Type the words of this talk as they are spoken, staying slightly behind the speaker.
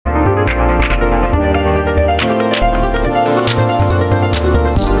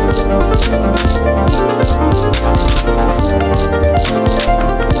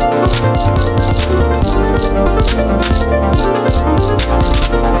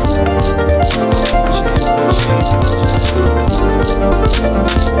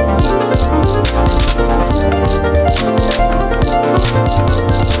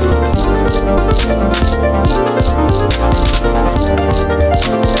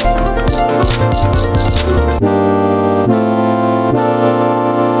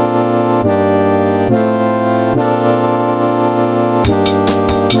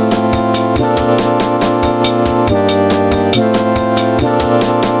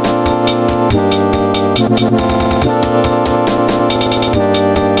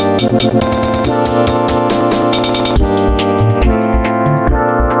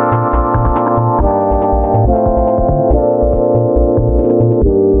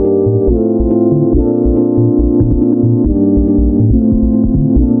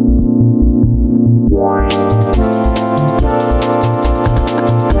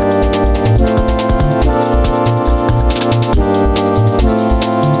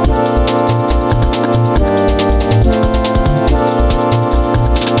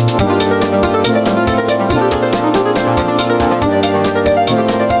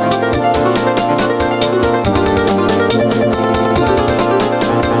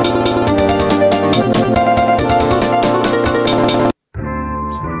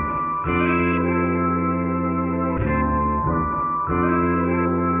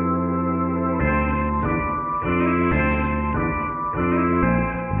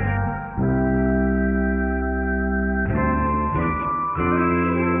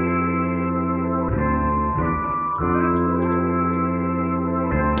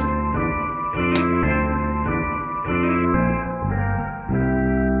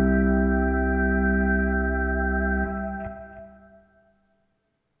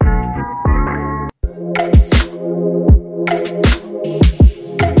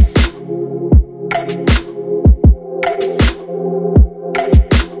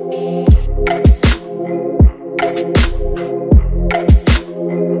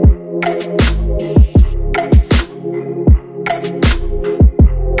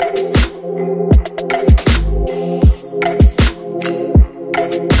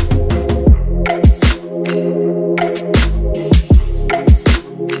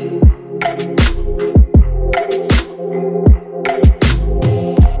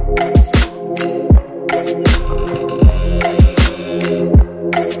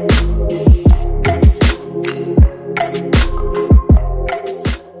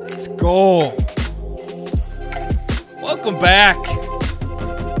Welcome back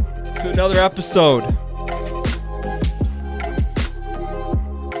to another episode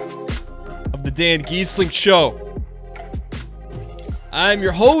of the Dan Gheesling Show. I'm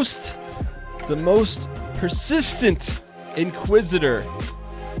your host, the most persistent inquisitor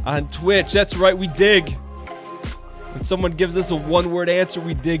on Twitch. That's right, we dig. When someone gives us a one-word answer,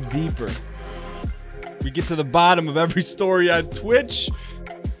 we dig deeper. We get to the bottom of every story on Twitch.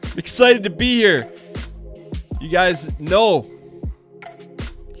 I'm excited to be here. You guys know,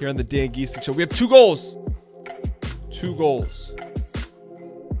 here on the Dan Gheesling Show, we have two goals. Two goals.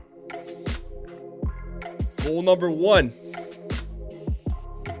 Goal number one.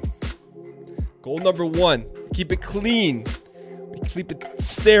 Goal number one. Keep it clean. We keep it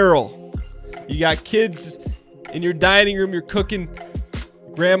sterile. You got kids in your dining room, you're cooking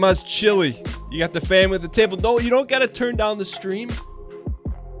grandma's chili. You got the family at the table. No, you don't gotta turn down the stream.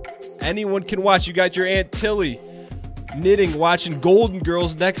 Anyone can watch. You got your Aunt Tilly knitting, watching Golden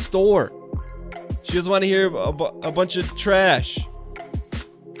Girls next door. She doesn't want to hear a bunch of trash.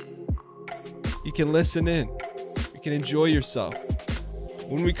 You can listen in. You can enjoy yourself.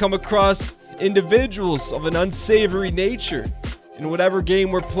 When we come across individuals of an unsavory nature in whatever game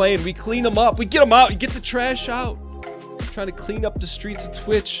we're playing, we clean them up. We get them out. You get the trash out. We're trying to clean up the streets of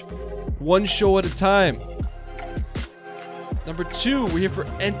Twitch one show at a time. Number two, we're here for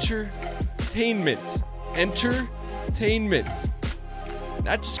entertainment. Entertainment.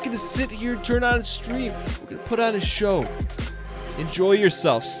 Not just gonna sit here and turn on a stream. We're gonna put on a show. Enjoy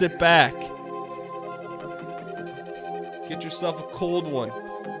yourself. Sit back. Get yourself a cold one.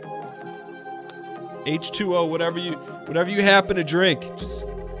 H2O, whatever you happen to drink. Just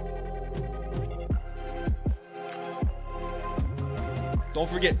don't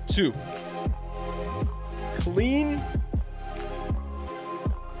forget to clean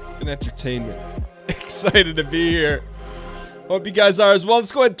and entertainment. Excited to be here. Hope you guys are as well.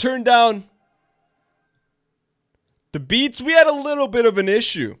 Let's go ahead and turn down the beats. We had a little bit of an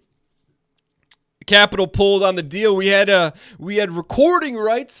issue. Capital pulled on the deal. We had recording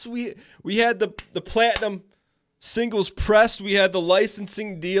rights. We had the platinum singles pressed. We had the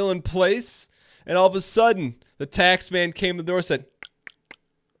licensing deal in place, and all of a sudden the tax man came to the door and said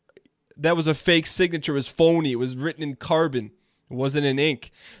that was a fake signature. It was phony. It was written in carbon. It wasn't in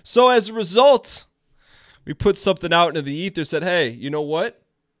ink. So as a result, we put something out into the ether, said, hey, you know what?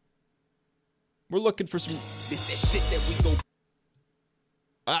 We're looking for some...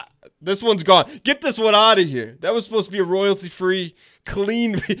 this one's gone. Get this one out of here. That was supposed to be a royalty-free,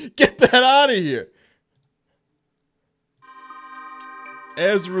 clean... Get that out of here.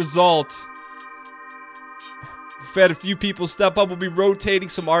 As a result, we've had a few people step up. We'll be rotating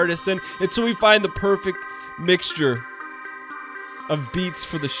some artists in until we find the perfect mixture of beats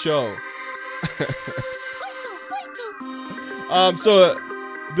for the show. So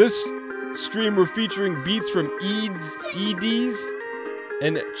this stream we're featuring beats from EDs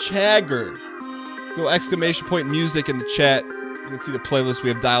and Chagger. Go exclamation point music in the chat. You can see the playlist we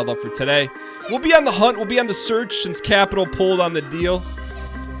have dialed up for today. We'll be on the hunt. We'll be on the search since Capital pulled on the deal.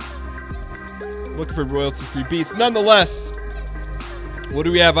 Looking for royalty-free beats. Nonetheless, what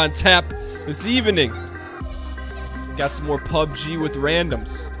do we have on tap this evening? Got some more PUBG with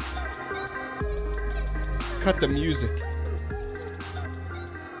randoms. Cut the music.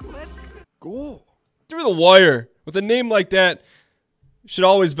 Let's go. Through the wire. With a name like that, should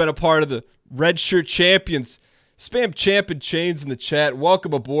always been a part of the Red Shirt Champions. Spam champ and chains in the chat.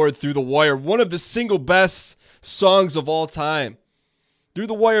 Welcome aboard Through the Wire. One of the single best songs of all time. Through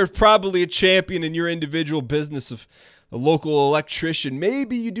the Wire is probably a champion in your individual business of a local electrician.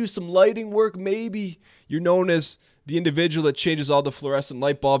 Maybe you do some lighting work. Maybe you're known as the individual that changes all the fluorescent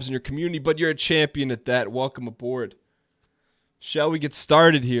light bulbs in your community, but you're a champion at that. Welcome aboard. Shall we get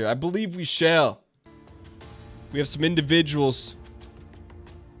started here? I believe we shall. We have some individuals.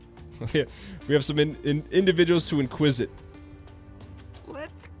 We have some individuals to inquisit.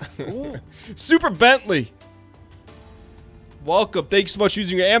 Let's go. Super Bentley. Welcome. Thank you so much for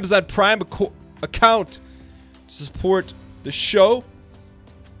using your Amazon Prime account to support the show.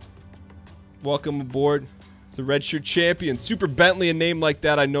 Welcome aboard the Red Shirt Champion. Super Bentley, a name like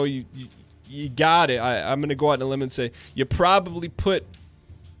that, I know you got it. I'm going to go out on a limb and say you probably put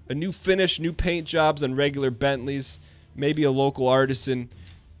a new finish, new paint jobs on regular Bentleys. Maybe a local artisan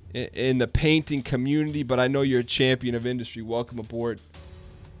in the painting community, but I know you're a champion of industry. Welcome aboard.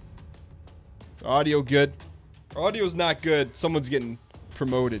 Audio good? Audio's not good. Someone's getting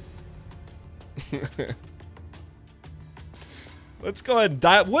promoted. Let's go ahead and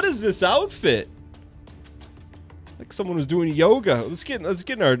dive. What is this outfit? Like someone was doing yoga. Let's get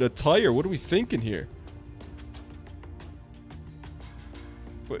in our attire. What are we thinking here?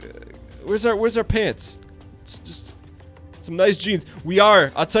 Where's our pants? It's just some nice jeans.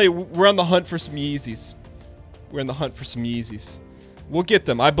 I'll tell you, we're on the hunt for some Yeezys. We're on the hunt for some Yeezys. We'll get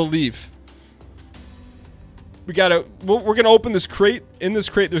them, I believe. We're gonna open this crate. In this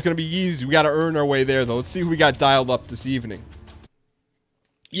crate, there's gonna be Yeezys. We gotta earn our way there, though. Let's see who we got dialed up this evening.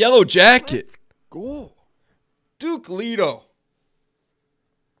 Yellow jacket. Let's go. Duke Leto.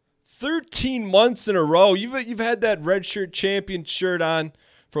 13 months in a row. You've had that Red Shirt Champion shirt on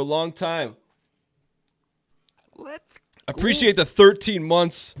for a long time. Let's go. Appreciate the 13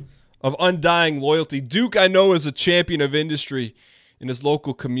 months of undying loyalty. Duke, I know, is a champion of industry in his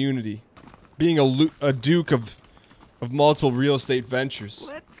local community, being a Duke of multiple real estate ventures.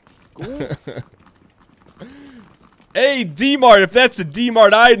 Let's go. Hey, D-Mart, if that's a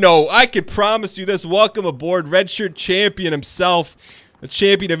D-Mart I know, I can promise you this. Welcome aboard, Red Shirt Champion himself, a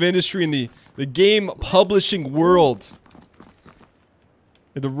champion of industry in the game publishing world.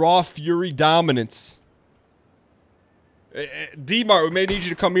 In the raw fury dominance. D-Mart, we may need you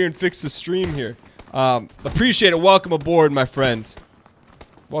to come here and fix the stream here. Appreciate it. Welcome aboard, my friend.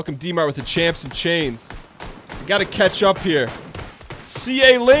 Welcome, D-Mart, with the champs and chains. We gotta catch up here.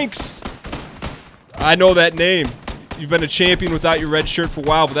 CA Lynx. I know that name. You've been a champion without your red shirt for a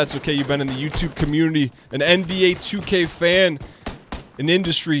while, but that's okay. You've been in the YouTube community, an NBA 2K fan, an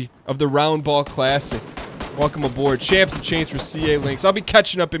industry of the Round Ball Classic. Welcome aboard. Champs and chains for CA Lynx. I'll be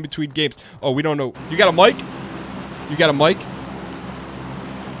catching up in between games. Oh, we don't know. You got a mic? You got a mic?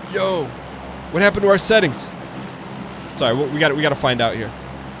 Yo, what happened to our settings? Sorry, we gotta find out here.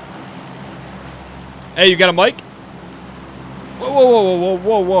 Hey, you got a mic? Whoa, whoa, whoa, whoa,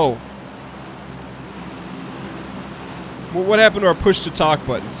 whoa, whoa. Well, what happened to our push to talk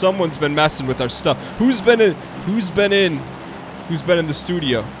button? Someone's been messing with our stuff. Who's been in the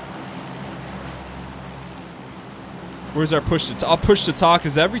studio? Where's our push to talk? Our push to talk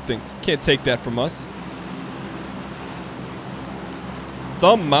is everything. Can't take that from us.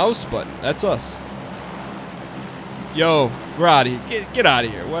 Thumb mouse button. That's us. Yo, we're out of here. Get out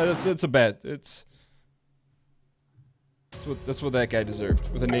of here. Well, that's a bad. That's what that guy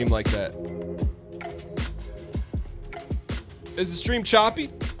deserved with a name like that. Is the stream choppy?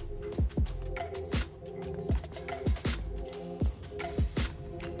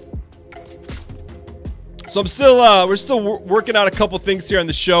 So we're still working out a couple things here on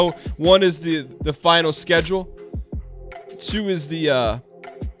the show. One is the final schedule. Two is the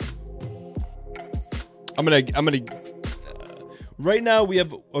right now we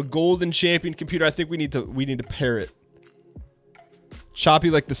have a golden champion computer. I think we need to pair it. Choppy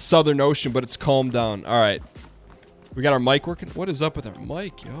like the Southern Ocean, but it's calmed down. All right. We got our mic working. What is up with our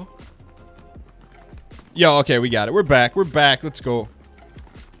mic, yo? Yo, okay, we got it. We're back. We're back. Let's go.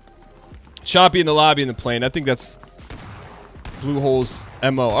 Choppy in the lobby in the plane. I think that's Blue Hole's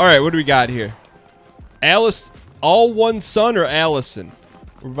MO. All right, what do we got here? Alice, all one son or Allison?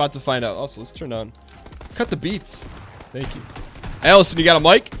 We're about to find out. Also, let's turn on. Cut the beats. Thank you. Allison, you got a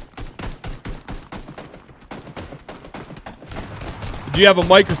mic? Do you have a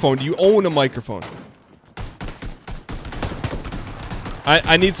microphone? Do you own a microphone?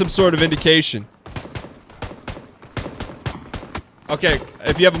 I need some sort of indication. Okay,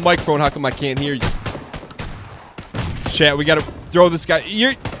 if you have a microphone, how come I can't hear you? Chat, we gotta throw this guy.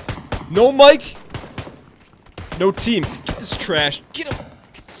 No mic? No team. Get this trash. Get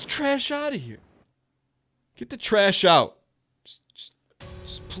this trash out of here. Get the trash out. Just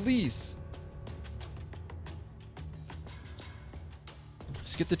please.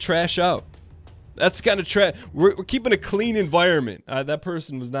 Just get the trash out. That's kind of trash. We're keeping a clean environment. That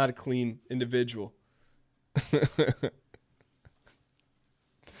person was not a clean individual.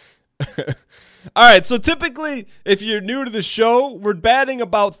 Alright, so typically, if you're new to the show, we're batting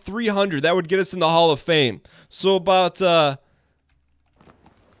about 300. That would get us in the Hall of Fame. So about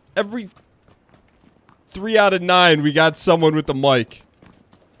every 3 out of 9, we got someone with the mic.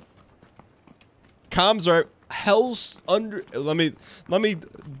 Comms are hell's under. Let me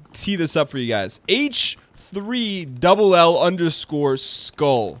tee this up for you guys.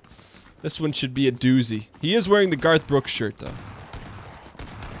 H3LL_skull. This one should be a doozy. He is wearing the Garth Brooks shirt though.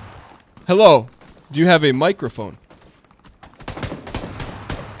 Hello, do you have a microphone?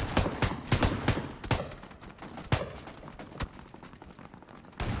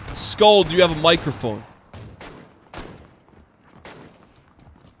 Skull, do you have a microphone?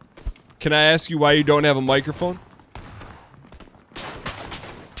 Can I ask you why you don't have a microphone?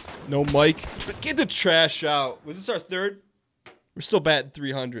 No mic? Get the trash out. Was this our third? We're still batting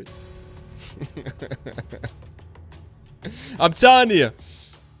 300. I'm telling you.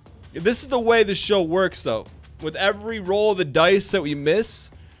 This is the way the show works, though. With every roll of the dice that we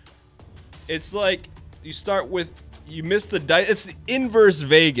miss, it's like you start with, you miss the dice. It's the inverse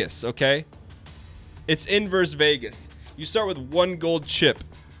Vegas, okay? It's inverse Vegas. You start with 1 gold chip.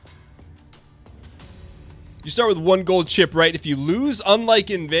 You start with 1 gold chip, right? If you lose, unlike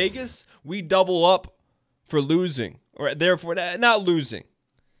in Vegas, we double up for losing. Or therefore, not losing.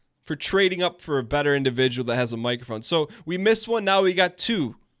 For trading up for a better individual that has a microphone. So we missed one, now we got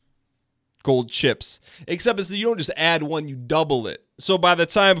 2 gold chips. Except it's, you don't just add 1, you double it. So by the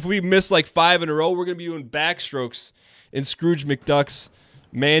time, if we miss like 5 in a row, we're going to be doing backstrokes in Scrooge McDuck's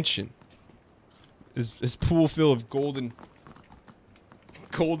mansion. His pool full of golden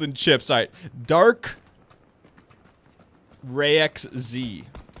chips. Alright. Dark Rayex Z.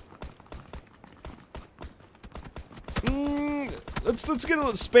 Let's get a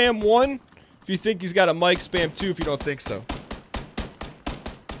spam 1. If you think he's got a mic, spam 2 if you don't think so.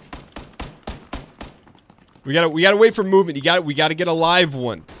 We gotta wait for movement. We gotta get a live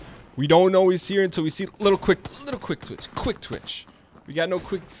one. We don't know he's here until we see little quick twitch. We got no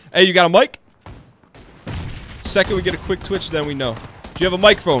quick. Hey, you got a mic? Second we get a quick twitch, then we know. Do you have a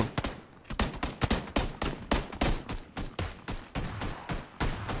microphone?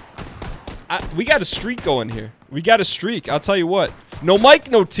 We got a streak going here. We got a streak. I'll tell you what. No mic,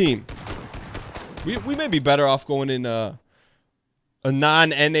 no team. We may be better off going in a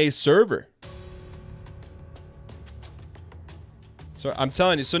non-NA server. So I'm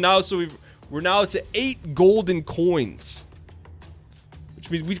telling you. So now, we're now to 8 golden coins,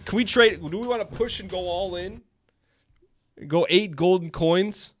 which means can we trade? Do we want to push and go all in? Go 8 golden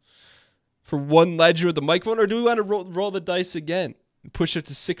coins for 1 ledger with the microphone, or do we want to roll the dice again and push it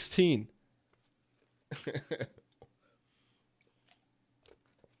to 16?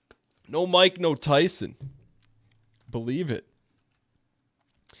 No Mike, no Tyson. Believe it.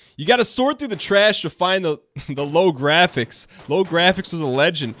 You got to sort through the trash to find the low graphics. Low graphics was a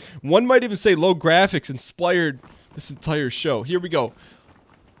legend. One might even say low graphics inspired this entire show. Here we go.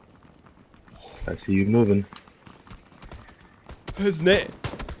 I see you moving. His name.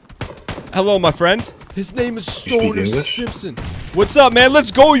 Hello, my friend. His name is Stoner Simpson. What's up, man?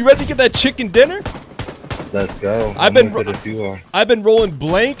 Let's go. You ready to get that chicken dinner? Let's go. I've been rolling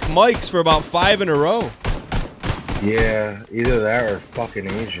blank mics for about 5 in a row. Yeah, either that or fucking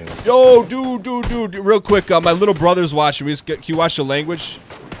Asians. Yo, dude, real quick, my little brother's watching. Can you watch the language?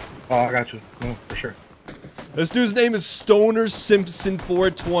 Oh, I got you. No, for sure. This dude's name is Stoner Simpson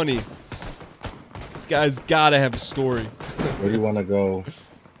 420. This guy's gotta have a story. Where do you want to go?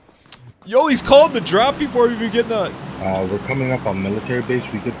 Yo, he's called the drop before we even get the... We're coming up on military base.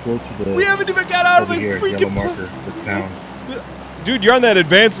 We could go to the... We haven't even got out of the freaking... freaking... Yellow marker, the town. Dude, you're on that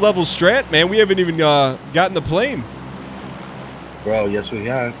advanced level strat, man. We haven't even gotten the plane. Bro, yes we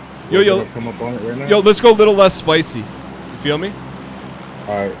have. Yo, come up on it right now? yo, let's go a little less spicy. You feel me?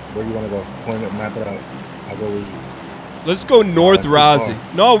 Alright, where do you want to go? Point it, map it out. I'll go with you. Let's go north, that's too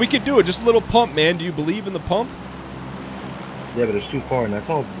Rozzy. No, we could do it. Just a little pump, man. Do you believe in the pump? Yeah, but it's too far, and that's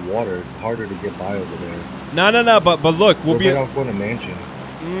all water. It's harder to get by over there. No. But look, we'll be. We're off going to mansion.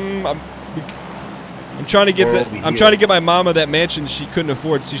 I'm trying to get my mama that mansion she couldn't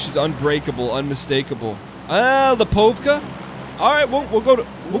afford. See, she's unbreakable, unmistakable. Lipovka. All right, we'll go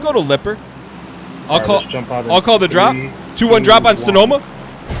to Lipper. I'll call the drop. 2-1 drop on Sonoma.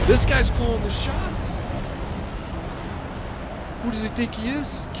 This guy's calling the shots. Who does he think he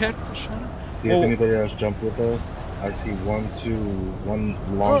is? Catfish hunter? See if anybody else jumped with us. I see one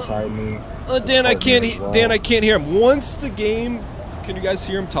alongside me. Dan, I can't hear him. Once the game, can you guys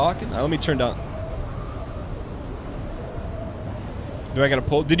hear him talking? Let me turn down. Do I gotta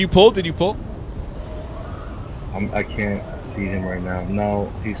pull? Did you pull? I can't see him right now.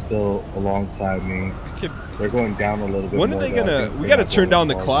 No, he's still alongside me. They're going down a little bit. When are they gonna? We gotta turn down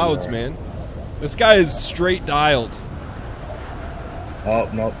the clouds, man. This guy is straight dialed. Oh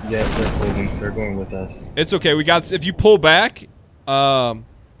no! Yeah, they're going with us. It's okay. We got. If you pull back, no,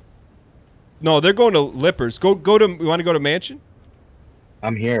 they're going to Lippers. Go to. We want to go to Mansion.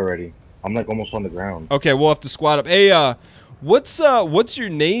 I'm here already. I'm like almost on the ground. Okay, we'll have to squat up. Hey, what's your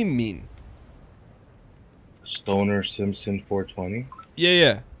name mean? Stoner Simpson 420.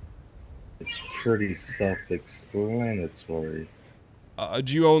 Yeah. It's pretty self-explanatory.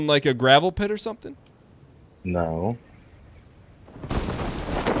 Do you own like a gravel pit or something? No.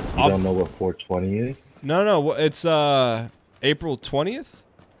 You don't know what 420 is? No. It's April 20th.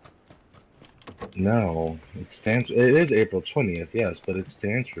 No, it is April 20th, yes, but it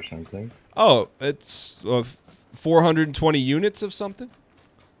stands for something. Oh, it's 420 units of something?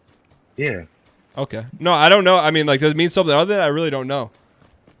 Yeah. Okay. No, I don't know. I mean, like, does it mean something other than that? I really don't know.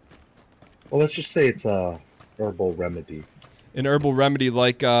 Well, let's just say it's a herbal remedy. An herbal remedy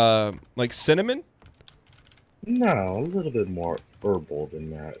like cinnamon? No, a little bit more herbal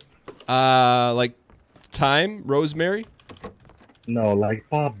than that. Like thyme, rosemary? No, like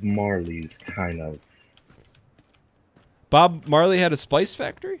Bob Marley's kind of. Bob Marley had a spice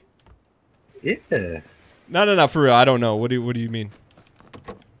factory? Yeah. No, for real. I don't know. What do you mean?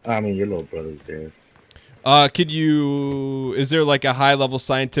 I mean, your little brother's there. Is there like a high level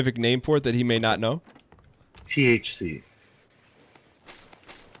scientific name for it that he may not know? THC.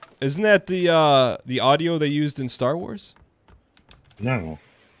 Isn't that the audio they used in Star Wars? No.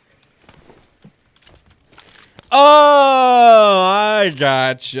 Oh, I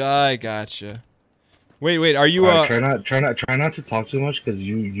gotcha. Wait, are you try not to talk too much because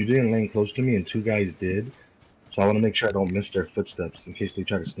you didn't lane close to me and two guys did. So I want to make sure I don't miss their footsteps in case they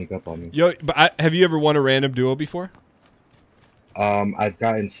try to sneak up on me. Yo, but have you ever won a random duo before? I've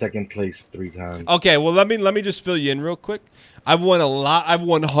gotten second place 3 times. Okay, well let me just fill you in real quick. I've won a lot. I've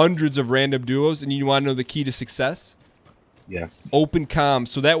won hundreds of random duos, and you want to know the key to success? Yes. Open comms.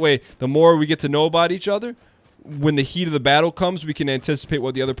 So that way, the more we get to know about each other, when the heat of the battle comes, we can anticipate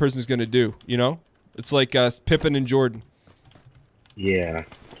what the other person's going to do. You know, it's like Pippen and Jordan. Yeah.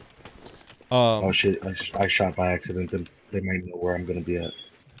 Oh shit! I shot by accident. They might know where I'm gonna be at.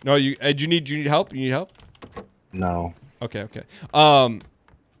 No, do you need help? You need help? No. Okay. Can I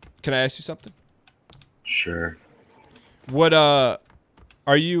ask you something? Sure. What are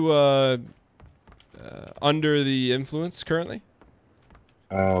you under the influence currently?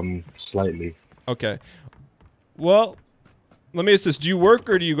 Slightly. Okay. Well, let me ask this: do you work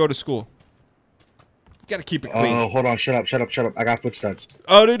or do you go to school? You gotta keep it clean. Oh, hold on! Shut up! I got footsteps.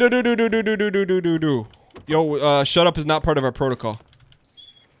 Oh, do. Yo, shut up is not part of our protocol.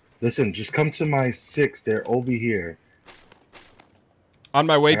 Listen, just come to my 6. They're over here. On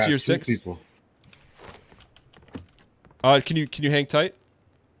my way to your 6. People. Can you hang tight?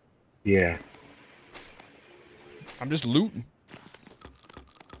 Yeah. I'm just looting.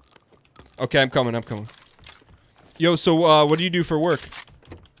 Okay, I'm coming. Yo, so what do you do for work?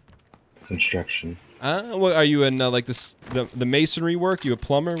 Construction. What are you in like the masonry work? You a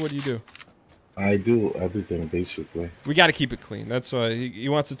plumber? What do you do? I do everything basically. We got to keep it clean. That's why he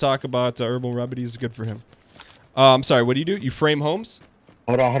wants to talk about herbal remedies. Good for him. I'm sorry. What do? You frame homes?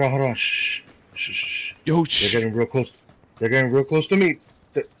 Hold on. Shh. Yo, shh. They're getting real close. They're getting real close to me.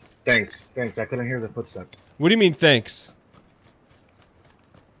 Thanks. I couldn't hear the footsteps. What do you mean thanks?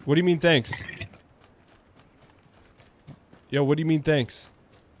 What do you mean thanks? Yo, what do you mean thanks?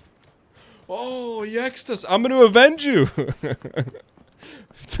 Oh, he X'd us. I'm going to avenge you.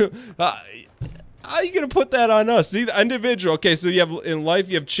 are you gonna put that on us? See, the individual. Okay, so you have in life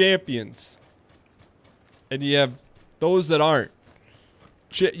you have champions, and you have those that aren't.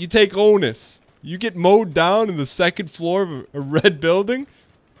 You take onus. You get mowed down in the second floor of a red building.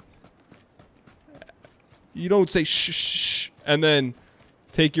 You don't say shh, shh, and then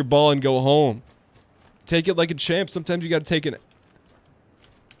take your ball and go home. Take it like a champ. Sometimes you gotta take an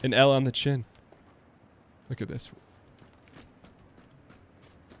L on the chin. Look at this.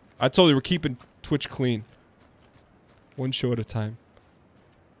 I told you we're keeping Twitch clean. One show at a time.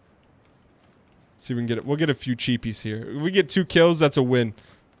 Let's see if we can get it. We'll get a few cheapies here. If we get 2 kills, that's a win.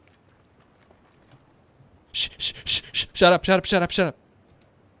 Shh, shh, shh, shh. Shut up, shut up, shut up, shut up.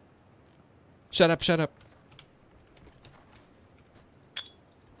 Shut up, shut up.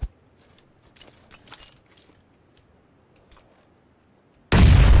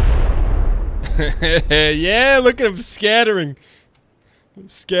 Yeah, look at him scattering.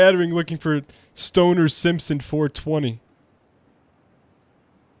 Scattering, looking for Stoner Simpson 420.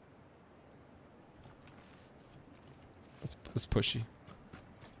 That's pushy.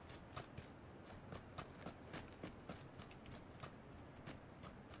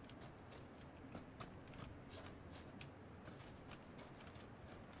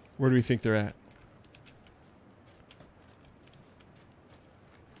 Where do we think they're at?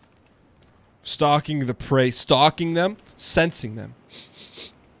 Stalking the prey. Stalking them. Sensing them.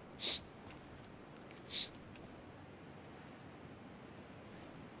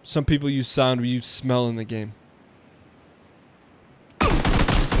 Some people use sound, we use smell in the game.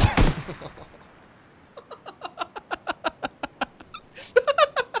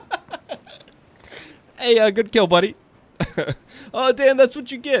 Hey, good kill, buddy. Oh, damn, that's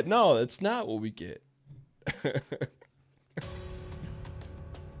what you get. No, that's not what we get.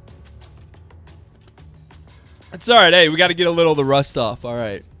 It's alright. Hey, we got to get a little of the rust off.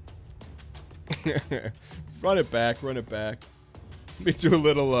 Alright. Run it back. Run it back. Let me do a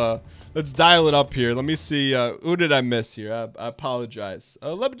little, let's dial it up here. Let me see, who did I miss here? I apologize.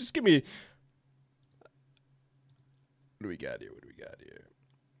 Let me just give me... What do we got here? What do we got here?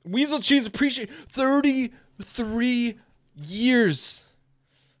 Weasel Cheese appreciate 33 years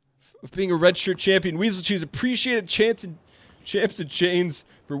of being a red shirt champion. Weasel Cheese appreciated champs and chains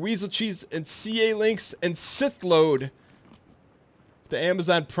for Weasel Cheese and CA links and Sith Load to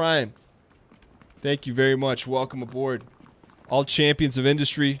Amazon Prime. Thank you very much. Welcome aboard. All champions of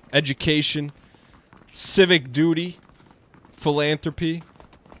industry, education, civic duty, philanthropy.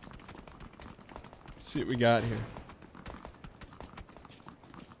 Let's see what we got here.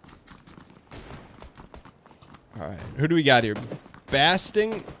 Alright, who do we got here?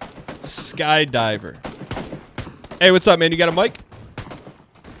 Basting Skydiver. Hey, what's up, man? You got a mic?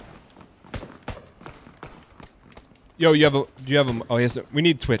 Yo, you have a... Do you have a... Oh, he has a... We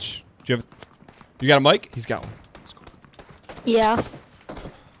need Twitch. Do you have... You got a mic? He's got one. Let's go. Yeah.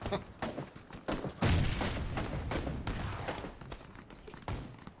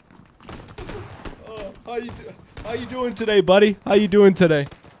 How you doing today, buddy? How you doing today?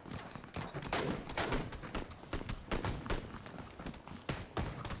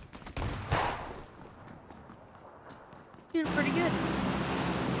 Doing pretty good.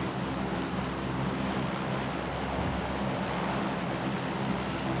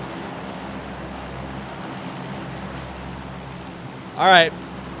 All right.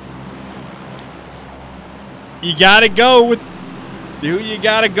 You gotta go with who you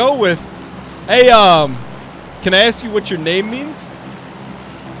gotta go with. Hey, can I ask you what your name means?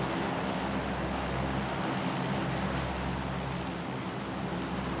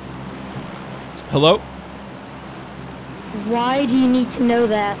 Hello? Why do you need to know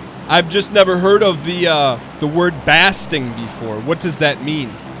that? I've just never heard of the word basting before. What does that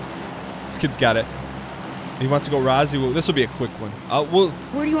mean? This kid's got it. He wants to go Rozzy. Well, this will be a quick one.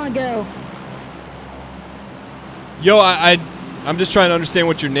 Where do you want to go? Yo, I'm just trying to understand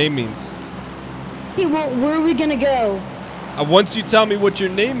what your name means. Hey, well, where are we gonna go? Once you tell me what your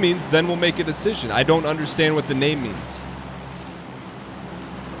name means, then we'll make a decision. I don't understand what the name means.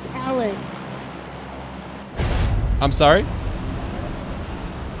 Alex. I'm sorry?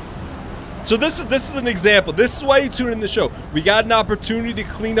 So this is an example. This is why you tune in the show. We got an opportunity to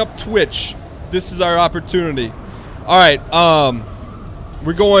clean up Twitch. This is our opportunity. All right,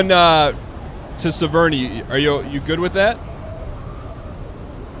 we're going to Severny. Are you good with that?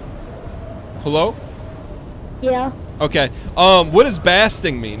 Hello? Yeah. Okay. What does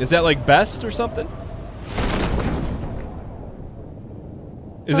basting mean? Is that like best or something?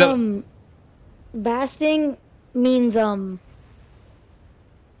 Is that Basting means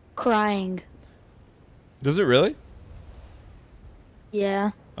crying. Does it really?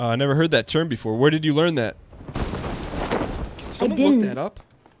 Yeah. I never heard that term before. Where did you learn that? Can someone look that up?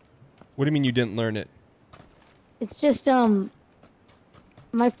 What do you mean you didn't learn it? It's just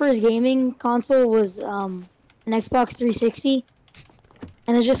my first gaming console was an Xbox 360,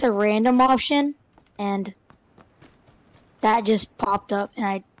 and it's just a random option, and that just popped up, and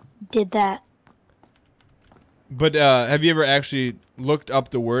I did that. But have you ever actually looked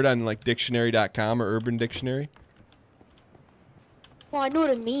up the word on like dictionary.com or Urban Dictionary? Well, I know what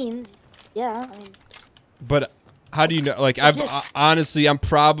it means. Yeah, I mean. But how do you know? Like, honestly, I'm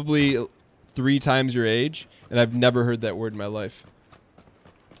probably 3 times your age, and I've never heard that word in my life.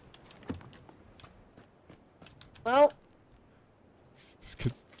 Well,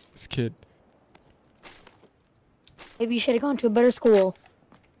 This kid. maybe you should have gone to a better school.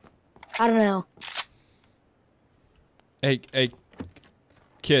 I don't know. Hey,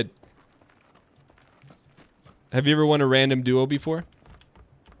 kid. Have you ever won a random duo before?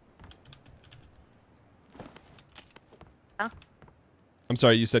 Yeah. I'm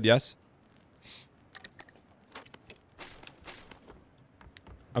sorry, you said yes?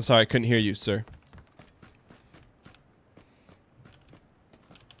 I'm sorry, I couldn't hear you, sir.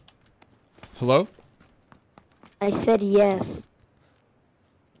 Hello? I said yes.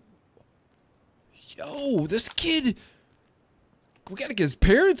 Yo, this kid... We gotta get his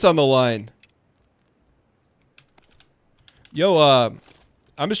parents on the line. Yo,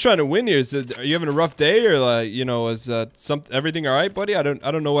 I'm just trying to win here. Are you having a rough day, or like, you know, is everything all right, buddy? I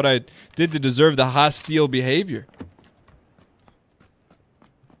don't know what I did to deserve the hostile behavior.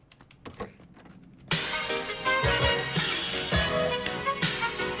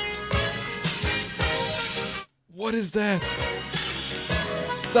 What is that?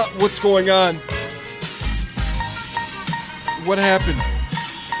 Stop! What's going on? What happened?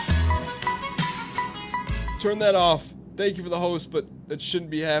 Turn that off. Thank you for the host, but that shouldn't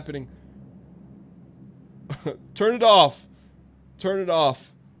be happening. Turn it off. Turn it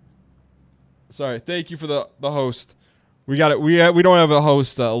off. Sorry. Thank you for the host. We got it. We don't have a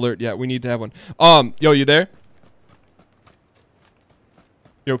host alert yet. We need to have one. Yo, you there?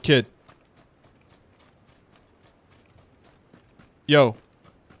 Yo, kid. Yo,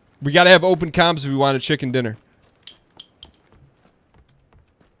 we gotta have open comms if we want a chicken dinner.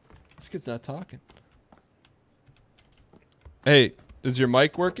 This kid's not talking. Hey, is your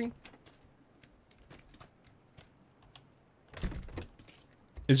mic working?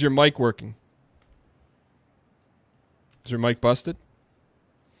 Is your mic working? Is your mic busted?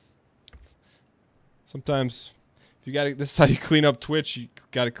 Sometimes, if you gotta, this is how you clean up Twitch. You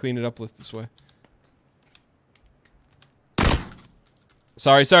gotta clean it up this way.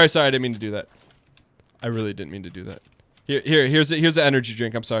 Sorry. I didn't mean to do that. I really didn't mean to do that. Here's an energy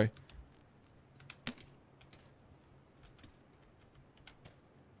drink. I'm sorry.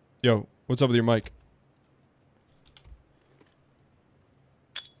 Yo, what's up with your mic?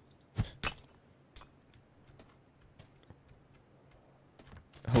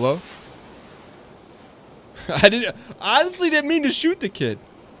 Hello? I honestly didn't mean to shoot the kid.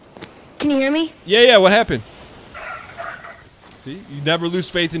 Can you hear me? Yeah, what happened? See, you never lose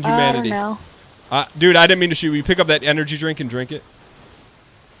faith in humanity. I don't know. Dude, I didn't mean to shoot you. Pick up that energy drink and drink it.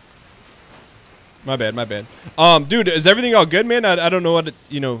 My bad. Dude, is everything all good, man? I don't know what,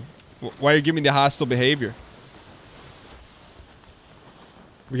 why you're giving me the hostile behavior.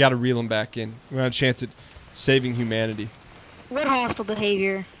 We gotta reel him back in. We got a chance at saving humanity. What hostile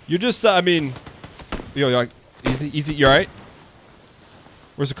behavior? You're just, I mean, you're like, easy, you alright?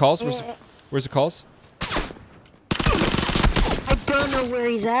 Where's the calls? Where's the calls? I don't know where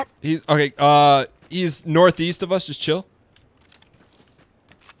he's at. He's, okay, he's northeast of us, just chill.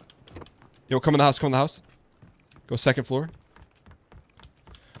 Yo, come in the house, Go second floor.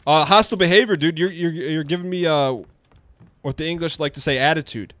 Hostile behavior, dude. You're giving me what the English like to say,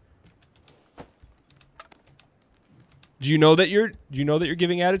 attitude. Do you know that you're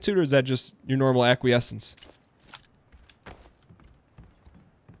giving attitude, or is that just your normal acquiescence?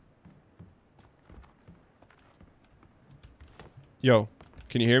 Yo,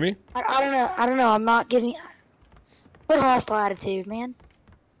 can you hear me? I don't know. I'm not giving. What hostile attitude, man?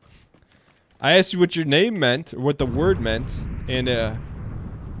 I asked you what your name meant, or what the word meant, and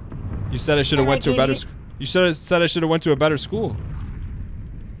you said I should have went to a better. You said I should have went to a better school.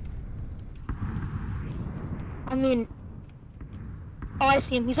 I mean, oh, I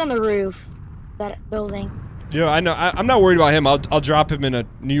see him. He's on the roof of that building. Yeah, I know. I'm not worried about him. I'll drop him in a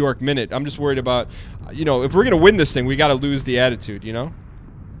New York minute. I'm just worried about, if we're gonna win this thing, we gotta lose the attitude, you know?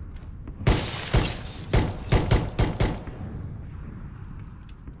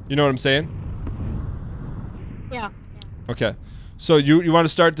 You know what I'm saying? Yeah. Okay. So you want to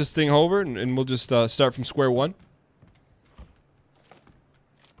start this thing over, and we'll just start from square one?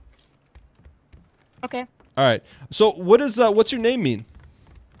 Okay. All right. So what's your name mean?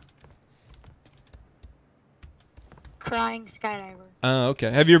 Crying skydiver. Okay.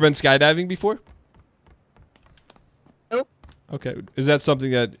 Have you ever been skydiving before? Nope. Okay. Is that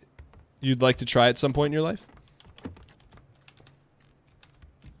something that you'd like to try at some point in your life?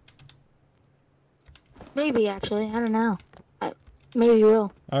 Maybe, actually. I don't know. Maybe you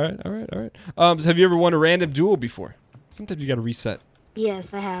will. All right. All right. All right. Have you ever won a random duel before? Sometimes you got to reset.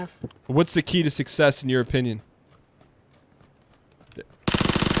 Yes, I have. What's the key to success in your opinion?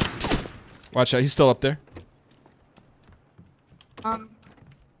 Watch out. He's still up there.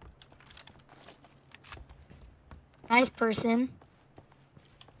 Nice person.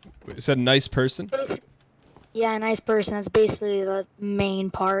 Is that a nice person? Yeah, a nice person. That's basically the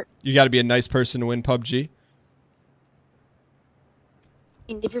main part. You got to be a nice person to win PUBG?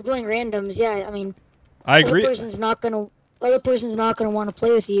 I mean, if you're playing randoms, yeah, I mean, I agree. other person's not gonna want to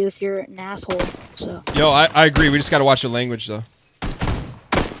play with you if you're an asshole. So. Yo, I agree. We just got to watch the language, though.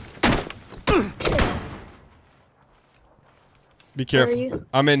 Be careful. Where are you?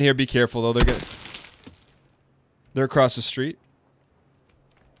 I'm in here. Be careful, though. They're across the street.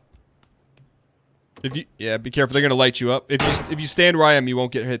 Yeah, be careful. They're gonna light you up. If you stand where I am, you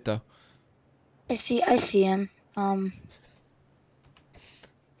won't get hit, though. I see him.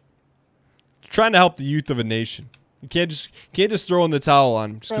 Trying to help the youth of a nation. You can't just throw in the towel on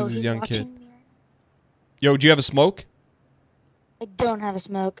him just because he's a young kid. Yo, do you have a smoke? I don't have a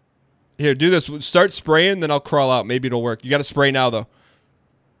smoke. Here, do this. Start spraying, then I'll crawl out. Maybe it'll work. You got to spray now, though.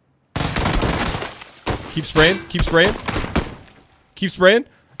 Keep spraying. Keep spraying. Keep spraying.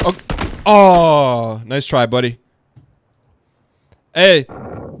 Oh, nice try, buddy. Hey,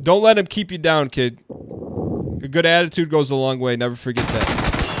 don't let him keep you down, kid. A good attitude goes a long way. Never forget that.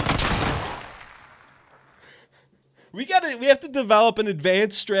 We have to develop an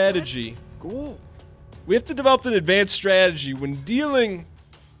advanced strategy. Cool. We have to develop an advanced strategy when dealing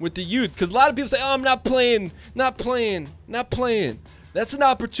with the youth, because a lot of people say, "Oh, I'm not playing, not playing, not playing." That's an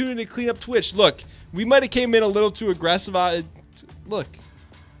opportunity to clean up Twitch. Look, we might have came in a little too aggressive. Look,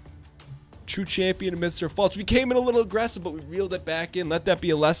 true champion amidst their faults. We came in a little aggressive, but we reeled it back in. Let that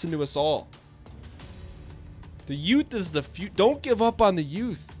be a lesson to us all. The youth is the future. Don't give up on the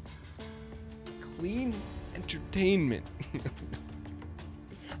youth. Clean entertainment.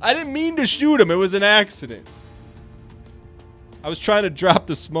 I didn't mean to shoot him. It was an accident. I was trying to drop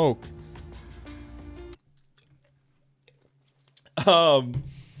the smoke.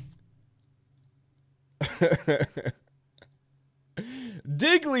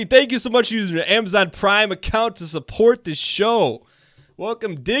 Digley, thank you so much for using your Amazon Prime account to support the show.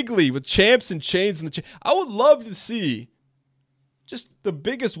 Welcome, Digley, with champs and chains in the I would love to see just the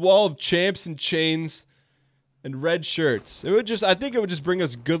biggest wall of champs and chains and red shirts. I think it would just bring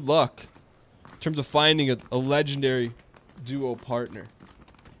us good luck in terms of finding a legendary duo partner.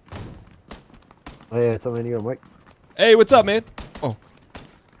 Hey, what's up, man? You got a mic? Hey, what's up, man? Oh,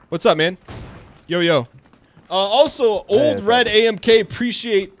 what's up, man? Yo. Also, Old Red AMK,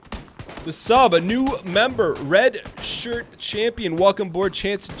 appreciate the sub. A new member, Red Shirt Champion. Welcome aboard,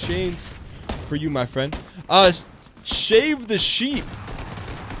 Chance and Chains for you, my friend. Shave the Sheep.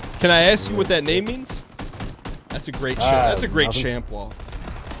 Can I ask you what that name means? That's a great that's a great nothing. champ wall.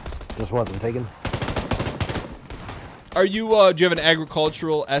 Just wasn't taken. Are you do you have an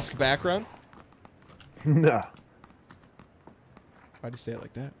agricultural-esque background? No. Why'd you say it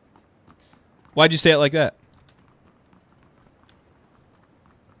like that? Why'd you say it like that?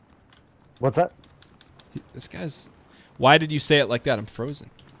 What's that? This guy's... Why did you say it like that? I'm frozen.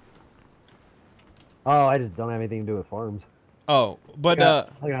 Oh, I just don't have anything to do with farms. Oh, but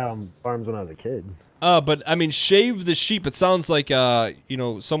I got farms when I was a kid. But I mean, shave the sheep. It sounds like you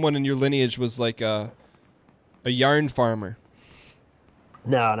know, someone in your lineage was like a yarn farmer.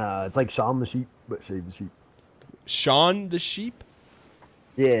 No, it's like Shaun the sheep, but shave the sheep. Shaun the sheep?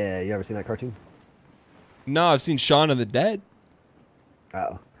 Yeah, you ever seen that cartoon? No, I've seen Shaun of the Dead.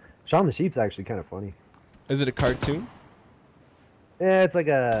 Oh, Shaun the sheep's actually kind of funny. Is it a cartoon? Yeah, it's like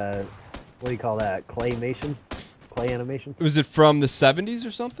a, what do you call that? Claymation? Clay animation? Was it from the 70s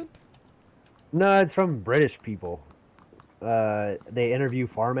or something? No, it's from British people. They interview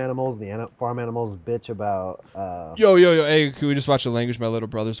farm animals, and the farm animals bitch about... Yo, hey, can we just watch the language my little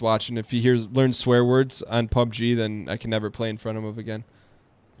brother's watching? If he learns swear words on PUBG, then I can never play in front of him again.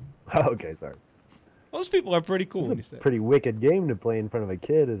 Okay, sorry. Those people are pretty cool. It's a pretty wicked game to play in front of a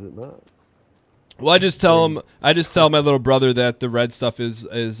kid, is it not? Well, I just tell my little brother that the red stuff is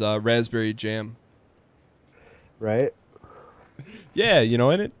raspberry jam. Right? Yeah, you know,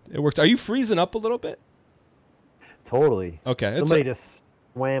 and it worked. Are you freezing up a little bit? Totally. Okay. Somebody just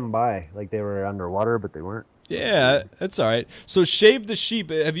swam by like they were underwater, but they weren't. Yeah, that's all right. So Shave the Sheep,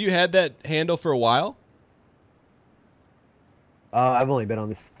 have you had that handle for a while? I've only been on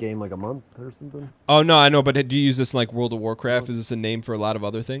this game like a month or something. Oh, no, I know, but do you use this in like World of Warcraft? Is this a name for a lot of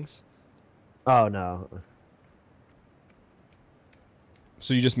other things? Oh, no.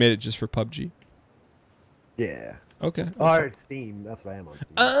 So you just made it just for PUBG? Yeah. Okay. Or Steam. That's what I am on Steam.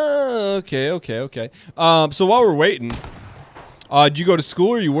 Oh, okay. So while we're waiting, do you go to school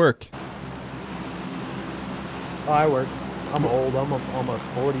or you work? Oh, I work. I'm old. I'm almost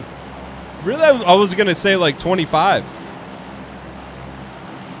 40. Really? I was going to say like 25.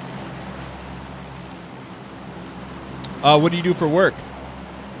 What do you do for work?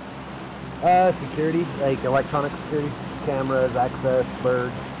 Security, like electronic security, cameras, access,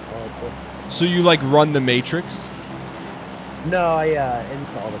 bird, all that stuff. So you like run the Matrix? No, I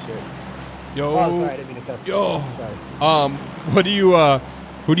install the shit. Yo. Oh, sorry, I didn't mean to cuss. Yo. Sorry. What do you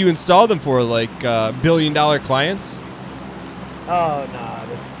who do you install them for? Like billion-dollar clients? Oh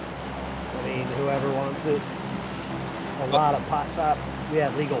no, I mean whoever wants it. A lot of pot shops. We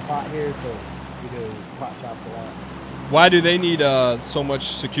have legal pot here, so we do pot shops a lot. Why do they need so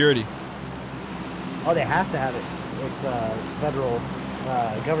much security? Oh, they have to have it. It's federal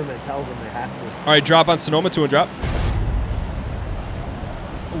government tells them they have to. All right, drop on Sonoma to a drop.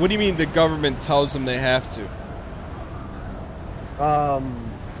 What do you mean the government tells them they have to?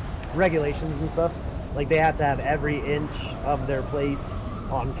 Regulations and stuff. Like they have to have every inch of their place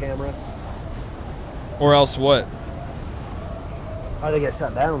on camera. Or else what? Or they get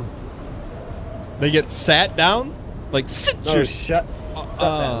shut down. They get sat down? Like sit No, your shut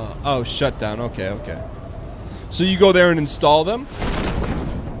down. Oh, shut down. Okay. So you go there and install them?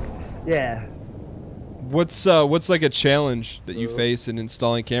 Yeah. What's like a challenge that you face in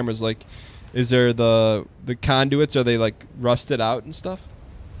installing cameras? Like, is there the conduits? Are they like rusted out and stuff?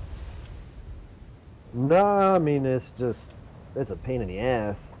 No, I mean it's a pain in the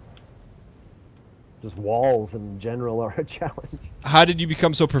ass. Just walls in general are a challenge. How did you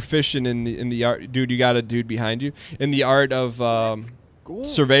become so proficient in the art, dude? You got a dude behind you in the art of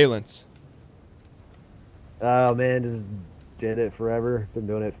surveillance. Oh man, just did it forever. Been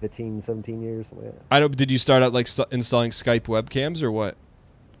doing it 15, 17 years. Something like that. I don't. Did you start out like installing Skype webcams or what?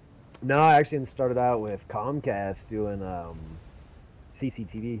 No, I actually started out with Comcast doing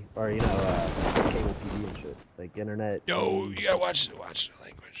CCTV or cable TV and shit, like internet. Yo, you gotta watch the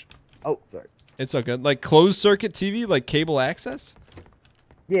language. Oh, sorry. It's okay. Like closed circuit TV, like cable access.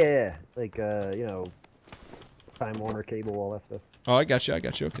 Yeah, like Time Warner cable, all that stuff. Oh, I got you.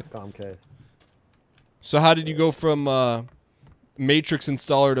 Okay. Comcast. So how did you go from Matrix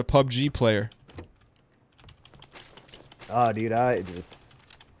installer to PUBG player? Oh, dude, I just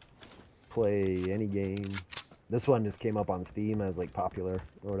play any game. This one just came up on Steam as like popular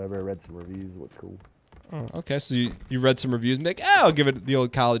or whatever. I read some reviews, looked cool. Oh, okay. So you read some reviews and like, I'll give it the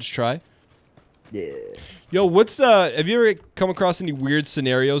old college try. Yeah. Yo, what's have you ever come across any weird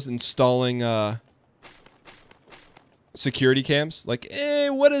scenarios installing security cams? Like,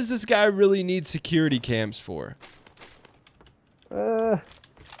 what does this guy really need security cams for? No,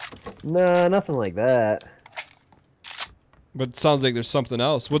 nothing like that. But it sounds like there's something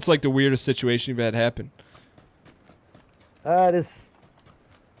else. What's like the weirdest situation you've had happen? This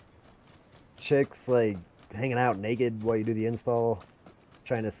chicks like hanging out naked while you do the install,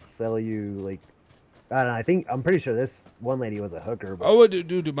 trying to sell you like, I don't know. I'm pretty sure this one lady was a hooker. But... Oh,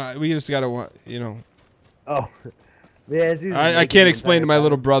 dude, we just gotta, you know. Oh, yeah. I can't explain to my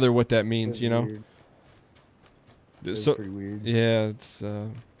little brother what that means, you know. Weird. It's pretty weird. Yeah, it's. I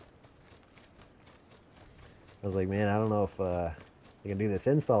was like, man, I don't know if I can do this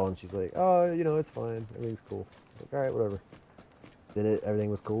install, and she's like, oh, it's fine, everything's cool. I was like, all right, whatever. Did it, everything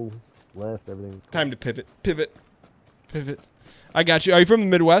was cool. Left, everything was cool. Time to pivot. I got you. Are you from the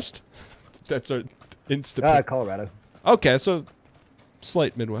Midwest? That's our insta. Colorado. Okay, so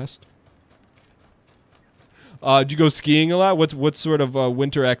slight Midwest. Do you go skiing a lot? What sort of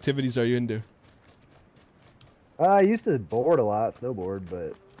winter activities are you into? I used to board a lot, snowboard,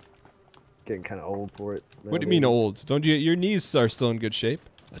 but getting kind of old for it. What do you mean old? Don't you? Your knees are still in good shape.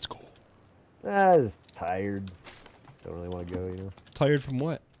 Let's go. I was tired. Don't really want to go, Tired from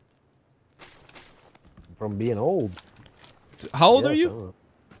what? From being old. How old are you?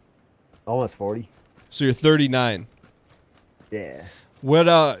 Almost 40. So you're 39. Yeah. What?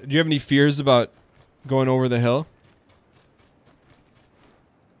 Do you have any fears about going over the hill?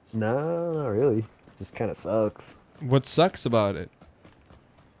 No, not really. Just kind of sucks. What sucks about it?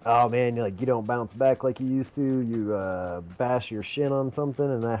 Oh man, you don't bounce back like you used to. You bash your shin on something,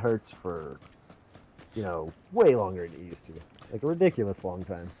 and that hurts for, way longer than you used to. Like a ridiculous long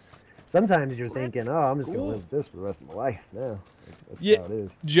time. Sometimes you're thinking, oh, I'm just gonna live with this for the rest of my life. No, that's Yeah. how it is.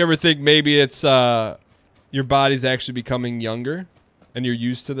 Did you ever think maybe it's your body's actually becoming younger, and you're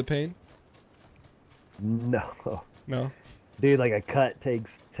used to the pain? No, No. dude, like a cut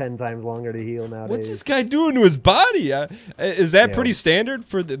takes 10 times longer to heal nowadays. What's this guy doing to his body? Is that Yeah. pretty standard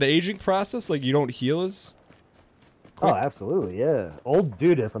for the aging process? Like you don't heal as quick? Oh, absolutely, yeah.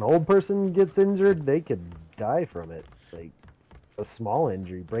 Dude, if an old person gets injured, they could die from it. Like a small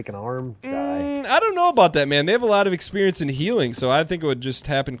injury, break an arm, die. I don't know about that, man. They have a lot of experience in healing, so I think it would just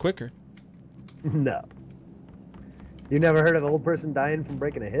happen quicker. No. You never heard of an old person dying from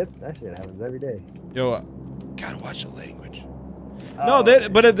breaking a hip? That shit happens every day. Yo, gotta watch the language. Oh, No,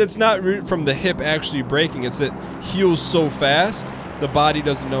 but it's not from the hip actually breaking. It's that heals so fast, the body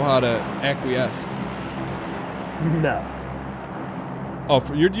doesn't know how to acquiesce. No.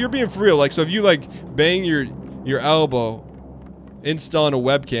 Oh, you're being for real. Like, so if you like bang your elbow, installing a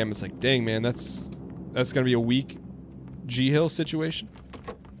webcam, it's like, dang man, that's gonna be a weak G-Hill situation.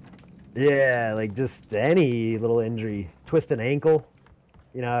 Yeah, like just any little injury. Twist an ankle.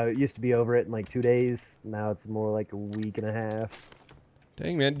 It used to be over it in like 2 days. Now it's more like a week and a half.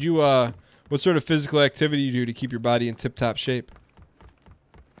 Dang man, what sort of physical activity you do to keep your body in tip-top shape?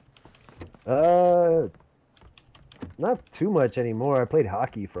 Not too much anymore. I played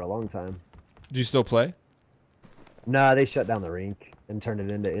hockey for a long time. Do you still play? Nah, they shut down the rink and turned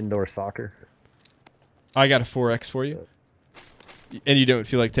it into indoor soccer. I got a 4X for you. And you don't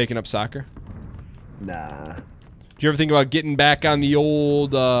feel like taking up soccer? Nah. Do you ever think about getting back on the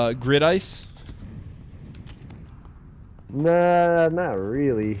old grid ice? Nah, not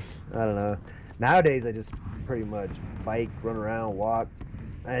really. I don't know. Nowadays, I just pretty much bike, run around, walk,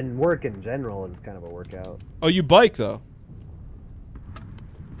 and work in general is kind of a workout. Oh, you bike though?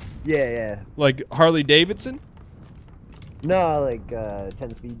 Yeah. Like Harley Davidson? No, like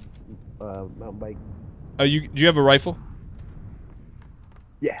 10 speeds mountain bike. Oh, do you have a rifle?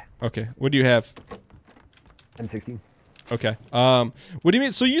 Yeah, Okay. What do you have? M16. Okay. What do you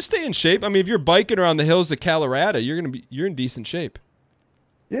mean? So you stay in shape? I mean, if you're biking around the hills of Colorado, you're in decent shape.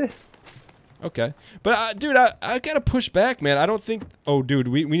 Yeah. Okay. But dude, I gotta push back, man. I don't think. Oh, dude,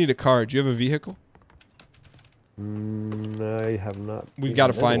 we need a car. Do you have a vehicle? I have not. We've got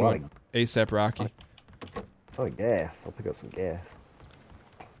to There's find a lot one. ASAP Rocky. of gas. I'll pick up some gas.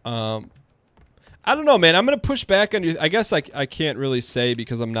 I don't know, man. I'm gonna push back on you. I guess I can't really say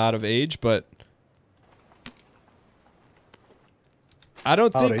because I'm not of age, but I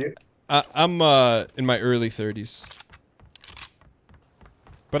don't How old think are you? I'm in my early 30s.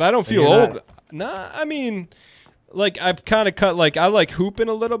 But I don't feel you're old. not- Nah, I mean, like I've kind of cut. Like I like hooping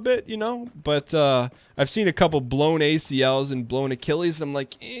a little bit, But I've seen a couple blown ACLs and blown Achilles. I'm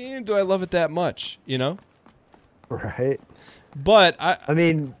like, do I love it that much, Right. But I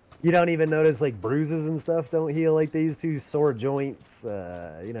mean, you don't even notice like bruises and stuff don't heal like they used to. Sore joints,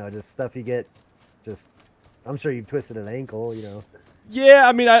 just stuff you get. I'm sure you've twisted an ankle, Yeah,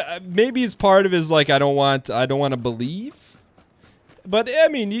 I mean, maybe it's part of it is like I don't want to believe. But I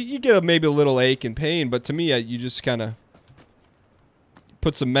mean, you get maybe a little ache and pain, but to me, you just kind of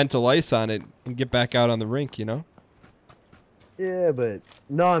put some mental ice on it and get back out on the rink, Yeah, but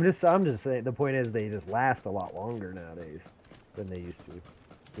no, I'm just saying. The point is, they just last a lot longer nowadays than they used to.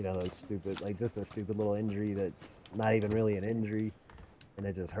 Those stupid, like just a stupid little injury that's not even really an injury, and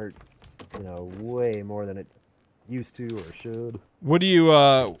it just hurts, way more than it used to or should. What do you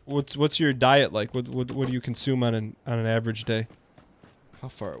what's your diet like? What do you consume on an average day? How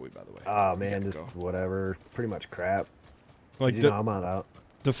far are we, by the way? Oh We man, gotta just go. whatever. Pretty much crap. Like I'm not out.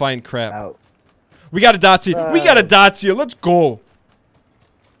 define crap. Out. We got a Dacia. We got a Dacia. Let's go.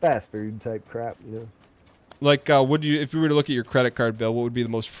 Fast food type crap, Like, would you, if you were to look at your credit card bill, what would be the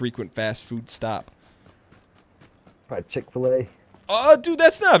most frequent fast food stop? Probably Chick-fil-A. Oh, dude,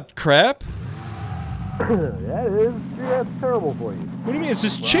 that's not crap. Yeah, it is. Dude, that's terrible for you. What do you mean? It's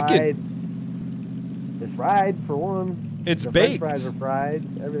just chicken. It's fried for one. It's the baked. French fries are fried.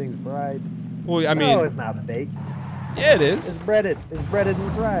 Everything's fried. Well, I mean, No, it's not baked. yeah, it It's is. breaded. It's breaded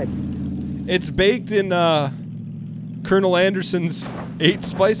and fried. It's baked in Colonel Anderson's 8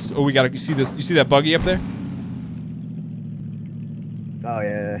 spices. Oh, you see this? You see that buggy up there? Oh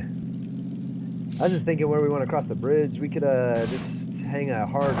yeah. I was just thinking where we want to cross the bridge. We could just hang a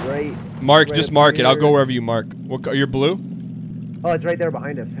hard right. Mark, Right just up mark it. I'll here. go wherever you mark. You're blue? Oh, it's right there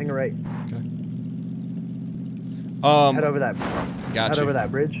behind us. Hang a right. Okay. Head over that. Gotcha. Head over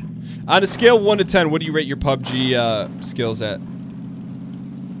that bridge. On a scale of 1 to 10, what do you rate your PUBG skills at?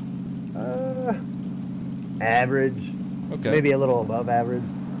 Average. Okay. Maybe a little above average.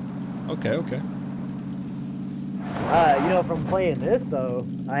 Okay. Okay. You know, from playing this though,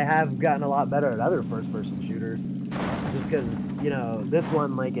 I have gotten a lot better at other first-person shooters. Just because, you know, this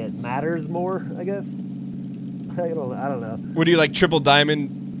one like it matters more, I guess. I don't know. What do you like? Triple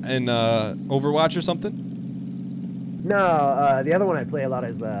diamond and Overwatch or something? No, the other one I play a lot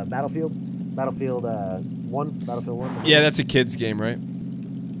is Battlefield. Battlefield 1. Battlefield 1. Yeah, that's a kid's game, right?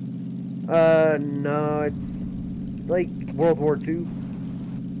 No, it's like World War II.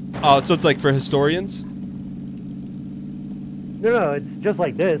 Oh, so it's like for historians? No, it's just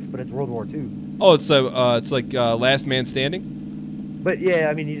like this, but it's World War II. Oh, it's like Last Man Standing. But yeah,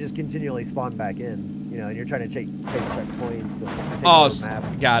 I mean, you just continually spawn back in, you know, and you're trying to take checkpoints and take Oh,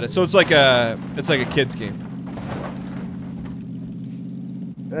 maps. got it. So it's like a kid's game.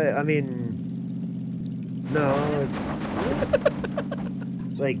 I mean, no, it's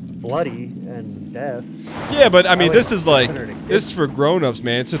like bloody and death. Yeah, but I mean, would this is like consider it a kid. this is for grown-ups,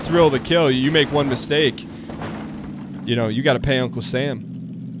 man. It's a thrill to kill. You make one mistake, you know, you got to pay Uncle Sam.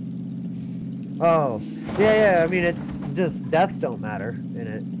 Oh, yeah. I mean, it's just deaths don't matter in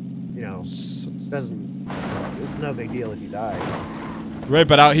it. You know, it's no big deal if you die. Right,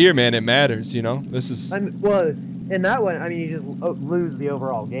 but out here, man, it matters. You know, this is. Well, in that one, I mean, you just lose the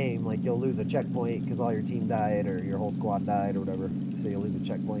overall game. Like you'll lose a checkpoint because all your team died or your whole squad died or whatever. So you lose a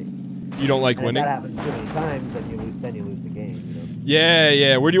checkpoint. You don't like And winning. if that happens too many times, then you lose the game. You know?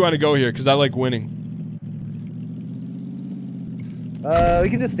 Yeah. Where do you want to go here? Because I like winning. We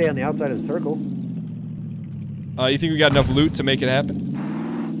can just stay on the outside of the circle. You think we got enough loot to make it happen?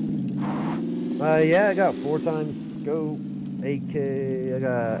 Yeah, I got 4 times scope, AK.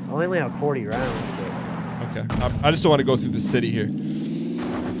 I only have 40 rounds. But... Okay. I just don't want to go through the city here.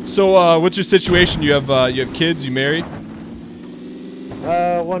 So, what's your situation? You have kids? You married?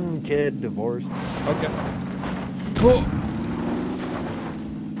 1 kid, divorced. Okay. Well,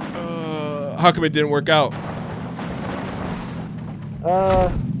 how come it didn't work out?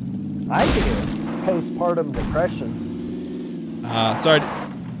 I think it was postpartum depression. Sorry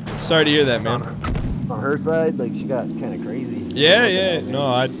to hear that, man. On her side, like she got kind of crazy. Yeah. No,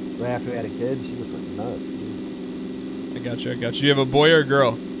 Right after we had a kid, she just went nuts. I got you. You have a boy or a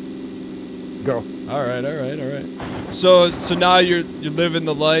girl? Girl. All right. So now you're living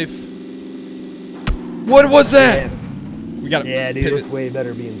the life. What was that? Yeah, We got. yeah, dude, it's way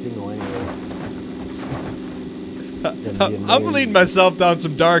better being single anyway. I'm leading myself down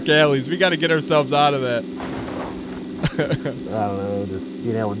some dark alleys. We got to get ourselves out of that. I don't know, just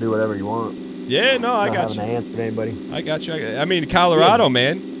being able to do whatever you want. Yeah, no, I Not got having you. to answer to anybody. I got you. I mean, Colorado,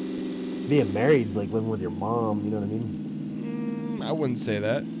 man. Being married's like living with your mom. You know what I mean? I wouldn't say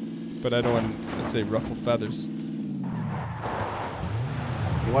that, but I don't want to say ruffle feathers.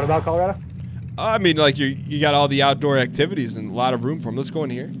 What about Colorado? I mean, like you got all the outdoor activities and a lot of room for them. Let's go in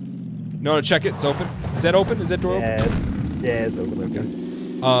here. No, check it. It's open. Is that open? Is that door Yeah, open? yeah, it's open. Okay.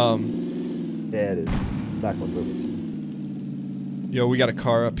 Yeah, it is. Back one's open. Yo, we got a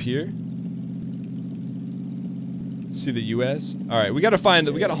car up here. See the U.S. All right, we gotta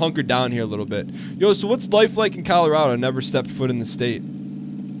hunker down here a little bit. Yo, so what's life like in Colorado? I never stepped foot in the state.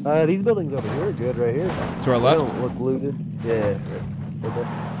 These buildings over here are good right here. To our They left. don't look looted. Yeah. Okay.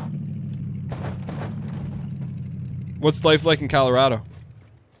 What's life like in Colorado?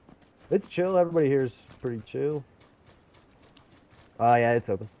 It's chill. Everybody here is pretty chill. Yeah, it's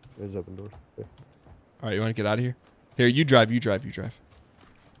open. There's open doors. There. All right, you want to get out of here? Here, you drive.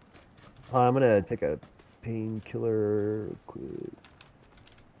 I'm gonna take a painkiller. Quick.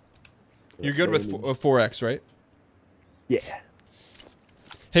 You're good with 4X, right? Yeah.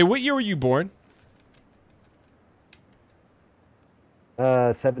 Hey, what year were you born?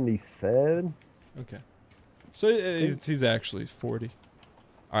 77. Okay. So he's actually 40.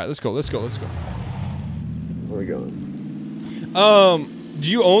 All right, let's go. Where are we going?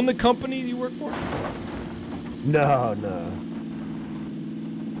 Do you own the company you work for? No.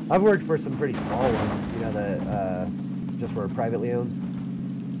 I've worked for some pretty small ones, you know, that just were privately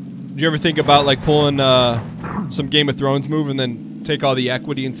owned. Do you ever think about like pulling some Game of Thrones move and then take all the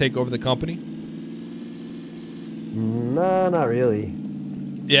equity and take over the company? No, not really.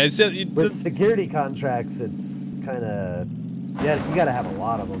 Yeah, With security contracts, it's kind of you got to have a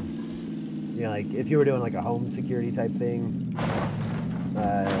lot of them. You know, like if you were doing like a home security type thing.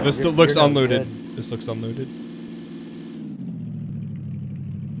 this you're looks no unlooted. good. This looks unlooted.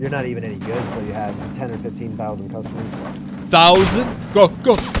 You're not even any good until you have 10 or 15,000 customers. 1,000? Go!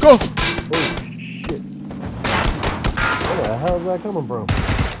 Oh shit! Where the hell is that coming from?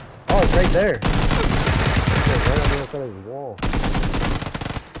 Oh, it's right there. It's right on the other side of the wall.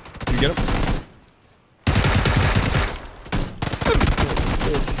 You get him?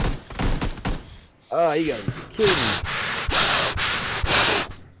 Oh, you gotta be kidding me.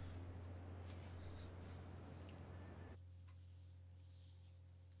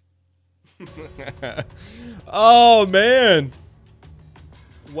 Oh man.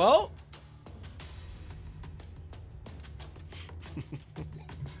 Well.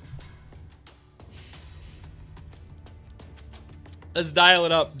 Let's dial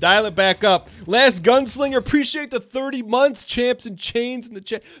it up. Dial it back up. Last Gunslinger, appreciate the 30 months. Champs and Chains in the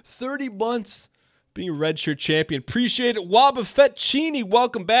chat. 30 months being a redshirt champion. Appreciate it. Wabafettini,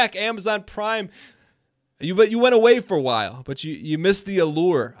 welcome back. Amazon Prime. You went away for a while, but you missed the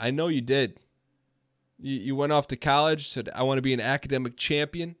allure. I know you did. You went off to college, said, I want to be an academic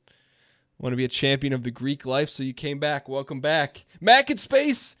champion. I want to be a champion of the Greek life, so you came back. Welcome back. Mac in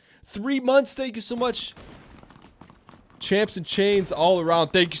Space, 3 months. Thank you so much. Champs and Chains all around.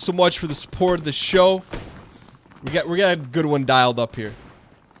 Thank you so much for the support of the show. We got a good one dialed up here.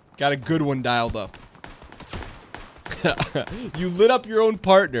 Got a good one dialed up. You lit up your own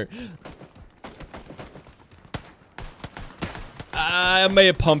partner. I may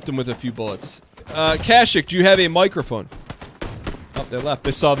have pumped him with a few bullets. Kashik, do you have a microphone? Oh, they left.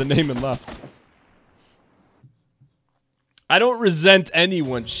 They saw the name and left. I don't resent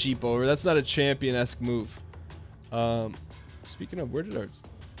anyone, sheepover. That's not a champion-esque move. Speaking of, where did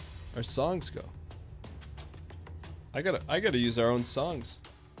our songs go? I gotta use our own songs.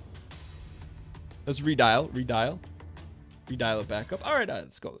 Let's redial it back up. All right,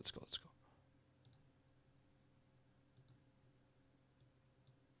 let's go.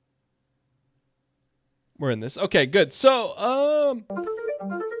 We're in this. Okay, good. So,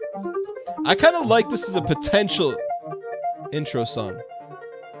 I kind of like this as a potential intro song.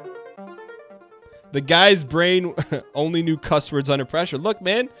 The guy's brain only knew cuss words under pressure. Look,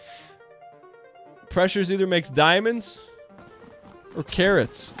 man. Pressures either makes diamonds or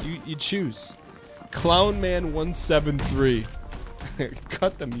carrots. You choose. Clownman173.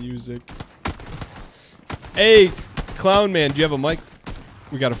 Cut the music. Hey, Clownman, do you have a mic?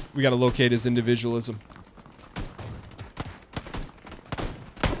 We gotta locate his individualism.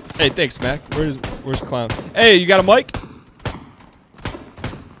 Hey, thanks, Mac. Where's Clown? Hey, you got a mic?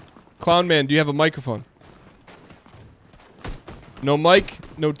 Clown Man, do you have a microphone? No mic,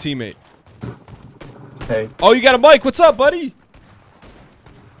 no teammate. Hey. Oh, you got a mic. What's up, buddy?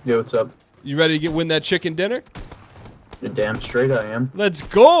 Yo, what's up? You ready to win that chicken dinner? You're damn straight I am. Let's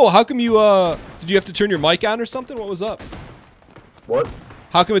go. How come you, did you have to turn your mic on or something? What was up? What?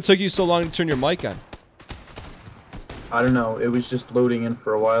 How come it took you so long to turn your mic on? I don't know. It was just loading in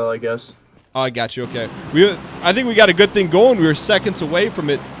for a while, I guess. Oh, I got you. Okay. I think we got a good thing going. We were seconds away from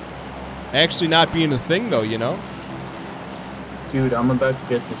it actually not being a thing, though, you know? Dude, I'm about to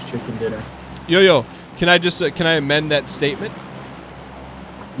get this chicken dinner. Yo, can I just, can I amend that statement?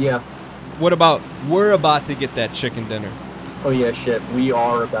 Yeah. What about, we're about to get that chicken dinner? Oh, yeah, shit. We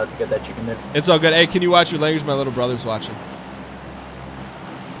are about to get that chicken dinner. It's all good. Hey, can you watch your language? My little brother's watching.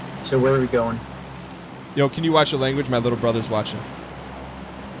 So where are we going? Yo, can you watch your language? My little brother's watching.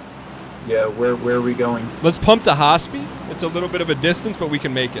 Yeah, where are we going? Let's pump to Hospi. It's a little bit of a distance, but we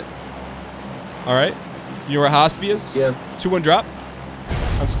can make it. All right? You know where Hospi is? Yeah. 2-1 drop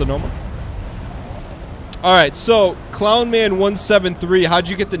on Sonoma. All right, so Clownman173, how'd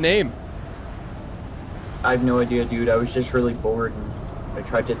you get the name? I have no idea, dude. I was just really bored, and I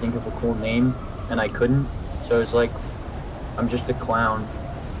tried to think of a cool name, and I couldn't. So it's like, I'm just a clown.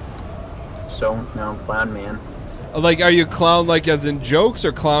 So, no, Clown Man. Like, are you a clown like as in jokes,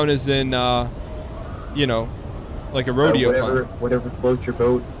 or clown as in, you know, like a rodeo clown? Whatever floats your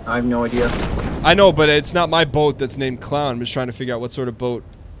boat. I have no idea. I know, but it's not my boat that's named Clown. I'm just trying to figure out what sort of boat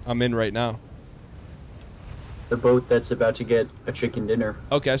I'm in right now. The boat that's about to get a chicken dinner.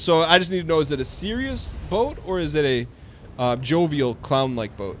 Okay, so I just need to know, is it a serious boat, or is it a jovial,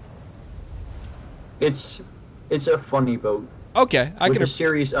 clown-like boat? It's a funny boat. Okay, I with can... a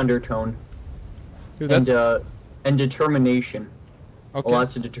serious undertone. Dude, and determination. Okay.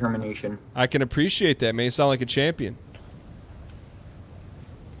 Lots of determination. I can appreciate that, man. You sound like a champion.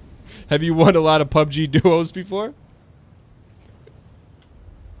 Have you won a lot of PUBG duos before?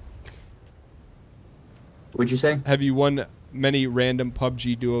 What'd you say? Have you won many random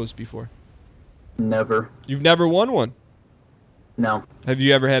PUBG duos before? Never. You've never won one? No. Have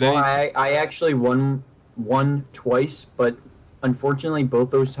you ever had any? I actually won one twice, but unfortunately both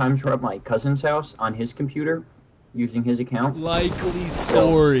those times were at my cousin's house on his computer using his account. Likely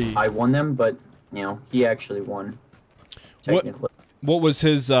story. So I won them, but, you know, he actually won. Technically. What was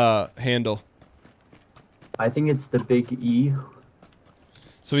his handle? I think it's the Big E.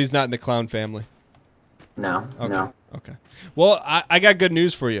 So he's not in the clown family? No, okay. no. Okay. Well, I got good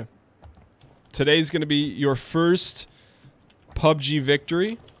news for you. today's going to be your first PUBG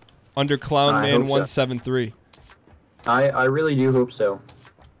victory under Clownman173. I really do hope so.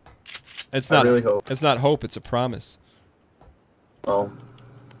 It's not. I really hope. It's not hope. It's a promise. Well,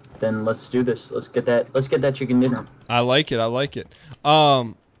 then let's do this. Let's get that chicken dinner. I like it. I like it.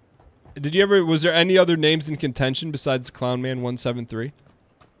 Did you ever? Was there any other names in contention besides Clownman173?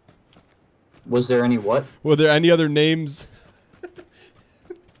 Was there any what? Were there any other names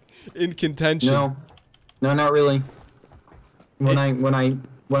in contention? No, not really. When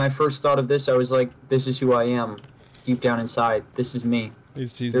I first thought of this, I was like, this is who I am, deep down inside. This is me.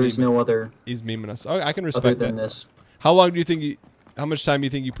 There is no other. He's memeing us. Oh, I can respect other than that. this. How long do you think? How much time do you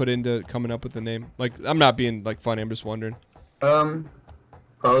think you put into coming up with the name? Like, I'm not being like funny. I'm just wondering.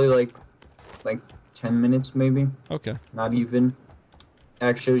 Probably like 10 minutes maybe. Okay. Not even.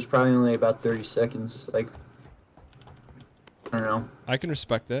 Actually, it was probably only about 30 seconds. Like, I don't know. I can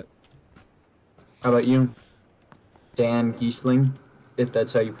respect that. How about you? Dan Gheesling, if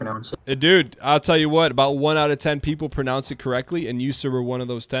that's how you pronounce it. Dude, I'll tell you what. About 1 out of 10 people pronounce it correctly, and you, sir, were one of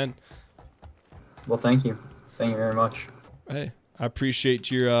those 10. Well, thank you. Thank you very much. Hey, I appreciate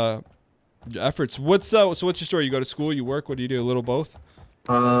your efforts. So what's your story? You go to school, you work, what do you do? A little both?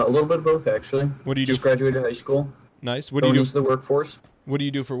 A little bit of both, actually. What do you do? Just graduated high school. Nice. What do you Going do? into the workforce. What do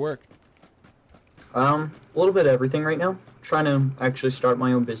you do for work? A little bit of everything right now. Trying to actually start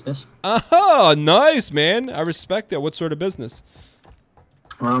my own business. Oh, nice, man. I respect that. What sort of business?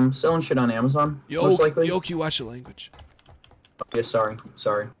 Selling shit on Amazon, most likely. Yoke, you watch the language. Yeah, sorry.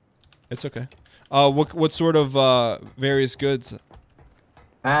 It's okay. What sort of various goods?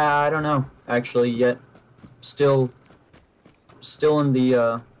 I don't know, actually, yet. Still in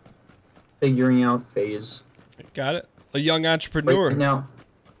the figuring out phase. Got it. A young entrepreneur. Right now,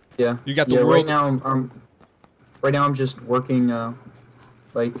 yeah. You got the world. Right now I'm just working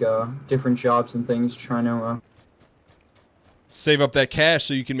different jobs and things, trying to save up that cash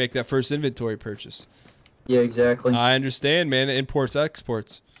so you can make that first inventory purchase. Yeah, exactly. I understand, man. Imports,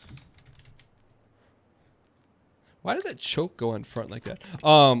 exports. Why did that choke go on front like that?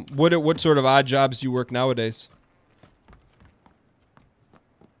 What sort of odd jobs do you work nowadays?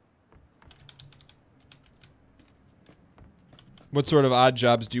 What sort of odd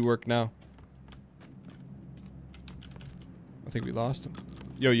jobs do you work now? I think we lost him.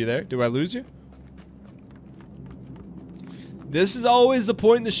 Yo, you there? Did I lose you? This is always the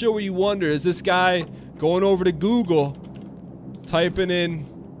point in the show where you wonder, is this guy going over to Google, typing in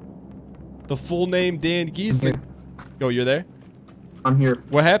the full name Dan Gheesling? Yo, you're there? I'm here.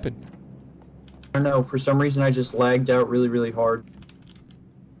 What happened? I don't know. For some reason, I just lagged out really, really hard.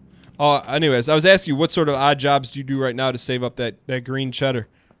 Oh, anyways, I was asking you, what sort of odd jobs do you do right now to save up that green cheddar?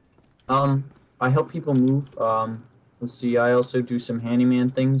 I help people move. Let's see. I also do some handyman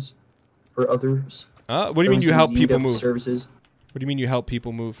things for others. What do you mean you help people move? Services. What do you mean you help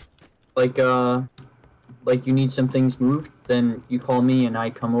people move? Like you need some things moved, then you call me and I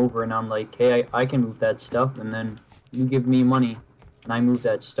come over and I'm like, hey, I can move that stuff, and then you give me money and I move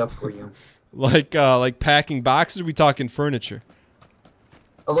that stuff for you. Like packing boxes? Or are we talking furniture?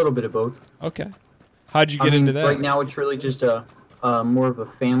 A little bit of both. Okay. How'd you get into that? Right now it's really just a more of a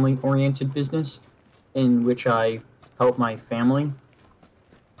family-oriented business in which I help my family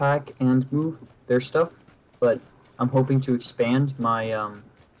pack and move their stuff, but I'm hoping to expand my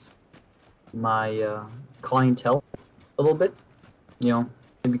clientele a little bit. You know,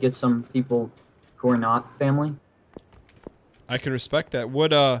 maybe get some people who are not family. I can respect that.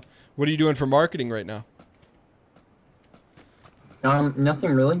 What are you doing for marketing right now?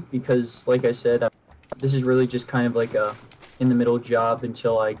 Nothing really, because like I said, this is really just kind of like a in-the-middle job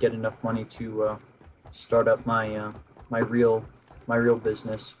until I get enough money to start up my my real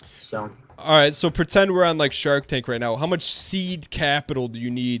business. So. All right, so pretend we're on like Shark Tank right now. How much seed capital do you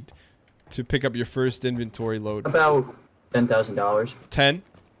need to pick up your first inventory load? About $10,000. 10?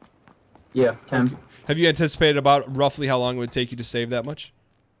 Yeah, 10. Okay. Have you anticipated about roughly how long it would take you to save that much?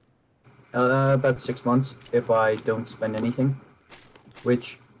 About 6 months if I don't spend anything,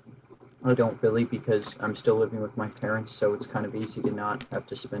 which I don't really because I'm still living with my parents, so it's kind of easy to not have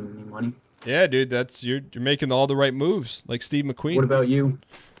to spend any money. Yeah, dude, that's you're making all the right moves, like Steve McQueen. What about you?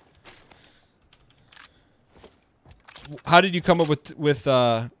 How did you come up with What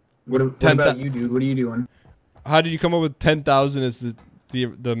about you, dude? What are you doing? How did you come up with 10,000 as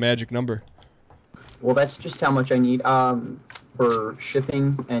the magic number? Well, that's just how much I need for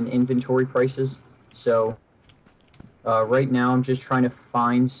shipping and inventory prices. So right now I'm just trying to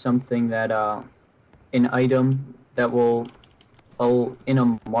find something that an item that will in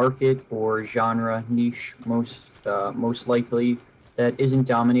a market or genre niche most likely that isn't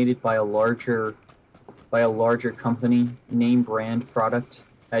dominated by a larger company name brand product,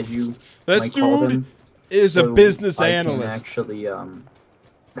 as you This might call dude them. is a So business I analyst. can actually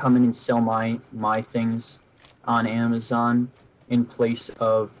come in and sell my things on Amazon in place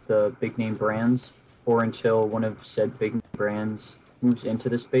of the big name brands, or until one of said big brands moves into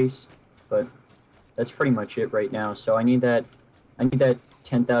the space. But that's pretty much it right now. So I need that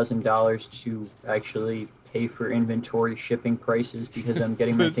 $10,000 to actually pay for inventory shipping prices, because I'm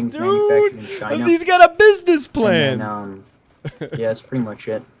getting my This things manufactured in dude, China. he's got a business plan. And then, yeah, that's pretty much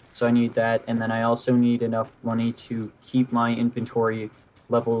it. So I need that, and then I also need enough money to keep my inventory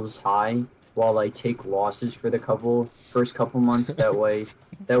levels high while I take losses for the first couple months. That way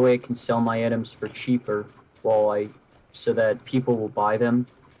I can sell my items for cheaper so that people will buy them.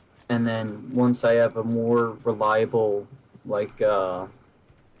 And then once I have a more reliable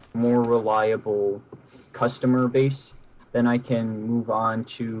customer base, then I can move on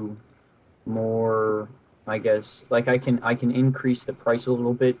to more, I guess, like I can increase the price a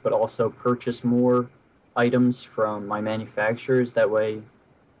little bit, but also purchase more items from my manufacturers. That way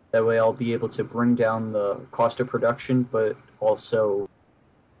I'll be able to bring down the cost of production, but also,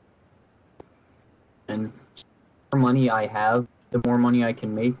 and the more money I have, the more money I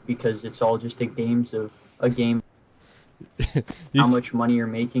can make, because it's all just a game how much money you're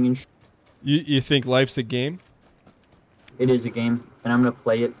making and You think life's a game? It is a game, and I'm gonna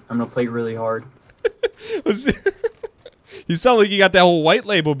play it. I'm gonna play really hard. You sound like you got that whole white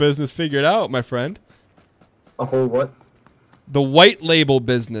label business figured out, my friend. A whole what? The white label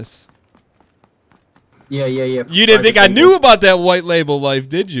business. Yeah. You didn't think I knew about that white label life,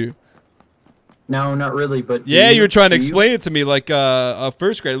 did you? No, not really, but yeah, you were trying to explain it to me like a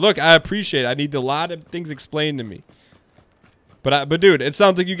first grader. Look, I appreciate it. I need a lot of things explained to me. But dude, it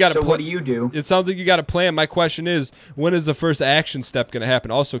sounds like you got a So what do you do? It sounds like you got a plan. My question is, when is the first action step going to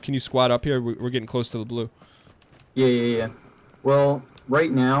happen? Also, can you squat up here? We're getting close to the blue. Yeah. Well,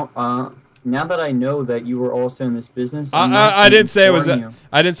 right now, now that I know that you were also in this business, I didn't say it was.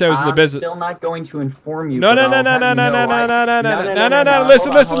 I didn't say it was in the business. I'm still not going to inform you. No. Listen.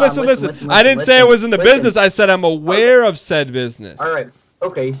 I didn't say it was in the business. I said I'm aware of said business. All right.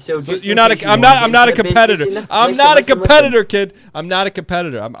 Okay, so just you're not. I'm not a competitor. I'm not a competitor, kid. I'm not a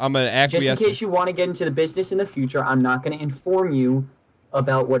competitor. I'm an acquiescer. Just in case you want to get into the business in the future, I'm not going to inform you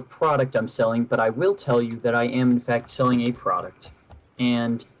about what product I'm selling, but I will tell you that I am in fact selling a product.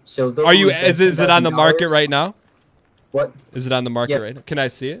 And so those are you? Is it on the market right now? What? Is it on the market right now? Can I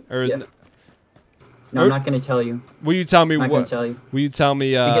see it? Or no, I'm not going to tell you. Will you tell me what? I'm not going to tell you. Will you tell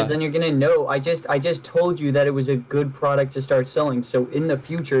me? Because then you're going to know. I just told you that it was a good product to start selling. So in the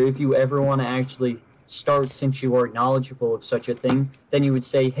future, if you ever want to actually start, since you are knowledgeable of such a thing, then you would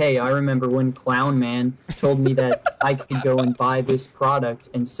say, hey, I remember when Clown Man told me that I could go and buy this product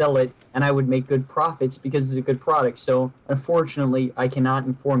and sell it, and I would make good profits because it's a good product. So unfortunately, I cannot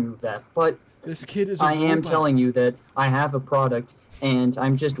inform you of that. But this kid is I am telling you that I have a product, and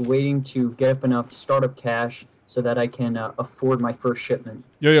I'm just waiting to get up enough startup cash so that I can afford my first shipment.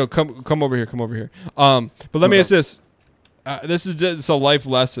 Yo, come over here, But let me ask this. This is just a life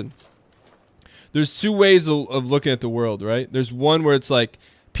lesson. There's two ways of looking at the world, right? There's one where it's like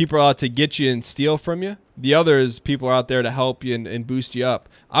people are out to get you and steal from you. The other is people are out there to help you and boost you up.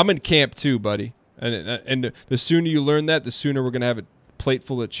 I'm in camp too, buddy. And the sooner you learn that, the sooner we're going to have a plate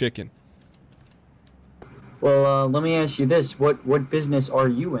full of chicken. Well, let me ask you this. What business are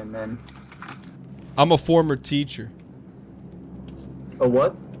you in, then? I'm a former teacher. A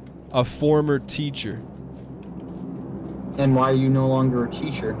what? A former teacher. And why are you no longer a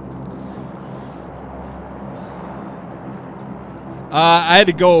teacher? I had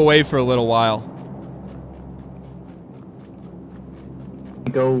to go away for a little while.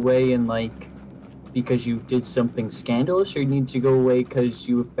 Go away and because you did something scandalous, or you need to go away because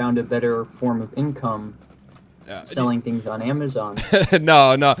you found a better form of income selling things on Amazon?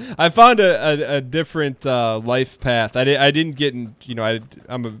 No. I found a different life path. I didn't get in.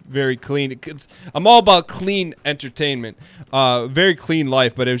 I'm a very clean. I'm all about clean entertainment. Very clean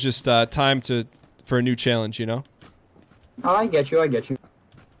life, but it was just time for a new challenge. Oh, I get you.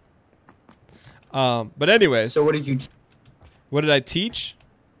 But anyways. So what did you? What did I teach?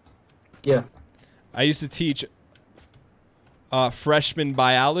 Yeah. I used to teach freshman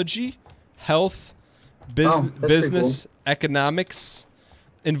biology, health, business, cool. economics,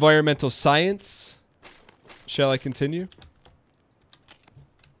 environmental science. Shall I continue?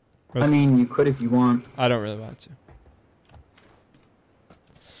 I mean, you could if you want. I don't really want to.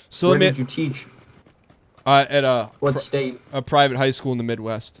 So Where did you teach? At what state? A private high school in the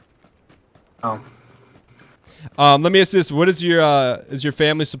Midwest. Oh. Let me ask this: what is your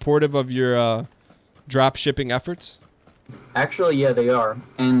family supportive of your drop shipping efforts? Actually, yeah, they are.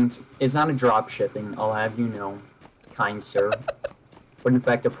 And it's not a drop shipping, I'll have you know, kind sir. But in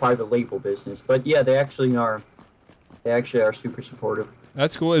fact, a private label business. But yeah, they actually are. They actually are super supportive.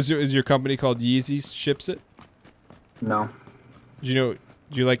 That's cool. Is your company called Yeezy ships it? No. Do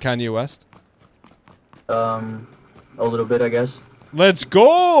you like Kanye West? A little bit, I guess. Let's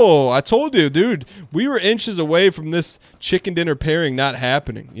go! I told you, dude. We were inches away from this chicken dinner pairing not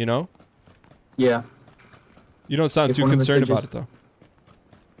happening. You know? Yeah. You don't sound If too one of us concerned had about just- it, though.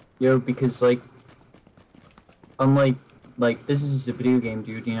 Yo, because like, unlike this is a video game,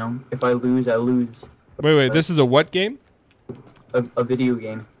 dude. You know, if I lose, I lose. Wait. This is a what game? A video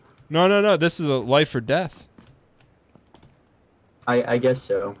game. No. This is a life or death. I guess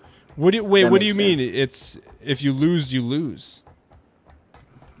so. What do you That What do you makes mean? It's if you lose, you lose.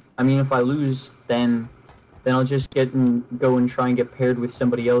 I mean, if I lose, then I'll just go and try and get paired with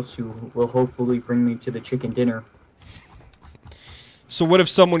somebody else who will hopefully bring me to the chicken dinner. So what if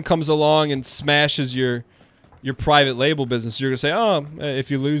someone comes along and smashes your private label business? You're gonna say, "Oh, if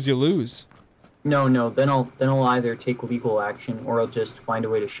you lose, you lose." No. Then I'll either take legal action or I'll just find a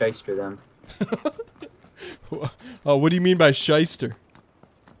way to shyster them. Oh, what do you mean by shyster?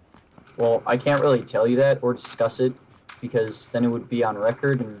 Well, I can't really tell you that or discuss it because then it would be on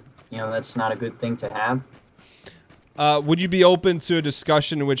record, and you know that's not a good thing to have. Would you be open to a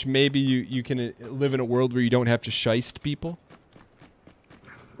discussion in which maybe you can live in a world where you don't have to shyst people?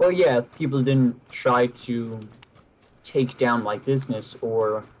 Well, yeah, if people didn't try to take down my business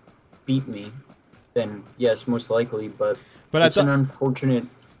or beat me, then yes, most likely. But But it's an unfortunate.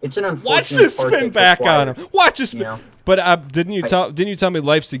 It's an unfortunate. watch this part spin that's back on required, him. Watch this spin. You know? But didn't you tell me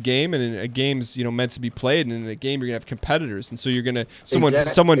life's a game, and a game's meant to be played, and in a game you're gonna have competitors, and so you're gonna someone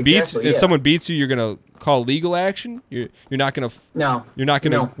beats exactly, if yeah. someone beats you, you're gonna call legal action. You're not gonna No. you're not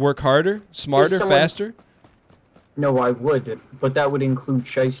gonna No. work harder, smarter, someone- faster. No, I would, but that would include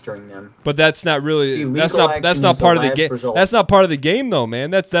shystering them. But that's not really See, that's legal not action is part the of the last game. result. That's not part of the game though,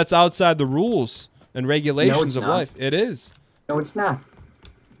 man. That's outside the rules and regulations it's of not. life. It is. No, it's not.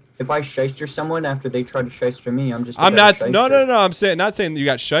 If I shyster someone after they try to shyster me, I'm just. I'm better not. shyster. No. I'm saying not saying you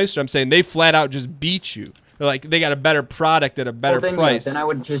got shyster. I'm saying they flat out just beat you. They're like they got a better product at a better Well, then, price. Yeah, then I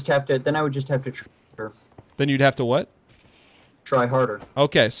would just have to. Then you'd have to what? Try harder.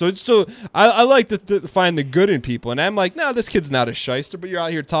 Okay, so it's still. I like to find the good in people, and I'm like, no, this kid's not a shyster. But you're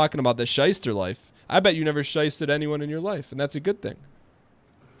out here talking about the shyster life. I bet you never shysted anyone in your life, and that's a good thing.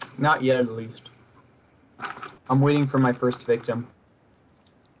 Not yet, at least. I'm waiting for my first victim.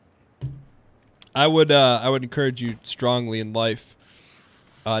 I would encourage you strongly in life,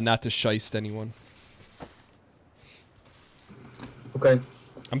 not to shyst anyone. Okay.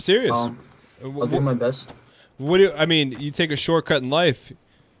 I'm serious. I'll do my best. What do I mean? You take a shortcut in life,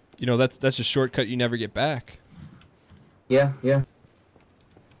 that's a shortcut you never get back. Yeah.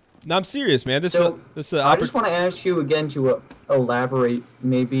 No, I'm serious, man. This So, is an I just want to ask you again to elaborate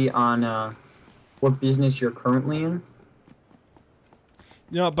maybe on what business you're currently in.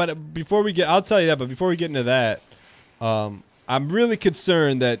 But before we get, I'll tell you that. But before we get into that, I'm really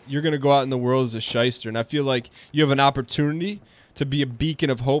concerned that you're going to go out in the world as a shyster, and I feel like you have an opportunity to be a beacon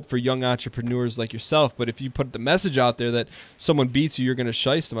of hope for young entrepreneurs like yourself. But if you put the message out there that someone beats you, you're going to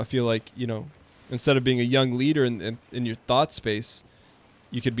shyst them. I feel like instead of being a young leader in your thought space,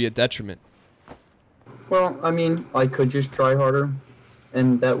 you could be a detriment. Well, I mean, I could just try harder,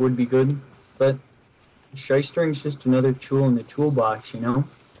 and that would be good. But shystering's just another tool in the toolbox, You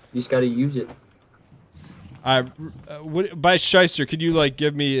just got to use it. By shyster, could you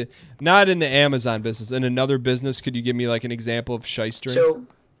give me, not in the Amazon business, in another business, could you give me an example of shystering? So,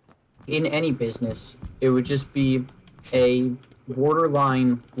 in any business, it would just be a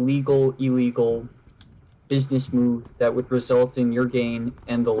borderline legal, illegal business move that would result in your gain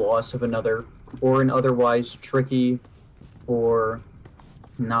and the loss of another, or an otherwise tricky or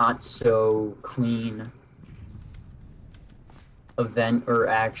not so clean event or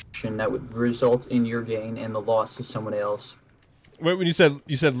action that would result in your gain and the loss of someone else. Wait, when you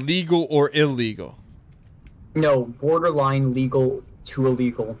said legal or illegal? No, borderline legal to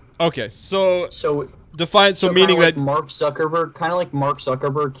illegal. Okay, so So define. So meaning kinda that like Mark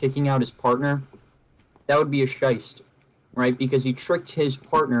Zuckerberg kicking out his partner, that would be a shyst, right? Because he tricked his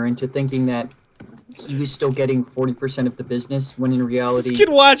partner into thinking that he was still getting 40% of the business, when in reality this kid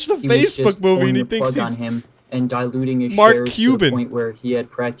watched the he was Facebook just movie pulling and he the thinks plug he's on him and diluting his Mark shares to Cuban. the point where he had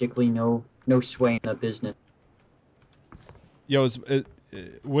practically no sway in the business. Yo.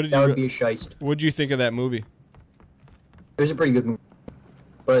 What did That would be you a shyst. What did you think of that movie? It was a pretty good movie,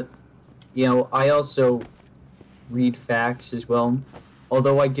 but I also read facts as well.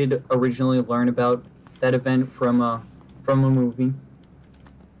 Although I did originally learn about that event from a movie.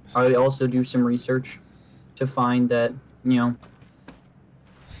 I also do some research to find that,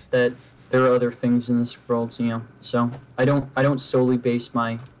 that there are other things in this world, So I don't solely base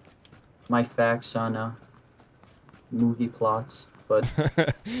my facts on movie plots, but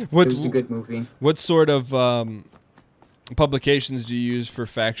it was a good movie. What sort of publications do you use for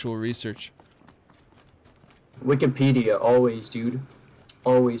factual research? Wikipedia, always, dude.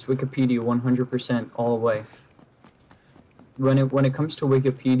 Always. Wikipedia, 100% all the way. When it comes to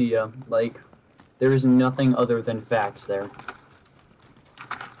Wikipedia, like, there is nothing other than facts there.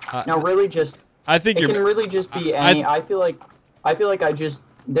 Now, really, I think it can really just be any. I feel like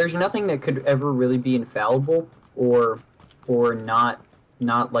there's nothing that could ever really be infallible or not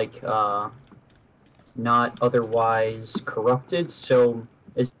like not otherwise corrupted. So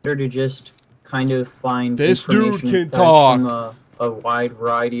it's better to just kind of find this dude information can talk from a wide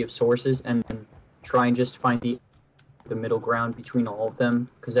variety of sources and then try and just find the middle ground between all of them,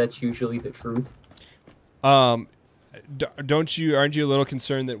 because that's usually the truth. Aren't you a little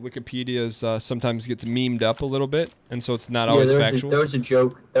concerned that Wikipedia sometimes gets memed up a little bit, and so it's not always factual? That was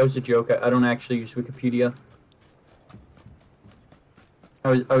a joke. I don't actually use Wikipedia.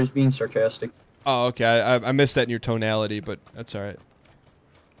 I was being sarcastic. Oh, okay. I missed that in your tonality, but that's all right.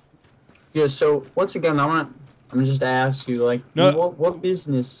 Yeah. So once again, I'm just ask you, like, what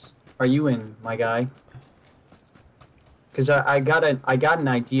business are you in, my guy? Because I got an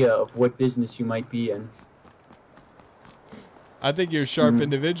idea of what business you might be in. I think you're a sharp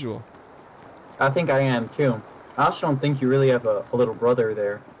individual. I think I am too. I also don't think you really have a little brother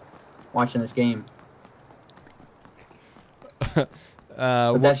there watching this game.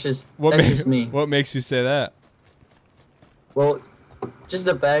 That's just me. What makes you say that? Well, just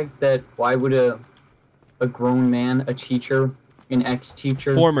the fact that why would a grown man, a teacher, an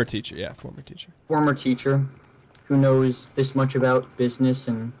ex-teacher, former teacher, who knows this much about business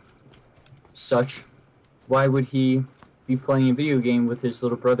and such, why would he be playing a video game with his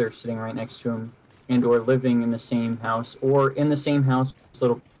little brother sitting right next to him, and or living in the same house, or in the same house with his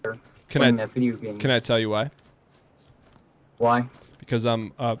little brother playing that video game? Can I tell you why? Why? Because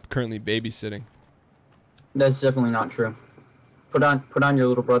I'm currently babysitting. That's definitely not true. Put on your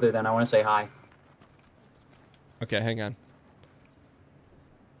little brother then. I want to say hi. Okay, hang on.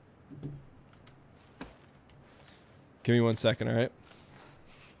 Give me 1 second, all right?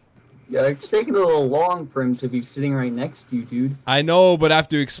 Yeah, it's taking a little long for him to be sitting right next to you, dude. I know, but I have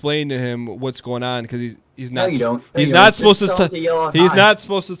to explain to him what's going on because he's not. No, you don't. He's not supposed to. He's not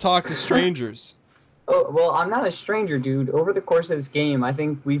supposed to talk to strangers. Oh, well, I'm not a stranger, dude. Over the course of this game, I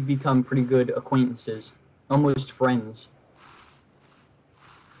think we've become pretty good acquaintances. Almost friends.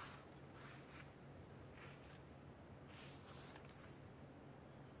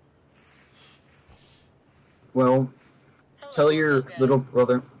 Well, tell your little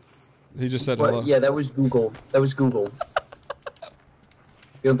brother. He just said hello. Yeah, that was Google. You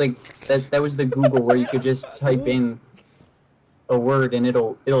don't think that was the Google where you could just type in a word and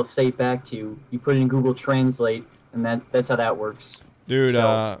it'll say it back to you. You put it in Google Translate, and that's how that works. Dude,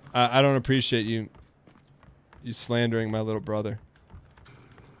 so, I don't appreciate you slandering my little brother.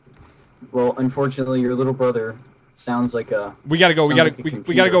 Well, unfortunately, your little brother sounds like a. We gotta go. We gotta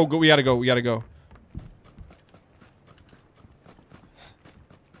go.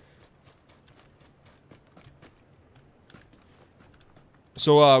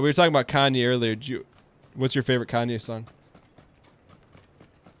 So we were talking about Kanye earlier. What's your favorite Kanye song?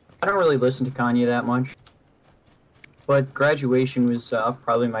 I don't really listen to Kanye that much, but Graduation was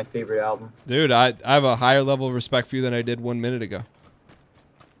probably my favorite album. Dude, I have a higher level of respect for you than I did 1 minute ago.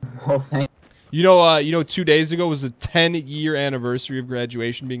 Well, thanks. You know, 2 days ago was the 10-year anniversary of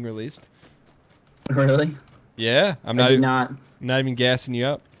Graduation being released. Really? Yeah, I'm not even gassing you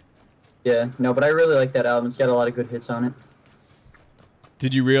up. Yeah, no, but I really like that album. It's got a lot of good hits on it.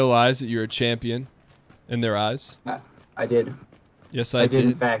 Did you realize that you're a champion in their eyes? I did. Yes, I did.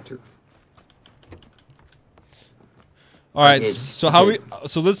 In fact. All right, so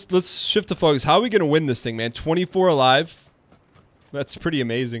let's shift the focus. How are we gonna win this thing, man? 24 alive. That's pretty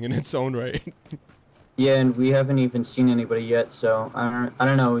amazing in its own right. Yeah, and we haven't even seen anybody yet, so I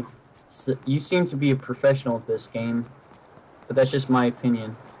don't know. So you seem to be a professional at this game, but that's just my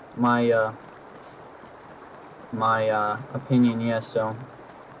opinion. My opinion, yeah. So.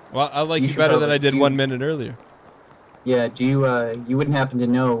 Well, I like you better than I did 1 minute earlier. Yeah, do you wouldn't happen to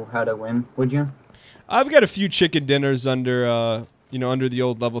know how to win, would you? I've got a few chicken dinners under under the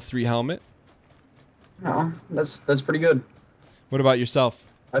old level 3 helmet. No, that's pretty good. What about yourself?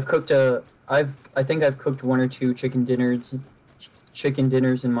 I've I think I've cooked 1 or 2 chicken dinners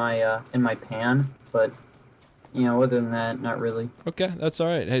in my pan, but you know, other than that, not really. Okay, that's all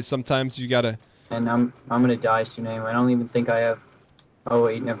right. Hey, sometimes you gotta. And I'm gonna die soon anyway. I don't even think I have. Oh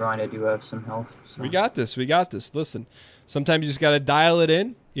wait, never mind. I do have some health. So. We got this. We got this. Listen, sometimes you just gotta dial it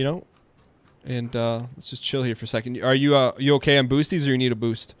in, you know. And let's just chill here for a second. Are you you okay on boosties, or you need a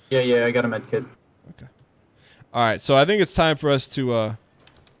boost? Yeah, I got a med kit. Okay. All right, so I think it's time for us to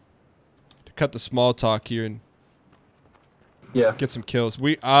cut the small talk here and get some kills.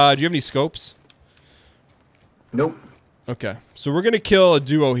 We do you have any scopes? Nope. Okay, so we're gonna kill a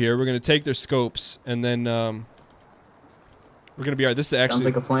duo here. We're gonna take their scopes, and then we're gonna be alright. This is actually sounds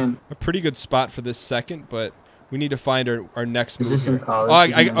like a plan. A pretty good spot for this second, but we need to find our next move. Is this here.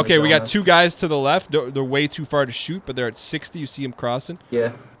 Okay, we got 2 guys to the left. They're way too far to shoot, but they're at 60. You see them crossing?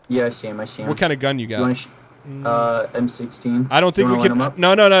 Yeah, I see him. What kind of gun you got? M16. I don't think we can.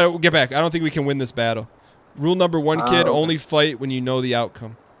 No. Get back. I don't think we can win this battle. Rule number 1, kid: only fight when you know the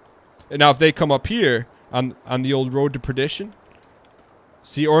outcome. And now, if they come up here on the old road to perdition,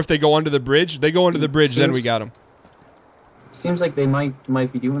 see, or if they go under the bridge, then we got them. Seems like they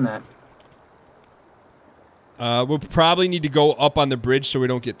might be doing that. We'll probably need to go up on the bridge so we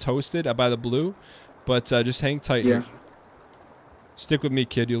don't get toasted by the blue, but just hang tight here. Stick with me,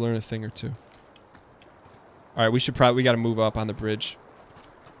 kid. You'll learn a thing or two. All right, we got to move up on the bridge.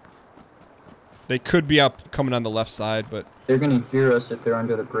 They could be up coming on the left side, but they're gonna hear us if they're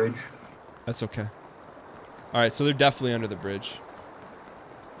under the bridge. That's okay. All right, so they're definitely under the bridge.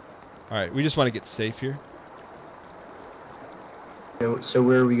 All right, we just want to get safe here. So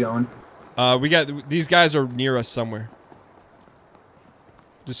where are we going? We got these guys are near us somewhere.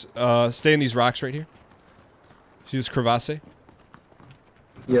 Just stay in these rocks right here. See this crevasse?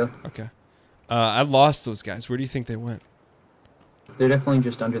 Yeah. Okay. I lost those guys. Where do you think they went? They're definitely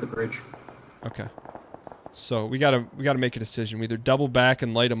just under the bridge. Okay. So we gotta make a decision. We either double back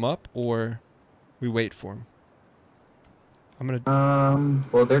and light them up, or we wait for them. I'm gonna.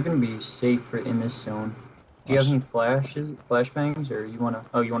 Well, they're gonna be safe in this zone. Do you have any flashbangs, or you wanna?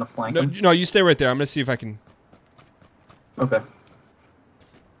 Oh, you wanna flank them? No, you stay right there. I'm gonna see if I can. Okay.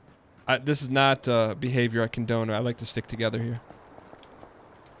 This is not behavior I condone. I like to stick together here.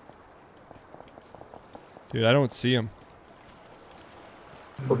 Dude, I don't see them.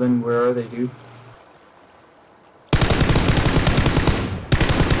 Well, then where are they, dude?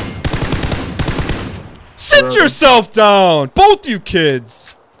 Sit yourself down! Both you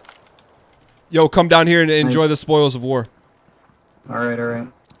kids! Yo, come down here and enjoy the spoils of war. Alright.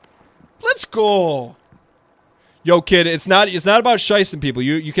 Let's go! Yo, kid, it's not about shicing people.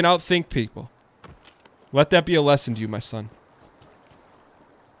 You can outthink people. Let that be a lesson to you, my son.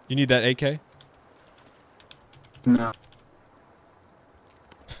 You need that AK? No.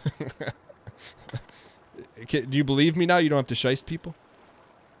 Do you believe me now? You don't have to shice people?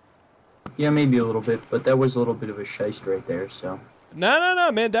 Yeah, maybe a little bit, but that was a little bit of a shiest right there, so.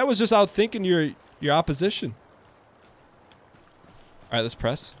 No, man. That was just outthinking your opposition. All right, let's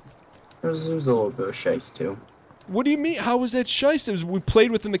press. It was a little bit of shiest, too. What do you mean? How was that shiest? We played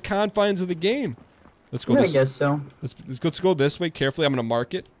within the confines of the game. Let's go this way. I guess so. Let's go this way carefully. I'm going to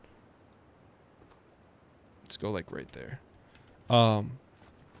mark it. Let's go like right there.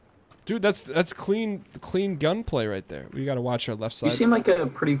 Dude, that's clean gunplay right there. We got to watch our left side. You seem like a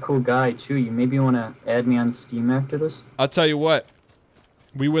pretty cool guy too. You maybe want to add me on Steam after this? I'll tell you what.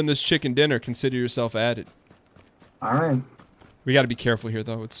 We win this chicken dinner, consider yourself added. All right. We got to be careful here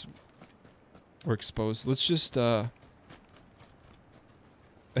though. We're exposed. Let's just hit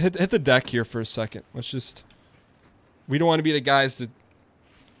the deck here for a second. We don't want to be the guys to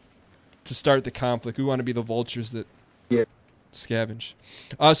start the conflict. We want to be the vultures that scavenge.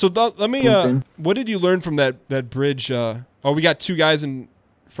 Let me. What did you learn from that bridge? Oh, we got 2 guys in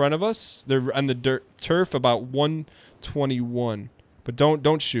front of us. They're on the turf about 121. But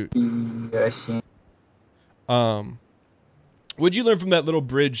don't shoot. Yeah, I see. What'd you learn from that little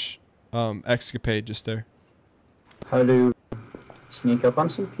bridge escapade just there? How to sneak up on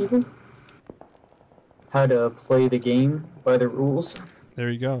some people. How to play the game by the rules. There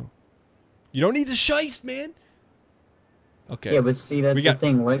you go. You don't need to shice, man. Okay. Yeah, but see, that's the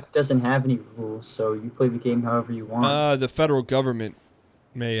thing. Life doesn't have any rules, so you play the game however you want. The federal government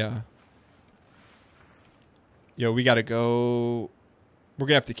may, Yo, we gotta go. We're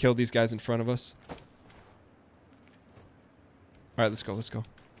gonna have to kill these guys in front of us. Alright, let's go.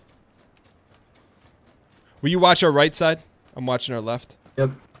 Will you watch our right side? I'm watching our left.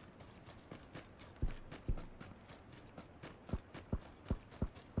 Yep.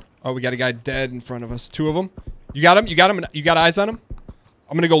 Oh, we got a guy dead in front of us. 2 of them. You got him? You got eyes on him?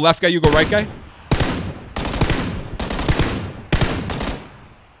 I'm gonna go left guy, you go right guy.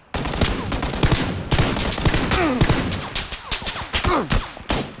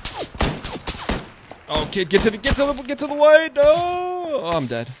 Oh, kid, get to the white. No, oh, I'm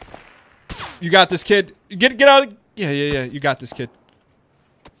dead. You got this, kid. Get out of. Yeah. You got this, kid.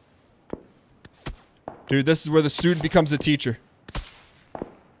 Dude, this is where the student becomes a teacher.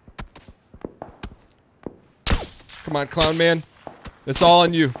 Come on, clown man. It's all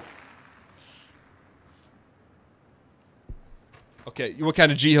on you. Okay, what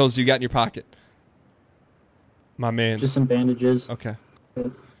kind of G-hills do you got in your pocket? My man. Just some bandages. Okay.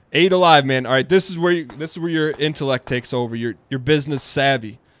 8 alive, man. All right, this is where your intellect takes over. Your business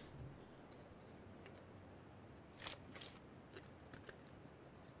savvy.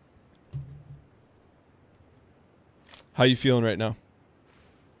 How you feeling right now?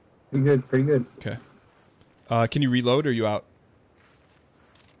 Pretty good. Pretty good. Okay. Can you reload or are you out?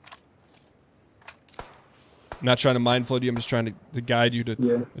 I'm not trying to mind flood you. I'm just trying to guide you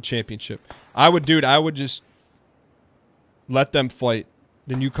to a championship. I would just let them fight.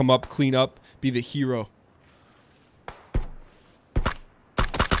 Then you come up, clean up, be the hero.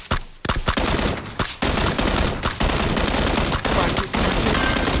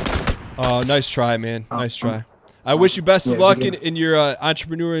 Nice try, man. Nice try. I wish you best of luck in your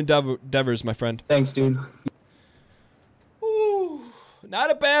entrepreneur endeavors, my friend. Thanks, dude. Ooh, not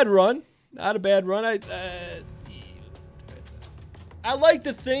a bad run. Not a bad run. I like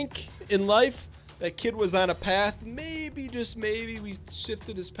to think in life that kid was on a path. Maybe, just maybe, we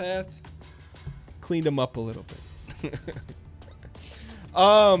shifted his path, cleaned him up a little bit.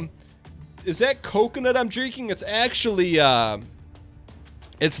 Is that coconut I'm drinking? It's actually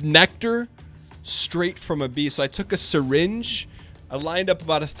it's nectar straight from a bee. So I took a syringe. I lined up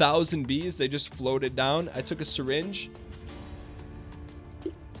about 1,000 bees. They just floated down. I took a syringe.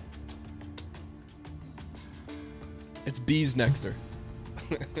 It's bees nectar.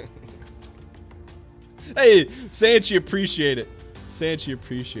 Hey, Sanchi, appreciate it. Sanchi,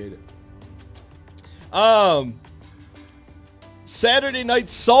 appreciate it. Saturday Night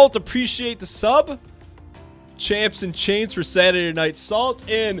Salt, appreciate the sub. Champs and Chains for Saturday Night Salt.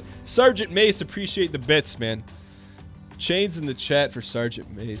 And Sergeant Mace, appreciate the bits, man. Chains in the chat for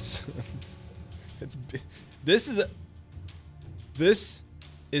Sergeant Mace. This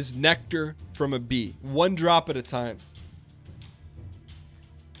is nectar from a bee. One drop at a time.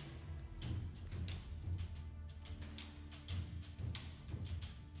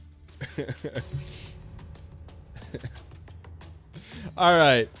 All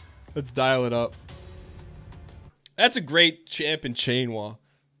right, let's dial it up. That's a great champ and chain wall.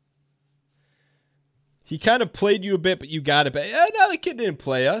 He kind of played you a bit, but you got it. But no, the kid didn't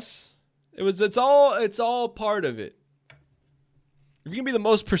play us. It's all part of it. If you're gonna be the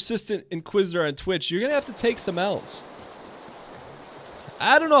most persistent inquisitor on Twitch, you're gonna have to take some L's.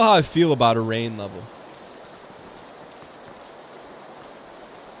 I don't know how I feel about a rain level.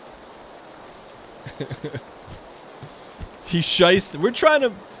 He shiced. We're trying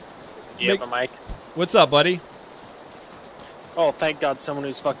to. You have a mic? What's up, buddy? Oh, thank God, someone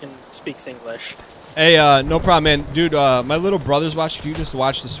who's fucking speaks English. Hey, no problem, man. Dude, my little brother's watching. Can you just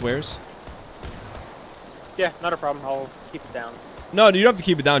watch the swears? Yeah, not a problem. I'll keep it down. No, you don't have to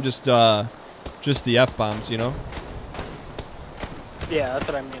keep it down. Just the F-bombs, you know? Yeah, that's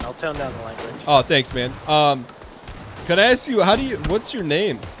what I mean. I'll tone down the language. Oh, thanks, man. Can I ask you, what's your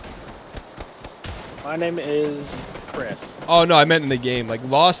name? My name is Chris. Oh, no, I meant in the game. Like,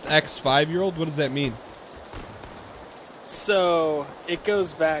 Lost X 5-year-old? What does that mean? So, it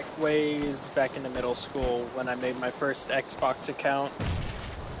goes back ways back into middle school when I made my first Xbox account.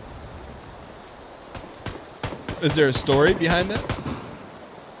 Is there a story behind that?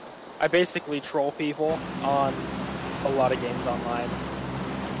 I basically troll people on a lot of games online.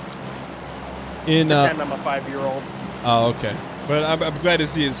 Pretend I'm a 5-year-old. Oh, okay. But I'm glad to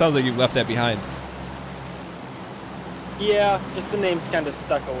see it. It sounds like you've left that behind. Yeah, just the name's kind of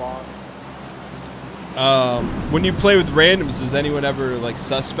stuck along. When you play with randoms, is anyone ever like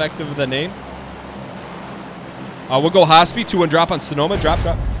suspect of the name? We'll go Hospi. 2-1 drop on Sonoma. Drop.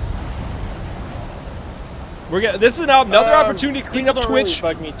 This is another opportunity to clean up Twitch. Don't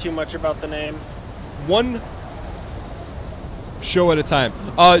really bug me too much about the name. One show at a time.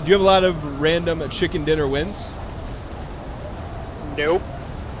 Do you have a lot of random chicken dinner wins? Nope.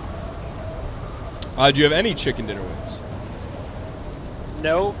 Do you have any chicken dinner wins?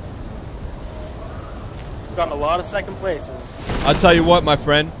 Nope. Gotten a lot of second places. I'll tell you what, my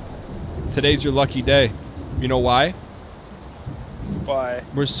friend. Today's your lucky day. You know why? Why?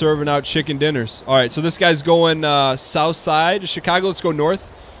 We're serving out chicken dinners. All right, so this guy's going south side of Chicago. Let's go north.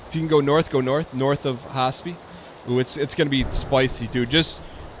 If you can go north, north of Hospi. Ooh, it's gonna be spicy, dude. Just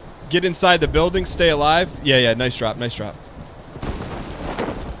get inside the building, stay alive. Yeah, nice drop, nice drop.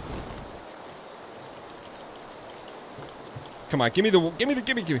 Come on, give me. All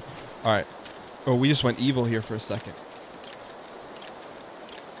right. Oh, we just went evil here for a second.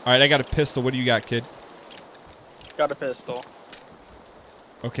 All right, I got a pistol. What do you got, kid? Got a pistol.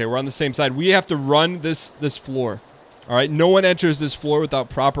 Okay, we're on the same side. We have to run this floor. All right, no one enters this floor without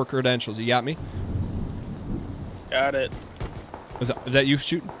proper credentials. You got me? Got it. Is that you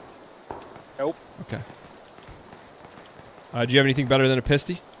shooting? Nope. Okay. Do you have anything better than a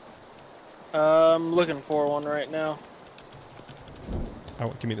pisty? I'm looking for one right now. Oh,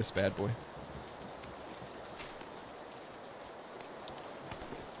 give me this bad boy.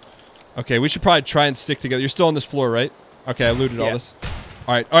 Okay, we should probably try and stick together. You're still on this floor, right? Okay, I looted all this.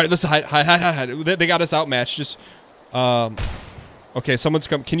 All right, let's hide. They got us outmatched. Just, okay, someone's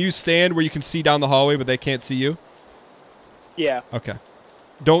come. Can you stand where you can see down the hallway, but they can't see you? Yeah. Okay.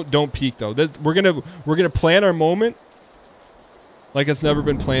 Don't peek though. We're gonna plan our moment like it's never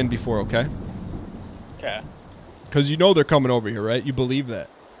been planned before. Okay. Okay. Because you know they're coming over here, right? You believe that.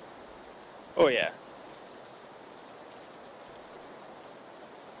 Oh yeah.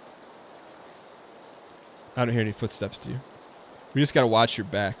 I don't hear any footsteps, do you? We just gotta watch your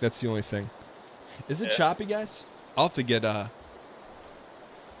back. That's the only thing. Is it choppy, guys? I'll have to get I'll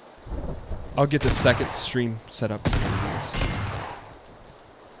get the second stream set up.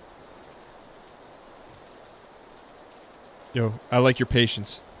 Yo, I like your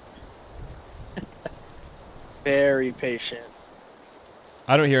patience. Very patient.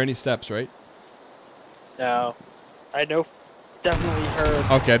 I don't hear any steps, right? No. I know. Definitely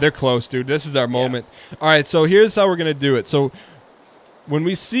heard. Okay, they're close, dude. This is our moment. All right, so here's how we're going to do it. So when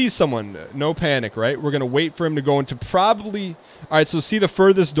we see someone, no panic, right? We're going to wait for him to go into probably... All right, so see the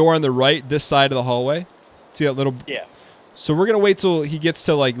furthest door on the right, this side of the hallway? See that little... Yeah. So we're going to wait till he gets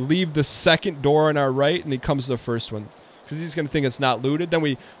to, like, leave the second door on our right, and he comes to the first one. Because he's going to think it's not looted. Then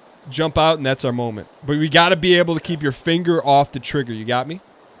we jump out, and that's our moment. But we got to be able to keep your finger off the trigger. You got me?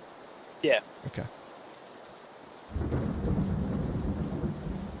 Yeah. Okay.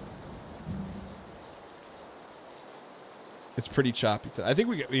 It's pretty choppy today. I think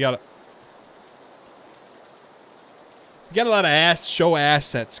we got a lot of show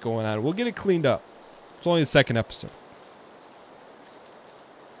assets going on. We'll get it cleaned up. It's only the second episode.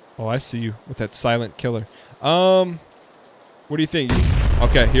 Oh, I see you with that silent killer. What do you think?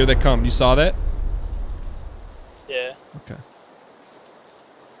 Okay, here they come. You saw that? Yeah. Okay.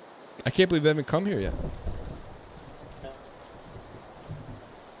 I can't believe they haven't come here yet.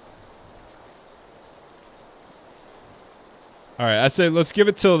 All right, I say let's give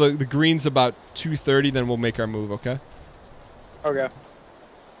it till the green's about 2:30, then we'll make our move, okay? Okay.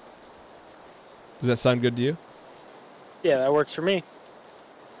 Does that sound good to you? Yeah, that works for me.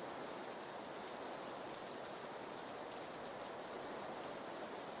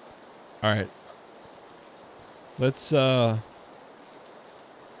 All right. Let's go.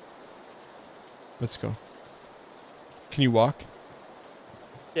 Can you walk?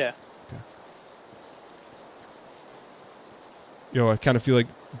 Yeah. Yo, I kind of feel like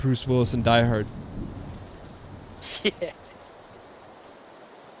Bruce Willis in Die Hard. Yeah.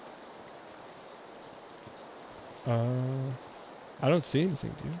 I don't see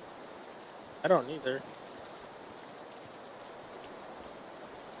anything, dude. I don't either.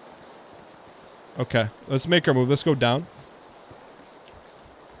 Okay, let's make our move. Let's go down.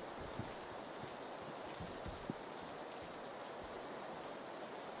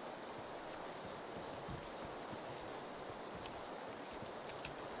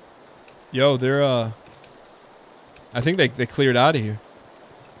 Yo, they're I think they cleared out of here.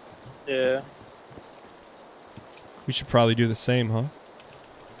 Yeah. We should probably do the same, huh?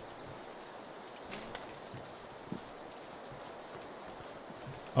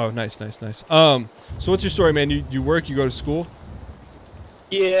 Oh, nice. So what's your story, man? You work, you go to school?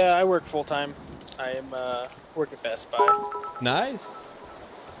 Yeah, I work full time. I am work at Best Buy. Nice.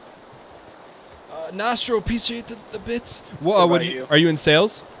 Nostro, appreciate the bits. What What about you? Are you in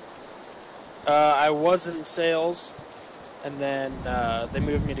sales? I was in sales, and then they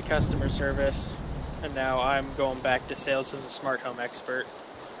moved me to customer service, and now I'm going back to sales as a smart home expert.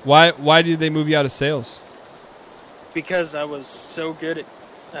 Why did they move you out of sales? Because I was so good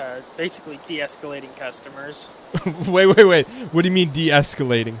at basically de-escalating customers. Wait. What do you mean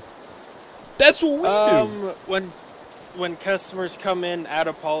de-escalating? That's what we do. When customers come in out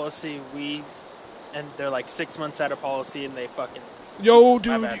of policy, and they're like 6 months out of policy, and they fucking Yo,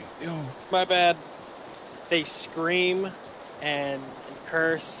 dude. bad. Yo. My bad. They scream and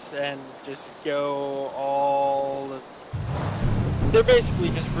curse and just go all. They're basically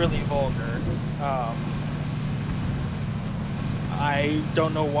just really vulgar. I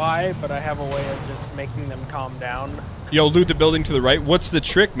don't know why, but I have a way of just making them calm down. Yo, loot the building to the right. What's the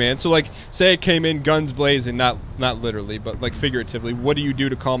trick, man? So, like, say it came in guns blazing, not literally, but like figuratively. What do you do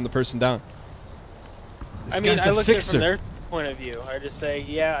to calm the person down? This I mean, guy's I a look at it fixer. from their point of view. I just say,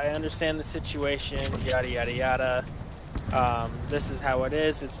 yeah, I understand the situation, yada yada yada. This is how it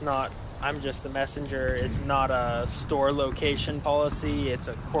is. It's not. I'm just the messenger. It's not a store location policy. It's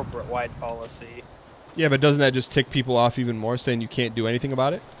a corporate-wide policy. Yeah, but doesn't that just tick people off even more, saying you can't do anything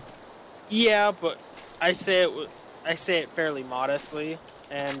about it? Yeah, but I say it fairly modestly,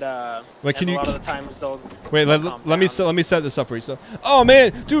 and Like, can and you- a lot of the times they'll Wait, calm let me down. set this up for you. So, oh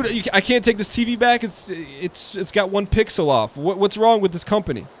man, dude, I can't take this TV back. It's got 1 pixel off. What's wrong with this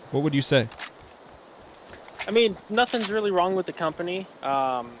company? What would you say? I mean, nothing's really wrong with the company.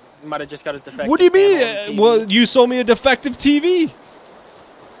 You might have just got a defective. What do you mean? panel on the TV. Well, you sold me a defective TV.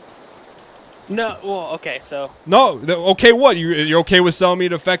 No, well, okay, so No, okay, what? You're okay with selling me a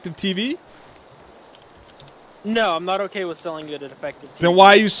defective TV? no, I'm not okay with selling you a defective TV. Then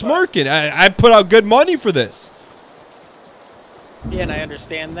why are you but- smirking? I put out good money for this. Yeah, and I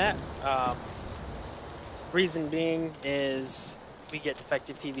understand that. Reason being is we get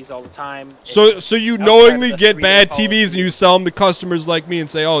defective TVs all the time. So It's you outside knowingly of the get 3-day bad TVs policy. and you sell them to customers like me and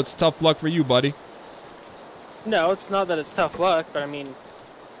say, oh, it's tough luck for you, buddy. No, it's not that it's tough luck, but I mean,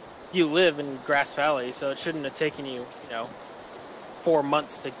 you live in Grass Valley, so it shouldn't have taken you, 4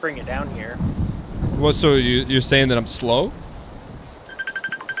 months to bring it down here. Well, so you're saying that I'm slow?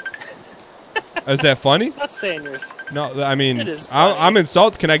 Is that funny? I'm not saying you're. No, I mean, It is I'm funny.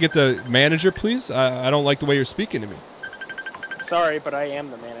 insulted. Can I get the manager, please? I don't like the way you're speaking to me. Sorry, but I am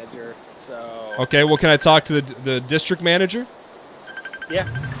the manager, so. Okay, well, can I talk to the district manager? Yeah.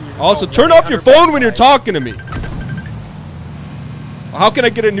 Also, Oh, turn off your 100 phone when you're guys. talking to me. How can I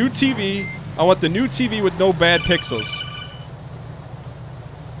get a new TV? I want the new TV with no bad pixels.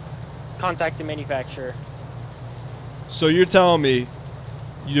 Contact the manufacturer. So you're telling me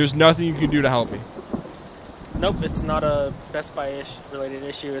there's nothing you can do to help me? Nope, it's not a Best Buy related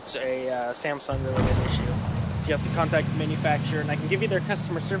issue. It's a Samsung related issue. You have to contact the manufacturer, and I can give you their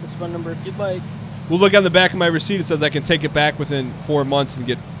customer service phone number if you'd like. Well, look on the back of my receipt. It says I can take it back within 4 months and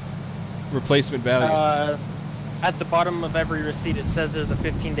get replacement value. At the bottom of every receipt, it says there's a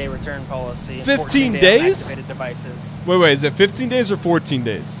 15-day return policy. and 15 14 day on days? Activated devices. Wait, is it 15 days or 14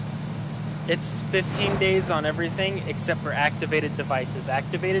 days? It's 15 days on everything except for activated devices.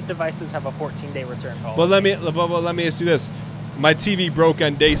 Activated devices have a 14-day return policy. Well, let me ask you this. My TV broke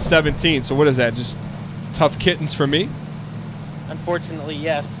on day 17, so what is that? Just tough kittens for me? Unfortunately,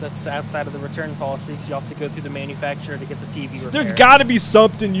 yes, that's outside of the return policy, so you have to go through the manufacturer to get the TV repaired. There's got to be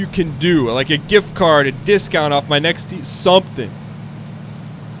something you can do, like a gift card, a discount off my next TV, something.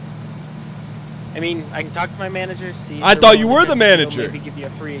 I mean, I can talk to my manager, see. if I they're thought you willing were to the get you, manager. Maybe give you a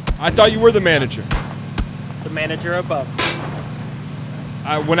free. I thought you were the manager. The manager above.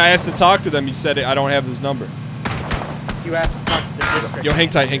 When I asked to talk to them, you said I don't have this number. You asked to talk to the district. Yo, hang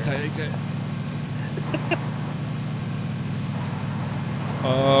tight.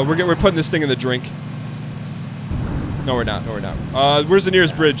 We're putting this thing in the drink. No, we're not. Where's the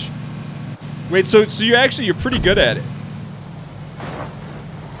nearest bridge? Wait, so you're pretty good at it.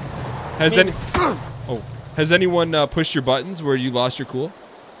 Has anyone pushed your buttons where you lost your cool?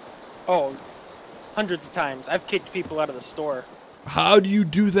 Oh, hundreds of times. I've kicked people out of the store. How do you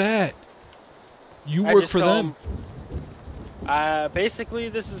do that? You I work just for tell them. Basically,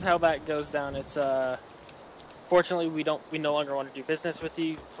 this is how that goes down. It's fortunately we no longer want to do business with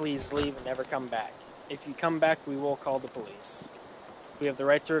you. Please leave and never come back. If you come back, we will call the police. We have the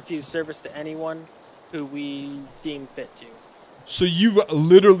right to refuse service to anyone who we deem fit to. So you've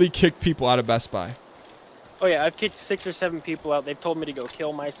literally kicked people out of Best Buy. Oh yeah, I've kicked 6 or 7 people out. They've told me to go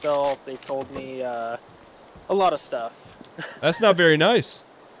kill myself. They've told me a lot of stuff. That's not very nice.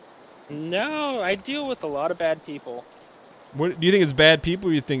 No, I deal with a lot of bad people. What do you think? It's bad people,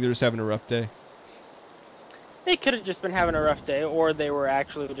 or you think they're just having a rough day? They could have just been having a rough day, or they were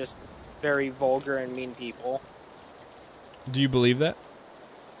actually just very vulgar and mean people. Do you believe that?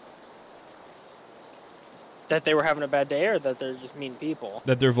 That they were having a bad day, or that they're just mean people.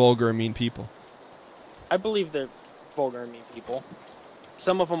 That they're vulgar and mean people? I believe they're vulgar and mean people.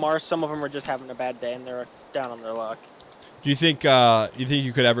 Some of them are just having a bad day and they're down on their luck. Do you think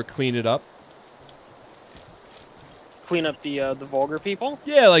you could ever clean it up? clean up the vulgar people.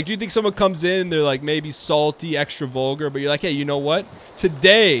 Yeah, like, do you think someone comes in, they're like maybe salty, extra vulgar, but you're like, hey, you know what?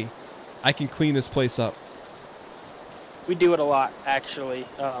 Today, I can clean this place up. We do it a lot, actually.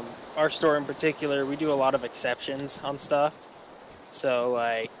 Our store in particular, we do a lot of exceptions on stuff. So,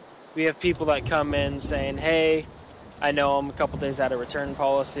 like, we have people that come in saying, hey, I know I'm a couple days out of return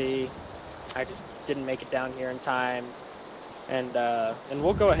policy. I just didn't make it down here in time. And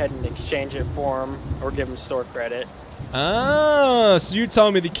we'll go ahead and exchange it for them or give them store credit. Ah, so you're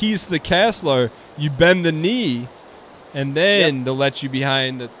telling me the keys to the castle are you bend the knee, and then they'll let you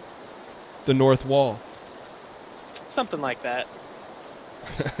behind the north wall. Something like that.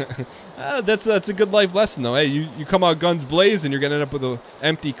 That's a good life lesson, though. Hey, you come out guns blazing, you're going to end up with an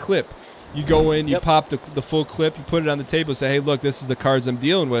empty clip. You go in, you pop the full clip, you put it on the table, say, hey, look, this is the cards I'm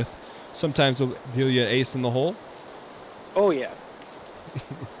dealing with. Sometimes they'll deal you an ace in the hole. Oh, yeah.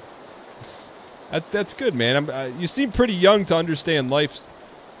 That's good, man. You seem pretty young to understand life.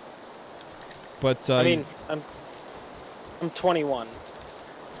 But I mean, I'm 21.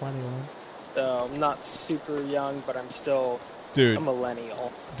 21. So I'm not super young, but I'm still a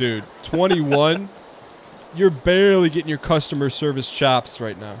millennial. Dude, 21? You're barely getting your customer service chops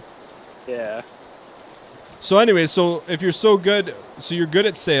right now. Yeah. So anyway, so if you're so good, so you're good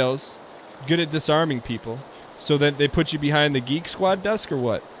at sales, good at disarming people, so then they put you behind the Geek Squad desk or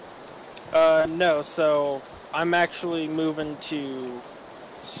what? No, so I'm actually moving to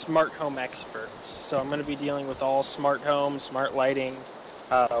smart home experts. So I'm going to be dealing with all smart home, smart lighting,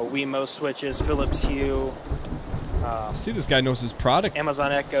 Wemo switches, Philips Hue. See, this guy knows his product.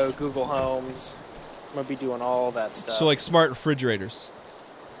 Amazon Echo, Google Homes. I'm going to be doing all that stuff. So like smart refrigerators.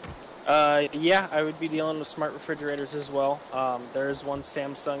 Yeah, I would be dealing with smart refrigerators as well. There is one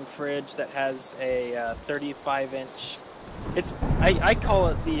Samsung fridge that has a 35-inch. I call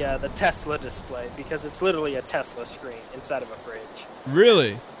it the Tesla display because it's literally a Tesla screen inside of a fridge.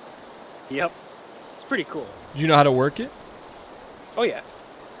 Really? Yep. It's pretty cool. Do you know how to work it? Oh, yeah.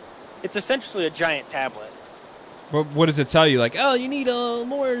 It's essentially a giant tablet. What does it tell you? Like, oh, you need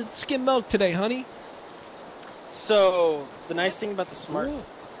more skim milk today, honey? So, the nice thing about the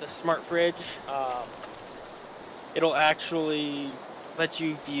smart fridge, it'll actually let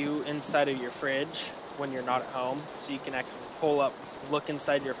you view inside of your fridge when you're not at home. So you can actually pull up, look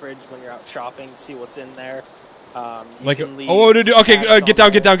inside your fridge when you're out shopping, see what's in there. Like, okay, get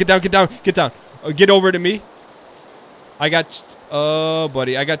down. Get over to me. I got,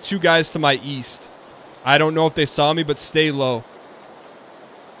 buddy, I got two guys to my east. I don't know if they saw me, but stay low.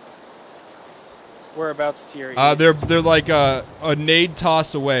 Whereabouts to your east? They're like a nade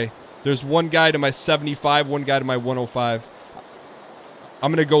toss away. There's one guy to my 75, one guy to my 105.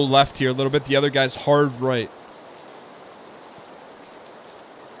 I'm gonna go left here a little bit. The other guy's hard right.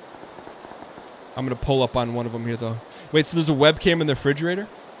 I'm gonna pull up on one of them here though. Wait, so there's a webcam in the refrigerator?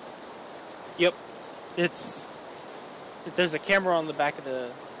 Yep. There's a camera on the back of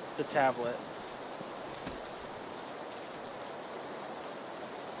the tablet.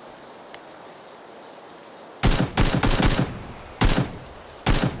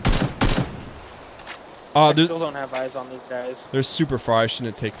 I still don't have eyes on these guys. They're super far. I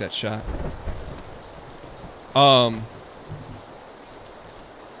shouldn't take that shot. All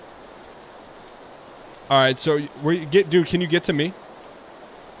right, so dude, can you get to me?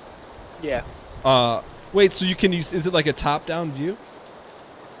 Yeah. Wait, so you can use, is it like a top-down view?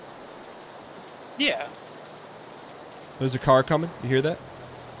 Yeah. There's a car coming. You hear that?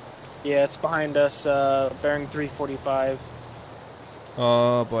 Yeah, it's behind us, bearing 345.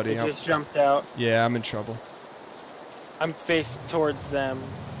 Oh, buddy. It just jumped out. Yeah, I'm in trouble. I'm faced towards them.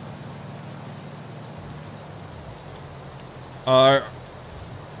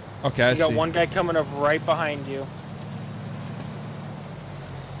 Okay, I see. You got one guy coming up right behind you.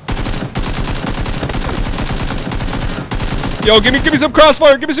 Yo, give me some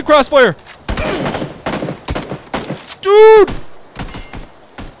crossfire. Give me some crossfire. Dude!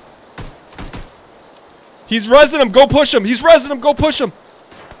 He's resin him. Go push him. He's resin him. Go push him.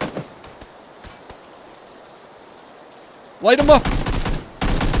 Light him up.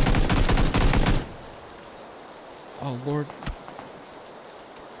 Oh, Lord.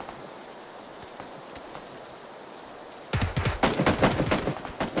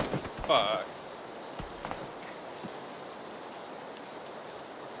 Fuck.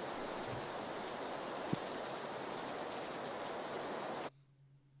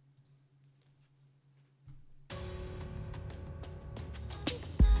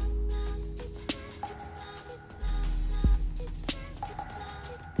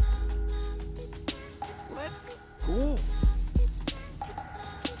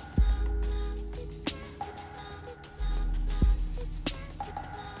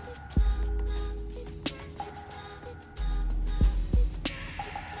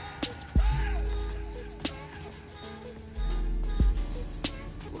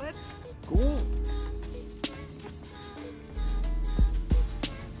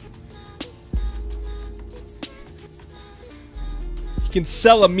 can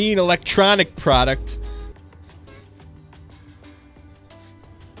sell a mean electronic product.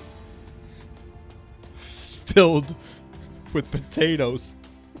 Filled with potatoes.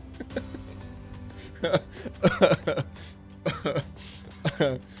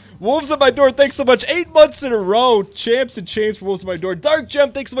 Wolves at my door, thanks so much. 8 months in a row. Champs and chains for Wolves at my door. Dark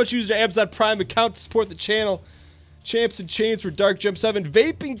Gem, thanks so much. Use your Amazon Prime account to support the channel. Champs and chains for Dark Gem 7.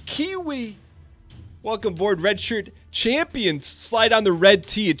 Vaping Kiwi. Welcome aboard, Red Shirt Champions. Slide on the red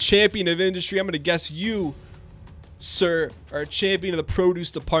tee, a champion of industry. I'm going to guess you, sir, are a champion of the produce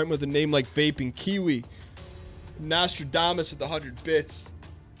department with a name like Vaping Kiwi. Nostradamus with 100 bits.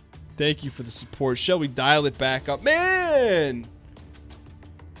 Thank you for the support. Shall we dial it back up? Man!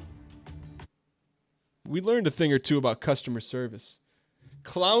 We learned a thing or two about customer service.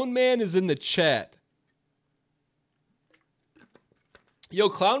 Clown Man is in the chat. Yo,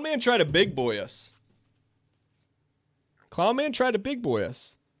 Clown Man tried to big boy us. Clown Man tried to big boy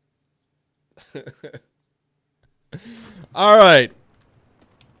us. All right.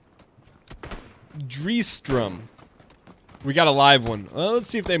 Dreestrom. We got a live one. Let's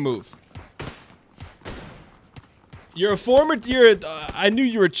see if they move. You're a former... I knew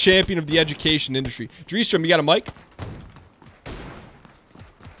you were a champion of the education industry. Dreestrom, you got a mic?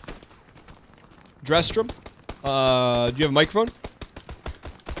 Drestrom? Do you have a microphone?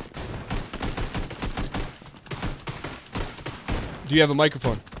 Do you have a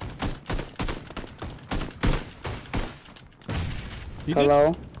microphone? You did?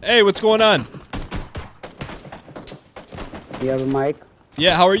 Hello? Hey, what's going on? Do you have a mic?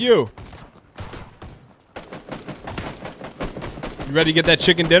 Yeah, how are you? You ready to get that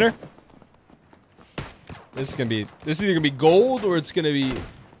chicken dinner? This is either gonna be gold or it's gonna be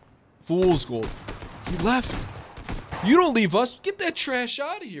fool's gold. He left. You don't leave us. Get that trash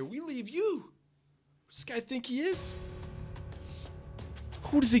out of here. We leave you. Who does this guy think he is?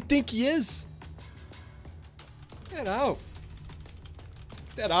 Who does he think he is? Get that out.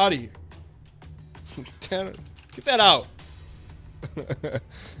 Get that out of here. Get that out.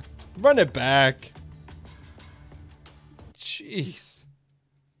 Run it back. Jeez.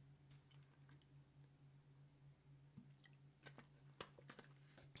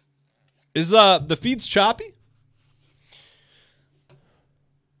 Is the feeds choppy?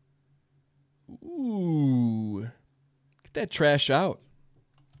 Ooh. Get that trash out.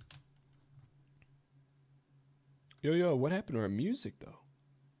 Yo, what happened to our music though?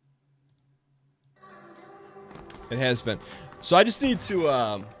 It has been. So I just need to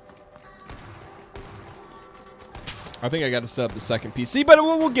I think I got to set up the second PC, but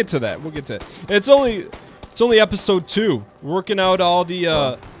we'll get to that. We'll get to it. It's only episode 2. We're working out all the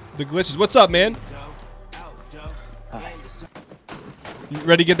glitches. What's up, man? You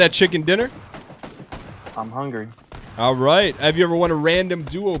ready to get that chicken dinner? I'm hungry. All right. Have you ever won a random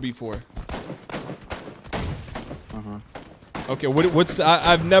duo before? Okay. What's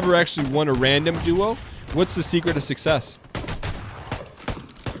I've never actually won a random duo. What's the secret of success?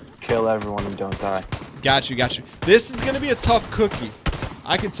 Kill everyone and don't die. Got you. This is going to be a tough cookie.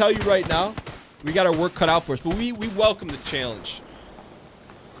 I can tell you right now, we got our work cut out for us, but we welcome the challenge.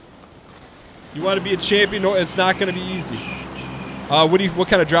 You want to be a champion? No, it's not going to be easy. What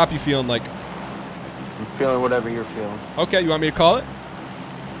kind of drop you feeling like? I'm feeling whatever you're feeling. Okay, you want me to call it?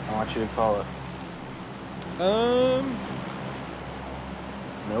 I want you to call it.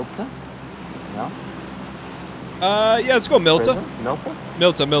 Milta? No? Yeah, let's go Milta.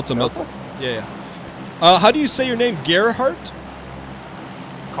 Milta? Milta. Yeah. How do you say your name? Gerhardt?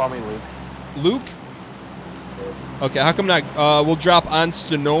 Call me Luke. Luke? Yeah. Okay, how come not? We'll drop on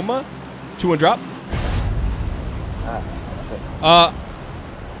Stenoma. 2-1 drop.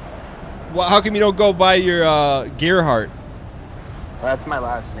 Well, how come you don't go by your Gerhardt? Well, that's my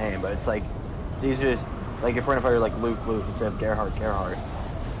last name, but it's like it's easier to like if we're gonna fire like Luke instead of Gerhardt.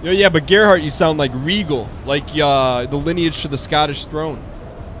 Yeah, but Gerhardt, you sound like regal, like the lineage to the Scottish throne.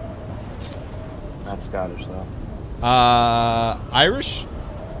 Not Scottish though. Irish?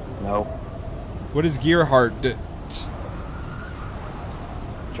 No. What is Gerhardt?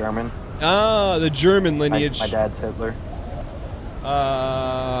 German. Ah, the German lineage. My dad's Hitler.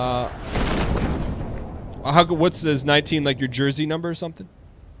 What's this 19 like your jersey number or something?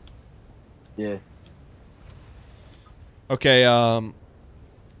 Yeah. Okay,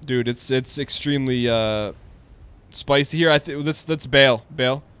 dude, it's extremely spicy here. Let's bail.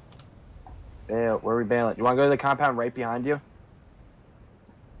 Bail. Where are we bailing? You want to go to the compound right behind you?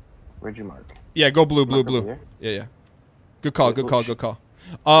 Where'd you mark? Yeah, go blue. Yeah. Good call.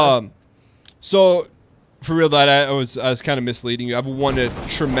 So for real, that I was kind of misleading you. I've won a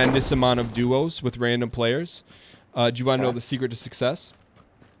tremendous amount of duos with random players. Do you want to know Okay. the secret to success?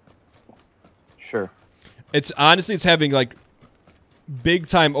 Sure. It's honestly, it's having like big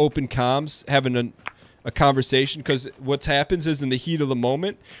time open comms, having a conversation, because what happens is in the heat of the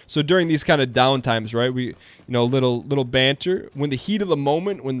moment. So during these kind of downtimes, right? We, little banter. When the heat of the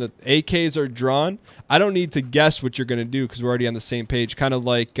moment, when the AKs are drawn, I don't need to guess what you're gonna do because we're already on the same page. Kind of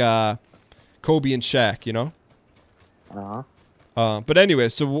like Kobe and Shaq, you know. But anyway,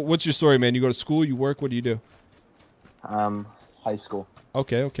 so what's your story, man? You go to school, you work, what do you do? High school.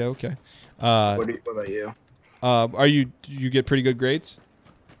 Okay. What about you? Do you get pretty good grades?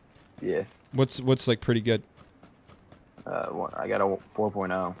 Yeah. What's like pretty good? I got a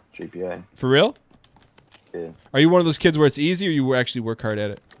 4.0 GPA. For real? Yeah. Are you one of those kids where it's easy, or you actually work hard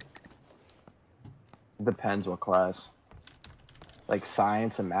at it? Depends what class. Like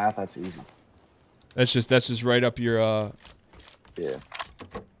science and math, that's easy. That's just right up your Yeah.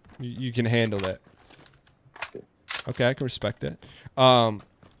 you can handle that. Okay, I can respect that. Are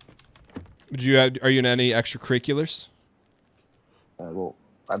you in any extracurriculars? Well,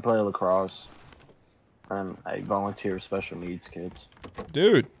 I play lacrosse, and I volunteer with special needs kids.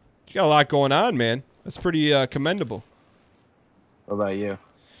 Dude, you got a lot going on, man. That's pretty commendable. What about you?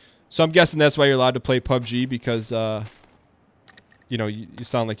 So I'm guessing that's why you're allowed to play PUBG, because you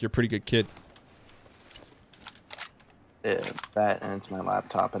sound like you're a pretty good kid. Yeah, that, and it's my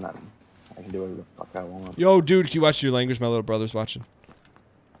laptop, and I can do whatever the fuck I want. Yo, dude, can you watch your language? My little brother's watching.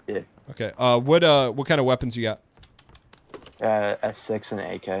 Yeah. Okay. What kind of weapons you got? S6 and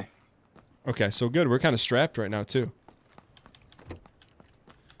AK. Okay, so good. We're kind of strapped right now too.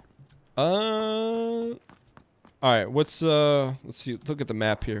 All right. Let's see. Look at the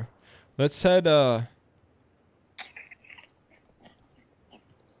map here. Let's head.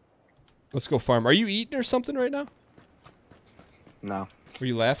 Let's go farm. Are you eating or something right now? No. Were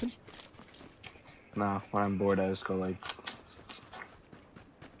you laughing? No. When I'm bored, I just go like.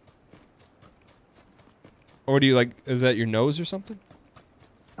 Or do you like? Is that your nose or something?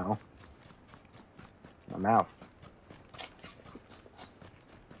 No. My mouth.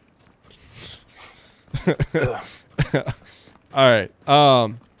 All right.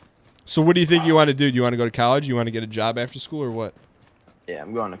 So what do you think you want to do? Do you want to go to college? You want to get a job after school, or what? Yeah,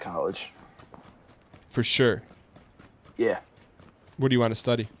 I'm going to college. For sure. Yeah. What do you want to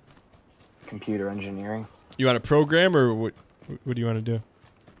study? Computer engineering. You want to program, or what? What do you want to do?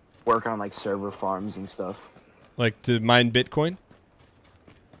 Work on like server farms and stuff. Like to mine Bitcoin?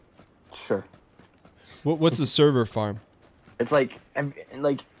 Sure. What's a server farm? It's like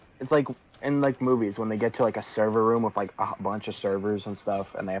it's like in like movies when they get to like a server room with like a bunch of servers and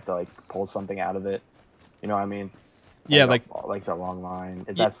stuff, and they have to like pull something out of it. You know what I mean? Yeah, like the long line.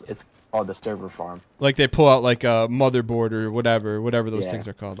 It's called the server farm. Like they pull out like a motherboard or whatever those Yeah. things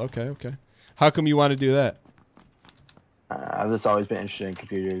are called. Okay. How come you want to do that? I've just always been interested in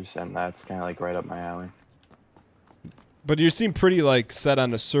computers, and that's kind of like right up my alley. But you seem pretty like set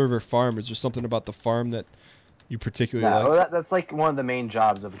on a server farm. Is there something about the farm that you particularly like? Well, that's like one of the main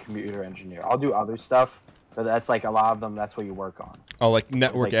jobs of a computer engineer. I'll do other stuff, but that's like a lot of them. That's what you work on. Oh, like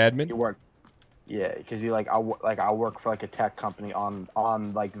network Like, admin? You work, yeah, because you I'll work for like a tech company on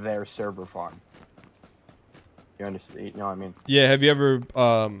like their server farm. You understand? You know what I mean? Yeah. Have you ever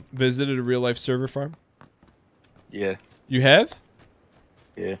visited a real life server farm? Yeah. You have?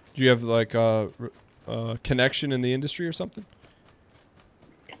 Yeah. Do you have like a connection in the industry or something?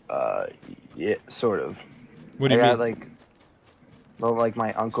 Yeah, sort of. What do you mean? Like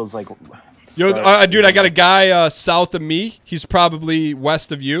my uncle's like. Yo, dude, I got a guy south of me. He's probably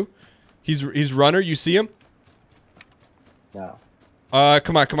west of you. He's runner. You see him? No.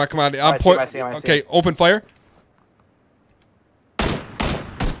 Come on. I see him. Okay, open fire.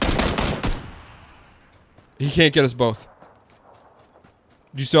 He can't get us both.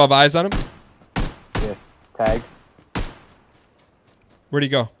 Do you still have eyes on him? Yeah. Tag. Where'd he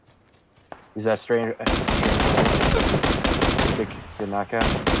go? Is that stranger? Good knockout.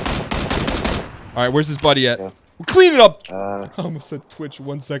 All right, where's his buddy at? Yeah. We'll clean it up. Uh, I almost said Twitch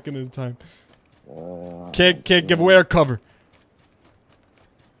 1 second at a time. uh, Can't give away our cover.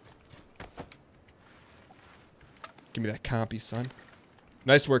 Give me that compy, son.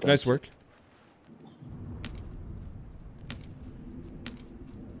 Nice work. Nice work.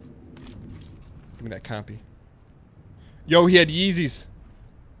 Give me that compy. Yo, he had Yeezys.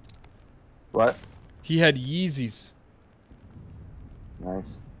 What? He had Yeezys.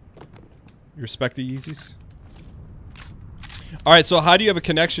 Nice. You respect the Yeezys? All right, so how do you have a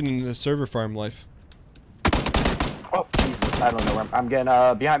connection in the server farm life? Oh, Jesus. I don't know where I'm getting,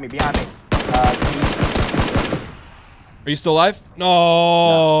 behind me. Are you still alive?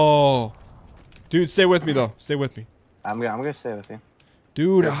 No. Dude, stay with me though. Stay with me. I'm gonna stay with you.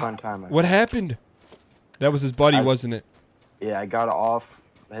 Dude, Had a fun time. what happened? That was his buddy, wasn't it? Yeah, I got off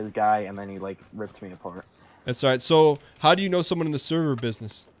his guy, and then he like ripped me apart. That's all right. So, how do you know someone in the server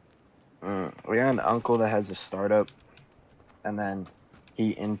business? We got an uncle that has a startup, and then he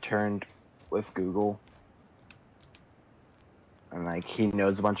interned with Google, and like he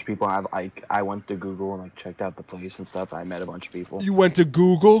knows a bunch of people. I went to Google and like checked out the place and stuff. I met a bunch of people. You went to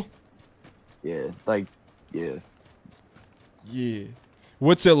Google? Yeah, yeah. Yeah.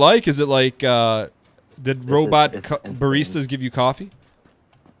 What's it like? Is it like did robot baristas give you coffee?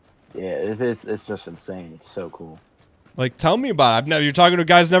 Yeah, it's just insane. It's so cool. Like, tell me about it. You're talking to a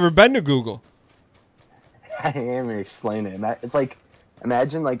guy who's never been to Google. I can't even explain it. It's like,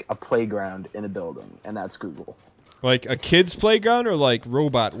 imagine like a playground in a building, and that's Google. Like a kid's playground or like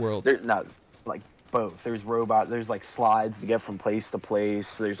robot world? No, like both. There's there's like slides to get from place to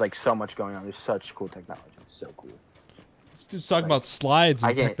place. There's like so much going on. There's such cool technology. It's so cool. This dude's talking about slides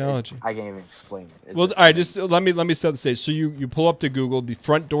and technology. I can't even explain it. Well, all right, just let me set the stage. So you pull up to Google, the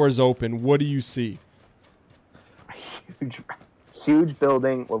front door is open. What do you see? Huge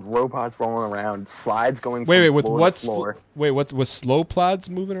building with robots rolling around, slides going. What's slow plods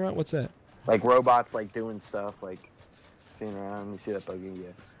moving around? What's that? Like robots like doing stuff like spinning around. You see that buggy?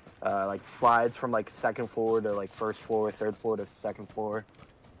 Yeah. Like slides from like second floor to like first floor, third floor to second floor.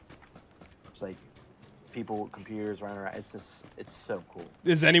 It's like people with computers running around. It's so cool.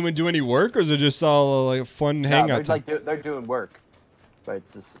 Does anyone do any work, or is it just all like a fun hangout? They're doing work, but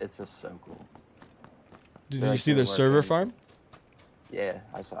it's just so cool. Did you see their server farm? Yeah,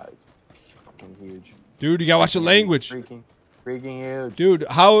 I saw it. It's fucking huge. Dude, you gotta watch the language. Freaking huge. Dude,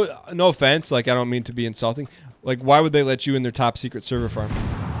 how? No offense, like I don't mean to be insulting. Like, why would they let you in their top secret server farm?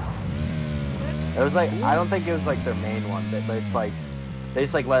 It was like I don't think it was like their main one, but it's like they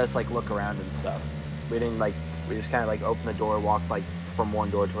just like let us like look around and stuff. We didn't like we just kind of like opened the door, walked like from one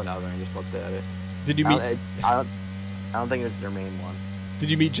door to another, and just looked at it. Did you meet? I don't think it was their main one. Did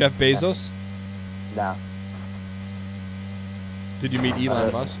you meet Jeff Bezos? No. Did you meet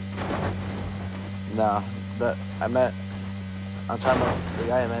Elon Musk? No, I'm trying to. The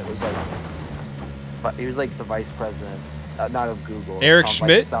guy I met was like, but he was like the vice president, not of Google. Eric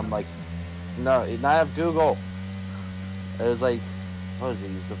Schmidt. No, not of Google. It was like, what is he?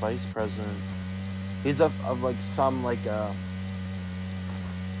 He's the vice president. He's of like some like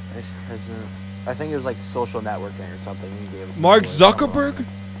vice president. I think it was like social networking or something. He gave us Mark Zuckerberg.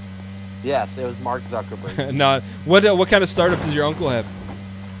 Yes, it was Mark Zuckerberg. No, what kind of startup does your uncle have?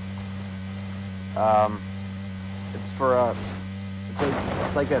 It's for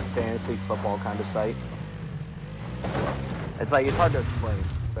it's like a fantasy football kind of site. It's hard to explain,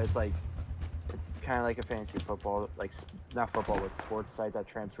 but it's kind of like a fantasy football, like not football, but sports site that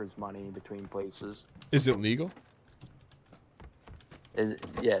transfers money between places. Is it legal?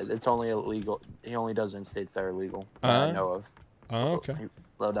 Yeah, it's only illegal. He only does it in states that are legal that I know of. Oh, okay.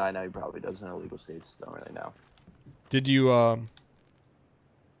 Well, I know he probably does in illegal states. Don't really know. Did you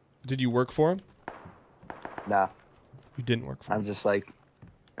work for him? Nah. You didn't work for him. I'm just like,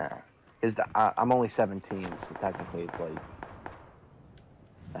 I'm only 17, so technically it's like,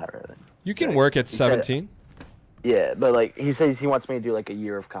 not really. You can work at 17. Yeah, but like he says he wants me to do like a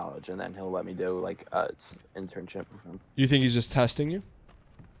year of college, and then he'll let me do like internship with him. You think he's just testing you?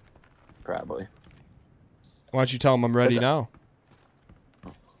 Probably. Why don't you tell him I'm ready now?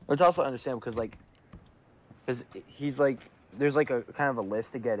 Which also understand because he's like there's like a kind of a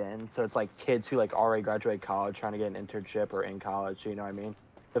list to get in, so it's like kids who like already graduated college trying to get an internship or in college. You know what I mean?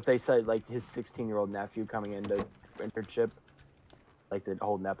 If they said like his 16-year-old nephew coming into internship, like the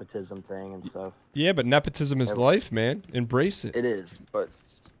whole nepotism thing and stuff. Yeah, but nepotism is life, man. Embrace it. It is, but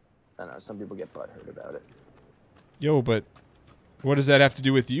I don't know. Some people get butthurt about it. Yo, but what does that have to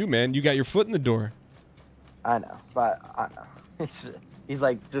do with you, man? You got your foot in the door. I know, but I know. He's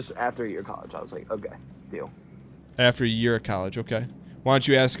like, just after a year of college. I was like, okay, deal. After a year of college, okay. Why don't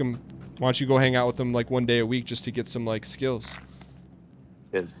you ask him? Why don't you go hang out with him like one day a week just to get some like skills?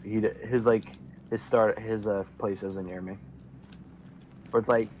 Because his place isn't near me. But it's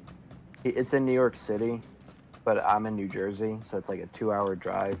like, it's in New York City, but I'm in New Jersey, so it's like a 2-hour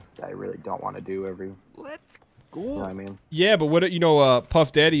drive that I really don't want to do every. Let's go. You know what I mean? Yeah, but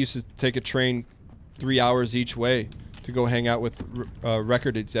Puff Daddy used to take a train 3 hours each way to go hang out with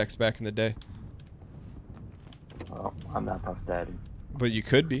record execs back in the day. Well, I'm not Puff Daddy. But you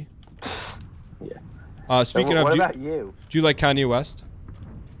could be. Yeah. Speaking so, of, what about you? Do you like Kanye West?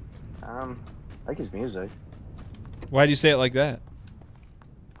 I like his music. Why do you say it like that?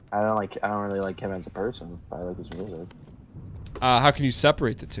 I don't really like him as a person, but I like his music. How can you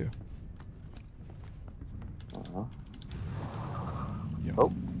separate the two? Yo.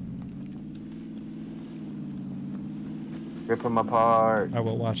 Oh. Rip them apart. I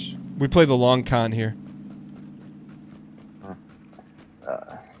will watch. We play the long con here.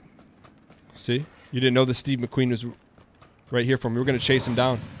 See? You didn't know that Steve McQueen was right here for me. We're going to chase him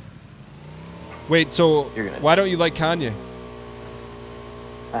down. Wait, so why don't you like Kanye?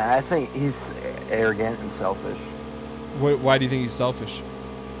 I think he's arrogant and selfish. Why do you think he's selfish?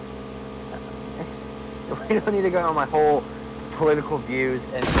 We don't need to go on my whole political views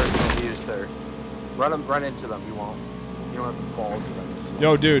and personal views, sir. Run into them. You won't. You don't have the balls to run into them.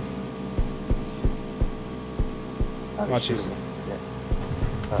 Yo, dude. Oh, Watch this. Yeah.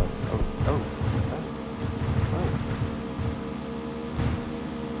 Oh.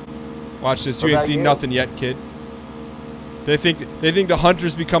 Watch this. What You ain't about seen you? nothing yet, kid. They think the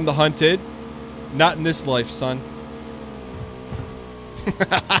hunters become the hunted. Not in this life, son.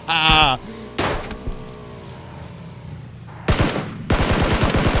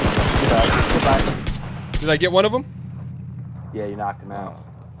 Did I get one of them? Yeah, you knocked him out.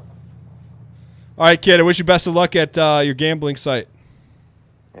 All right, kid. I wish you best of luck at your gambling site.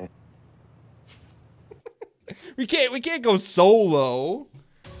 Okay. We can't go solo.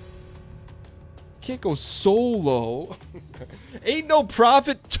 Can't go solo. Ain't no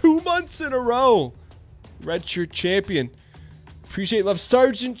profit 2 months in a row. Red shirt champion. Appreciate love.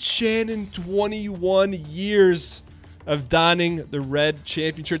 Sergeant Shannon, 21 years of donning the red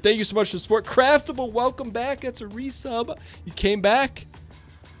champion shirt. Thank you so much for the support. Craftable, welcome back. That's a resub. You came back.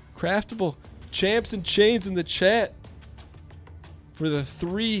 Craftable. Champs and chains in the chat for the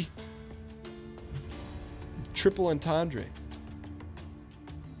 3 triple entendre.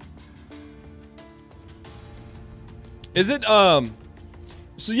 Is it so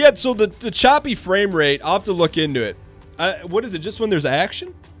yeah, so the choppy frame rate, I'll have to look into it. What is it, just when there's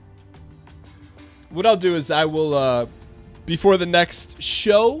action? What I'll do is I will before the next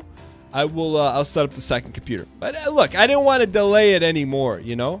show, I'll set up the second computer. But look, I didn't want to delay it anymore,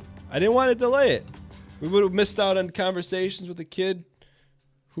 you know? I didn't want to delay it. We would have missed out on conversations with a kid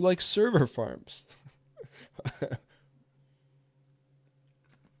who likes server farms.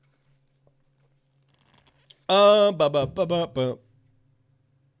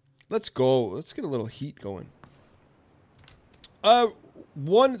 Let's go. Let's get a little heat going. Spam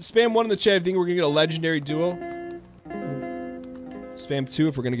 1 in the chat. I think we're gonna get a legendary duo. Spam 2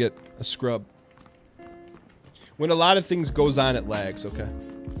 if we're gonna get a scrub. When a lot of things goes on, it lags. Okay.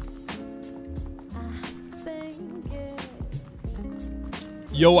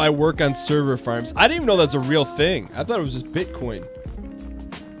 Yo, I work on server farms. I didn't even know that's a real thing. I thought it was just Bitcoin.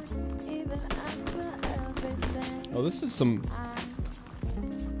 Oh, this is some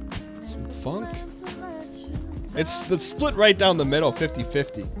funk. It's split right down the middle,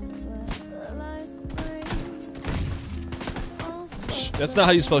 50-50. That's not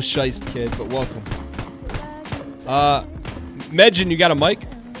how you spell shiest, kid, but welcome. Medjin, you got a mic?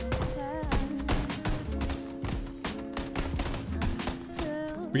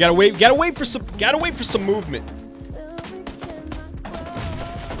 We gotta wait for some movement.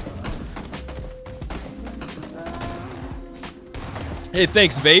 Hey,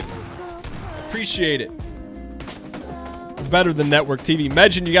 thanks, Vape. Appreciate it. Better than network TV.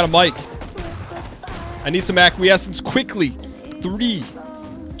 Medjin, you got a mic. I need some acquiescence quickly. 3,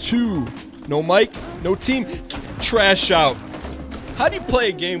 2, no mic, no team. Get the trash out. How do you play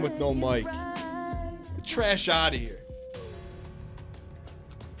a game with no mic? Get the trash out of here.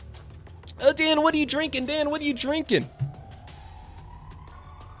 Oh, Dan, what are you drinking? Dan, what are you drinking?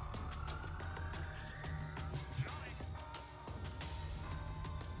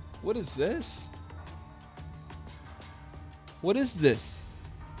 What is this? What is this?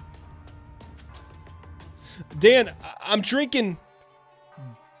 Dan, I'm drinking.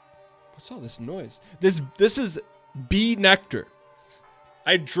 What's all this noise? This is bee nectar.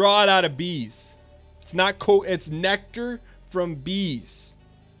 I draw it out of bees. It's not it's nectar from bees.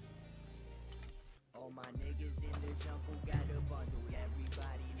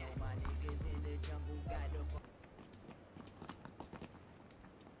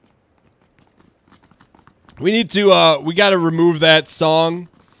 We need to, we got to remove that song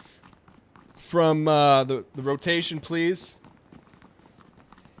from the rotation, please.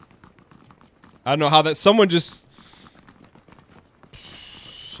 I don't know how that, someone just,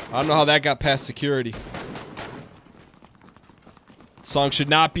 I don't know how that got past security. Song should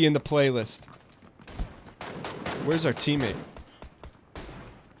not be in the playlist. Where's our teammate?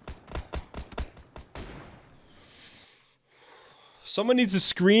 Someone needs to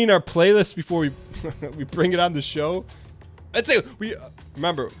screen our playlist before we we bring it on the show. Let's say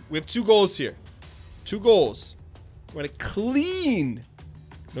remember, we have 2 goals here. 2 goals. We want to clean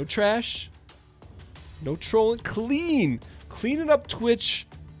No trash. No trolling. Clean. Cleaning up Twitch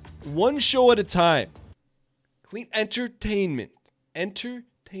one show at a time. Clean entertainment.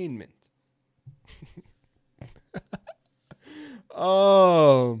 Entertainment.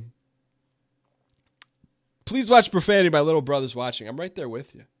 Please watch Profanity. My little brother's watching. I'm right there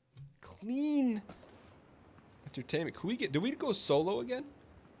with you. Clean entertainment. Did we go solo again?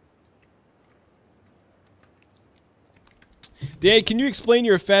 Dan, can you explain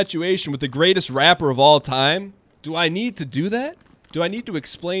your infatuation with the greatest rapper of all time? Do I need to do that? Do I need to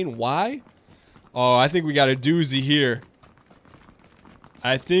explain why? Oh, I think we got a doozy here.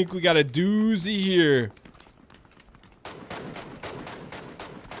 I think we got a doozy here.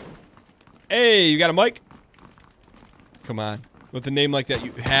 Hey, you got a mic? Come on. With a name like that,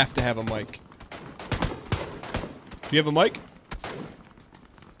 you have to have a mic. Do you have a mic?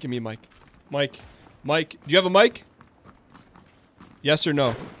 Give me a mic. Mic. Mic. Do you have a mic? Yes or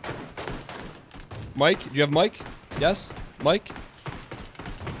no? Mike, do you have a mic? Yes? Mike?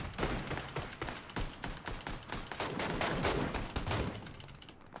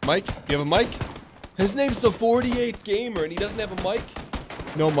 Mike, do you have a mic? His name's the 48th Gamer and he doesn't have a mic?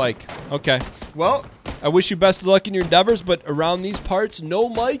 No mic. Okay. Well, I wish you best of luck in your endeavors, but around these parts, no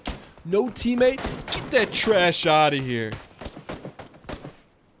mic, no teammate. Get that trash out of here.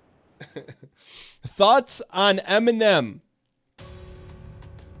 Thoughts on Eminem?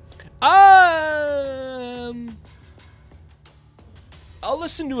 I'll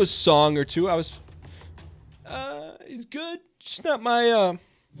listen to a song or two. He's good. Just not my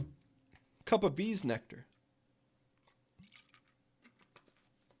cup of bees nectar.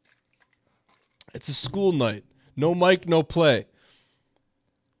 It's a school night. No mic, no play.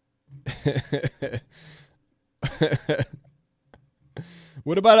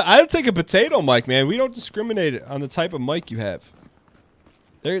 What about I'll take a potato mic, man. We don't discriminate on the type of mic you have.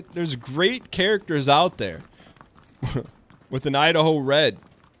 There's great characters out there. With an Idaho Red.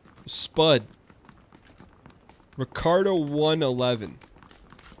 Spud. Ricardo 111.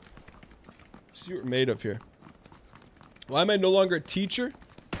 See what we're made of here. Why am I no longer a teacher?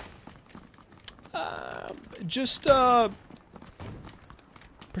 Just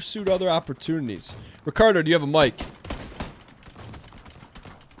pursued other opportunities. Ricardo, do you have a mic?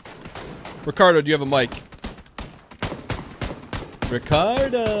 Ricardo, do you have a mic?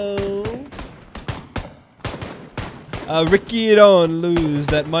 Ricardo. Ricky, don't lose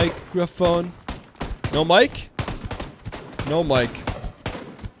that microphone. No mic? No mic.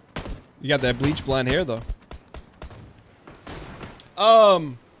 You got that bleach blonde hair, though.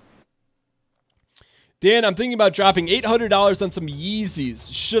 Dan, I'm thinking about dropping $800 on some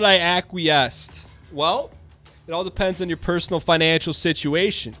Yeezys. Should I acquiesce? Well, it all depends on your personal financial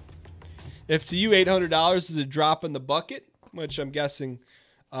situation. If to you $800 is a drop in the bucket, which I'm guessing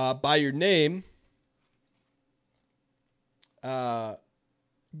by your name,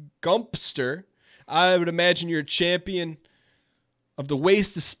 Gumpster, I would imagine you're a champion of the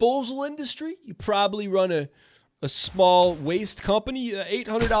waste disposal industry. You probably run a small waste company.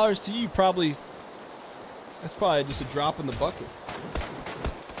 $800 to you, that's probably just a drop in the bucket.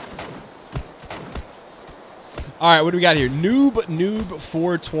 All right, what do we got here? Noob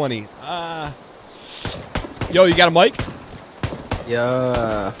 420. Yo, you got a mic?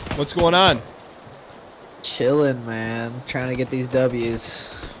 Yeah. What's going on? Chilling, man. Trying to get these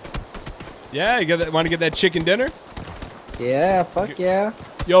W's. Yeah, you want to get that chicken dinner? Yeah, fuck yeah.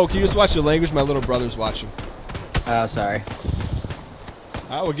 Yo, can you just watch the language? My little brother's watching. Oh, sorry.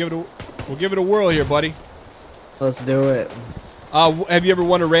 All right, we'll give it a whirl here, buddy. Let's do it. Have you ever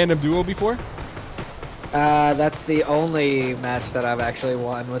won a random duo before? That's the only match that I've actually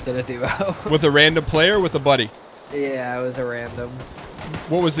won, was in a duo. With a random player or with a buddy? Yeah, it was a random.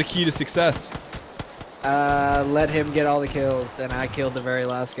 What was the key to success? Let him get all the kills, and I killed the very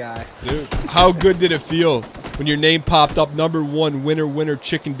last guy. Dude, how good did it feel when your name popped up #1 winner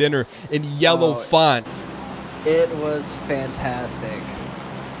chicken dinner in yellow font? It was fantastic.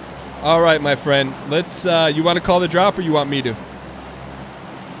 All right, my friend. Let's. You want to call the drop, or you want me to?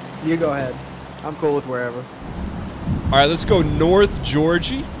 You go ahead. I'm cool with wherever. All right, let's go North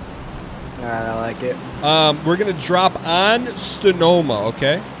Georgie. All right, I like it. We're gonna drop on Sonoma,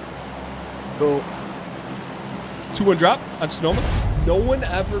 okay? Cool. 2-1 drop on Sonoma. No one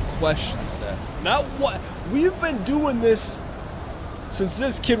ever questions that. Not what we've been doing this since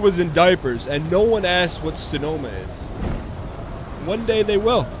this kid was in diapers, and no one asks what Sonoma is. One day they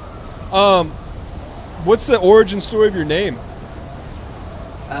will. What's the origin story of your name?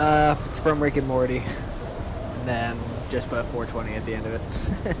 It's from Rick and Morty. And then just put 420 at the end of it.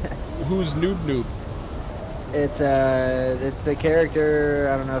 Who's Noob? It's the character.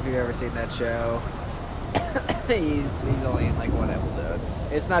 I don't know if you've ever seen that show. he's only in like one episode.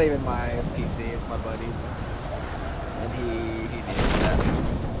 It's not even my PC. It's my buddy's, and he named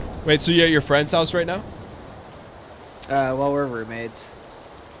that. Wait, so you're at your friend's house right now? Well, we're roommates.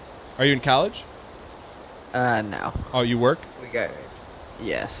 Are you in college? No. Oh, you work? We got.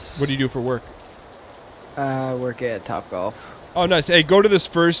 Yes. What do you do for work? Work at Top Golf. Oh, nice. Hey, go to this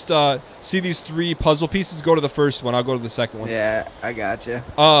first. See these 3 puzzle pieces? Go to the first one. I'll go to the second one. Yeah, I gotcha.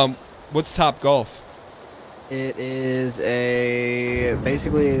 What's Top Golf? It is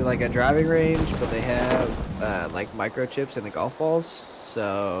basically like a driving range, but they have like microchips in the golf balls.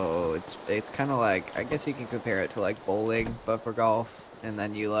 So it's kind of like, I guess you can compare it to like bowling, but for golf. And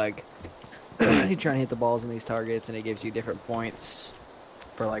then you like you try and hit the balls in these targets, and it gives you different points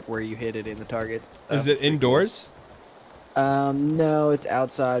for like where you hit it in the targets. Is it indoors? No, it's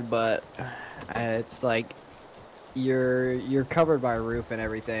outside, but it's like you're covered by a roof and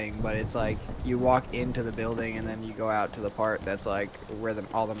everything, but it's like you walk into the building and then you go out to the part that's like where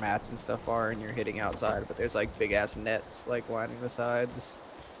all the mats and stuff are, and you're hitting outside, but there's like big ass nets like lining the sides.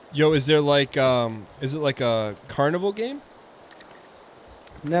 Yo, is there like is it like a carnival game?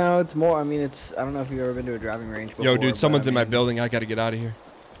 No, it's more, I mean, I don't know if you've ever been to a driving range before. Yo, dude, someone's in my mean, building. I gotta get out of here.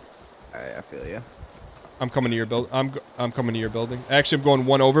 Alright, I feel you. I'm coming to your build. I'm coming to your building. Actually, I'm going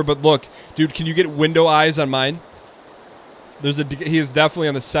one over. But look, dude, can you get window eyes on mine? He is definitely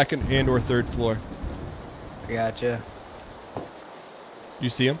on the 2nd and/or 3rd floor. Gotcha.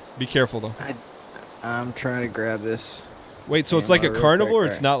 You see him? Be careful though. I'm trying to grab this. Wait, so it's like a carnival, or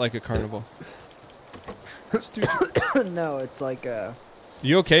it's not like a carnival? No, it's like a.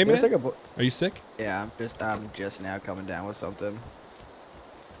 You okay, man? Like Are you sick? Yeah, I'm just now coming down with something.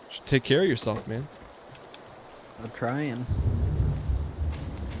 Should take care of yourself, man. I'm trying.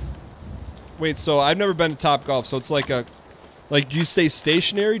 Wait, so I've never been to Top Golf, so it's like do you stay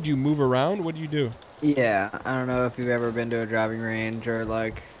stationary? Do you move around? What do you do? Yeah, I don't know if you've ever been to a driving range or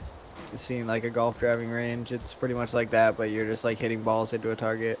like seen like a golf driving range. It's pretty much like that, but you're just like hitting balls into a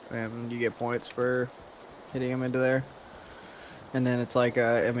target, and you get points for hitting them into there. And then it's like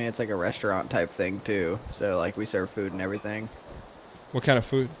it's like a restaurant type thing too. So like we serve food and everything. What kind of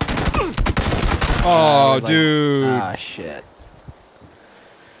food? Oh, dude. Ah, shit.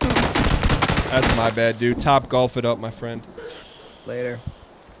 That's my bad, dude. Top Golf it up, my friend. Later.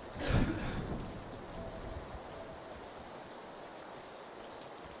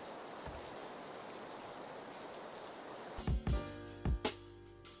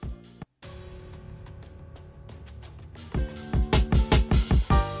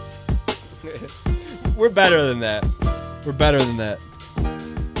 We're better than that. We're better than that.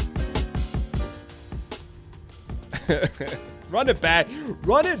 Run it back.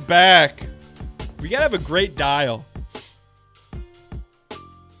 Run it back. We gotta have a great dial.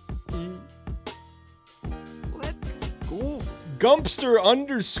 Let's go. Gumpster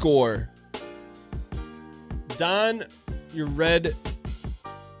 _ Don your red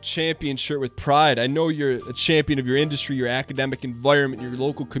champion shirt with pride. I know you're a champion of your industry, your academic environment, your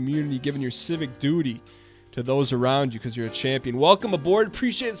local community, giving your civic duty to those around you because you're a champion. Welcome aboard.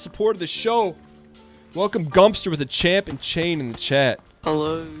 Appreciate the support of the show. Welcome Gumpster with a champ and chain in the chat.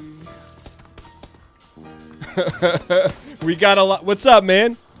 Hello. We got a lot. What's up,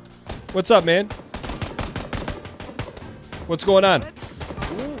 man? What's up, man? What's going on?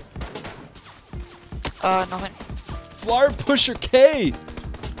 Nothing. Flyer Pusher K.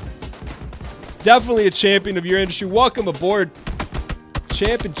 Definitely a champion of your industry. Welcome aboard.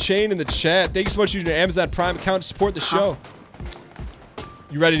 Champ and chain in the chat. Thank you so much for using your Amazon Prime account to support the show.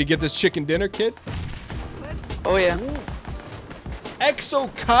 You ready to get this chicken dinner, kid? Oh, yeah.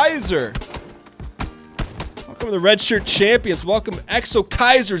 Exo Kaiser. Welcome to the Red Shirt Champions. Welcome Exo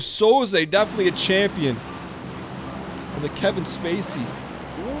Kaiser Soze. Definitely a champion of the Kevin Spacey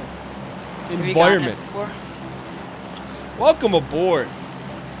environment. Welcome aboard.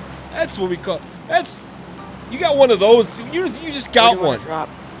 That's what we call. You got one of those. You just got one.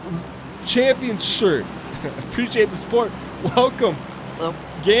 Champion shirt. Appreciate the support. Welcome. Hello.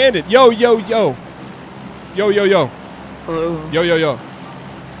 Gannon. Yo, yo, yo. Yo, yo, yo. Hello. Yo, yo, yo.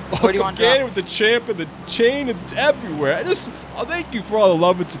 Where do you want to Gannon with the champ and the chain and everywhere. I'll thank you for all the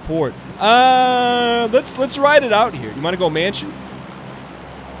love and support. Let's ride it out here. You want to go mansion?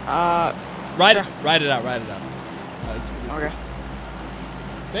 Ride it out. Ride it out. Okay.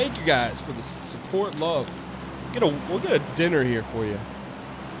 Thank you guys for the support, love. We'll get a dinner here for you.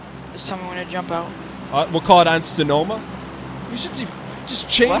 Just tell me when to jump out. We'll call it on Sonoma. You should see just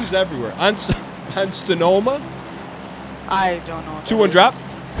chains everywhere. On Sonoma. I don't know. 2-1 drop.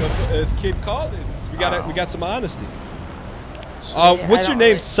 It's Cape Cod. It's We got some honesty. Yeah, What's I your don't name?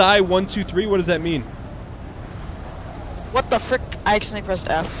 really- Psy123. What does that mean? What the frick? I accidentally pressed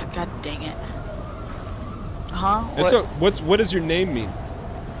F. God dang it. Huh? What does your name mean?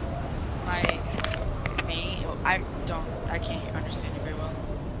 I can't understand you very well.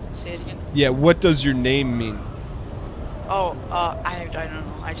 Say it again. Yeah, what does your name mean? Oh, I don't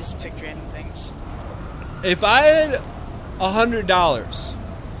know. I just picked random things. If I had $100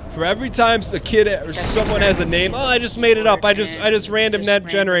 for every time a kid or someone has a name, I just made it up. I just random net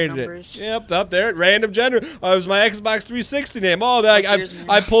generated it. Yep, up there, random generated. Oh, it was my Xbox 360 name. Oh,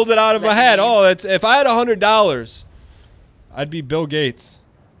 I pulled it out of my head. Oh, if I had $100, I'd be Bill Gates.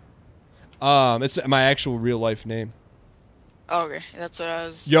 It's my actual real life name. Oh, okay, that's what I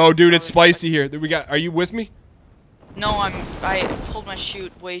was. Yo, dude, it's spicy here. Are you with me? No, I pulled my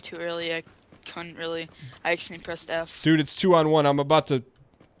chute way too early. I couldn't really. I accidentally pressed F. Dude, it's 2-on-1. I'm about to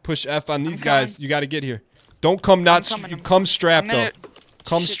push F on these guys. You got to get here. Don't come come strapped though.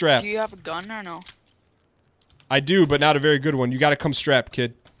 Come strapped. Do you have a gun or no? I do, but not a very good one. You got to come strapped,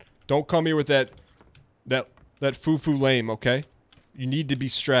 kid. Don't come here with that foo-foo lame, okay? You need to be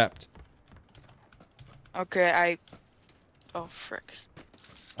strapped. Okay, oh frick.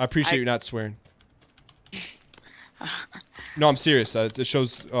 I appreciate you not swearing. No, I'm serious. It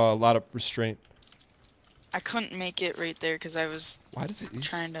shows a lot of restraint. I couldn't make it right there because I was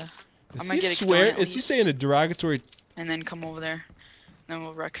trying to. I'm gonna get a gun at Is he least, saying a derogatory? and then come over there. Then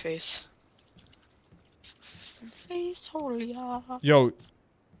we'll wreck face. Face holy. Yo,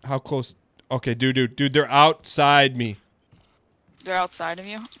 how close? Okay, dude, they're outside me. They're outside of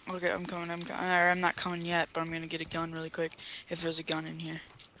you? Okay, I'm coming. I'm not coming yet, but I'm gonna get a gun really quick if there's a gun in here.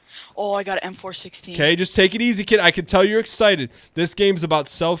 Oh, I got an M416. Okay, just take it easy, kid. I can tell you're excited. This game's about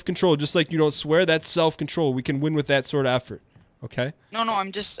self-control. Just like you don't swear, that's self-control. We can win with that sort of effort. Okay? No,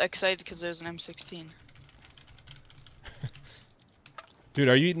 I'm just excited because there's an M16. Dude,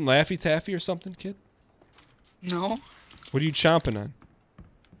 are you eating Laffy Taffy or something, kid? No. What are you chomping on?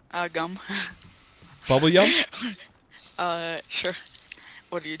 Gum. Bubble yum? Sure.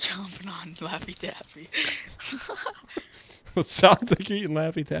 What are you chomping on, Laffy Taffy? It sounds like you're eating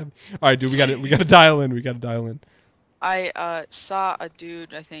Laffy Taffy. All right, dude, we gotta dial in. We gotta dial in. I saw a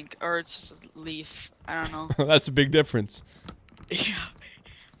dude, I think, or it's just a leaf. I don't know. That's a big difference. Yeah.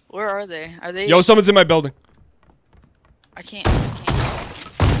 Where are they? Are they? Yo, someone's in my building. I can't.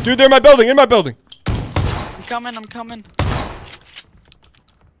 Dude, they're in my building. In my building. I'm coming.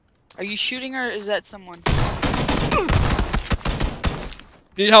 Are you shooting or is that someone?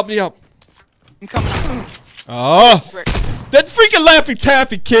 Need help. I'm coming. Oh. That's freaking Laffy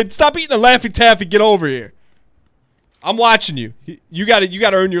Taffy, kid. Stop eating the Laffy Taffy. Get over here. I'm watching you. You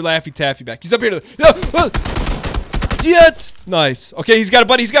gotta earn your Laffy Taffy back. He's up here. Yet. Nice. Okay, he's got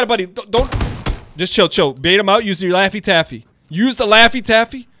a buddy. Don't. Just chill. Bait him out. Use your Laffy Taffy. Use the Laffy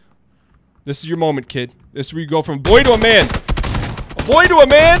Taffy. This is your moment, kid. This is where you go from boy to a man. A boy to a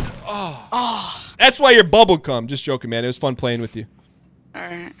man. Oh. That's why you're bubble cum. Just joking, man. It was fun playing with you. All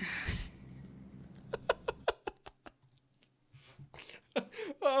right.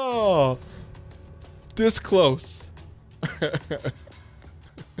 Oh, this close.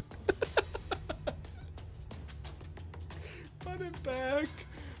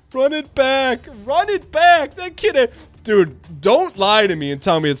 Run it back. That kid, dude, don't lie to me and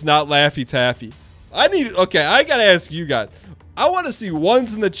tell me it's not Laffy Taffy. Okay, I gotta ask you guys. I want to see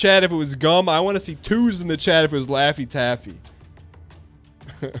ones in the chat if it was gum. I want to see twos in the chat if it was Laffy Taffy.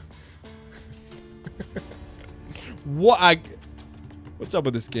 What's up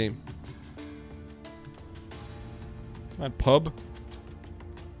with this game? Come on, pub.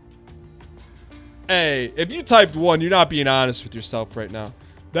 Hey, if you typed 1, you're not being honest with yourself right now.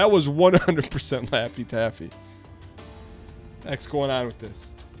 That was 100% Laffy Taffy. What's going on with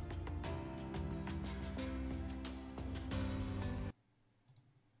this?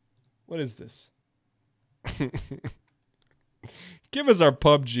 What is this? Give us our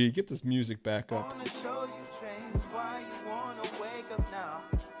PUBG. Get this music back up.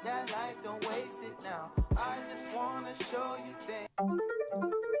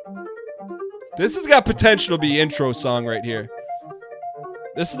 This has got potential to be intro song right here.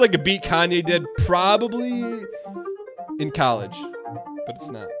 This is like a beat Kanye did probably in college, but it's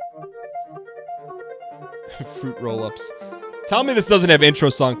not. Fruit roll-ups. Tell me this doesn't have intro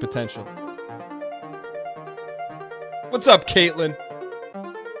song potential. What's up, Caitlin?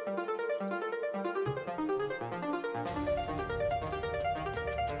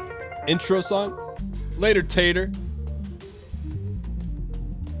 Intro song? Later, Tater.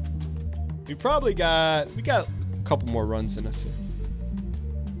 We got a couple more runs in us here.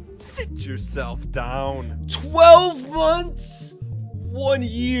 Sit yourself down. 12 months? 1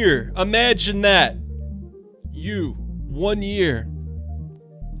 year. Imagine that. You, 1 year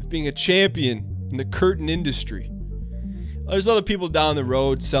of being a champion in the curtain industry. There's other people down the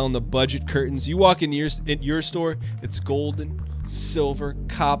road selling the budget curtains. You walk in your store, it's golden, silver,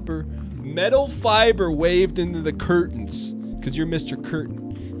 copper, metal fiber waved into the curtains because you're Mr.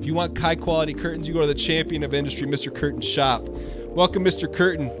 Curtain. If you want high quality curtains, you go to the champion of industry, Mr. Curtain shop. Welcome, Mr.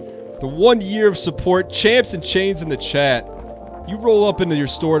 Curtain. The 1 year of support, champs and chains in the chat. You roll up into your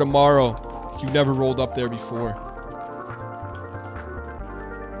store tomorrow. You've never rolled up there before.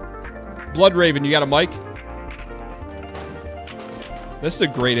 Blood Raven, you got a mic? This is a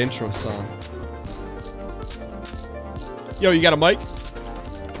great intro song. Yo, you got a mic?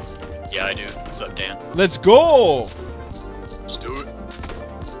 Yeah, I do. What's up, Dan? Let's go! Let's do it.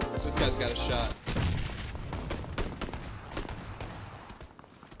 This guy's got a shot.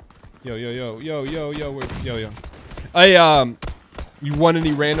 Yo, yo. You won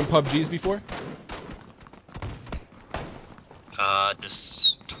any random PUBGs before?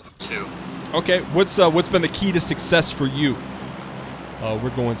 Just 2. Okay, what's been the key to success for you?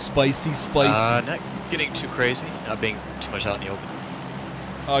 We're going spicy. Not getting too crazy, not being too much out in the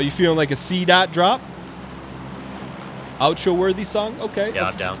open. You feeling like a C dot drop? Outro worthy song? Okay. Yeah,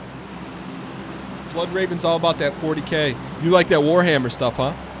 I'm down. Blood Raven's all about that 40K. You like that Warhammer stuff,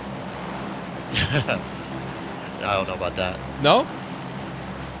 huh? I don't know about that. No?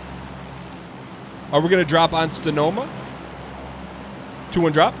 Are we gonna drop on Stenoma?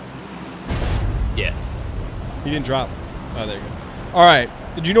 2-1 drop? Yeah. He didn't drop. Oh, there you go. Alright.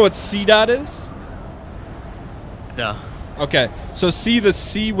 Did you know what C dot is? No. Okay. So see the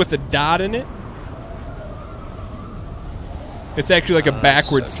C with a dot in it? It's actually like a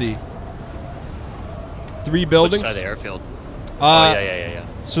backward C. 3 buildings? Which side of the airfield? Yeah.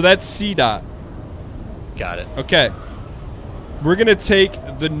 So that's C dot. Got it. Okay. We're going to take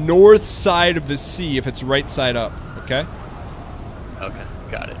the north side of the C if it's right side up. Okay? Okay.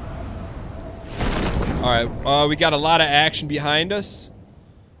 Got it. Alright. We got a lot of action behind us.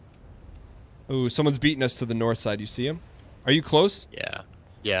 Ooh, someone's beating us to the north side. You see him? Are you close? Yeah.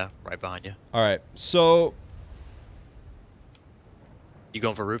 Yeah, right behind you. Alright. So... You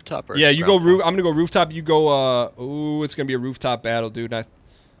going for rooftop or? Yeah, you go roof. I'm gonna go rooftop. You go. Ooh, it's gonna be a rooftop battle, dude. I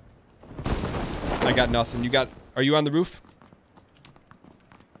got nothing. You got? Are you on the roof?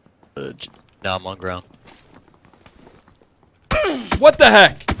 No, I'm on ground. What the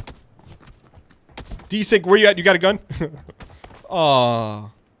heck? D-Sync, where you at? You got a gun? Aw.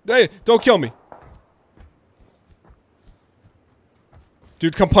 Hey, don't kill me.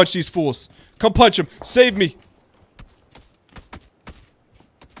 Dude, come punch these fools. Come punch them. Save me.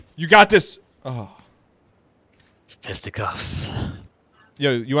 You got this. Oh. Fisticuffs.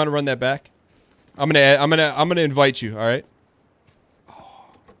 Yo, you want to run that back? I'm gonna invite you. All right.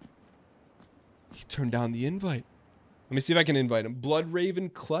 Oh. He turned down the invite. Let me see if I can invite him. Blood Raven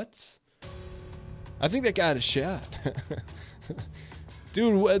Klutz. I think that got a shot.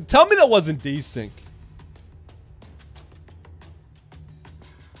 Dude, tell me that wasn't desync.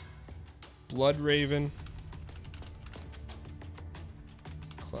 Blood Raven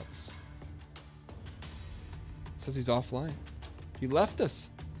Klutz. Says he's offline. He left us.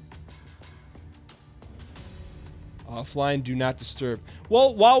 Offline, do not disturb.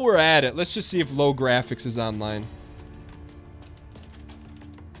 Well, while we're at it, let's just see if low graphics is online.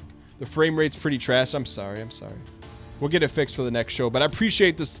 The frame rate's pretty trash. I'm sorry. We'll get it fixed for the next show. But I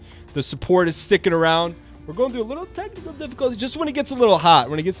appreciate this. The support is sticking around. We're going through a little technical difficulty. Just when it gets a little hot,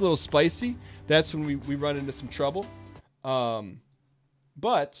 when it gets a little spicy, that's when we run into some trouble.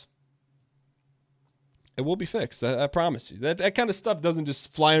 But it will be fixed. I promise you. That kind of stuff doesn't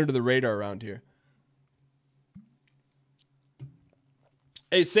just fly under the radar around here.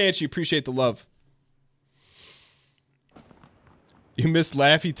 Hey, Sanchi, appreciate the love. You missed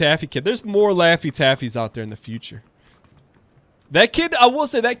Laffy Taffy Kid. There's more Laffy Taffies out there in the future. That kid, I will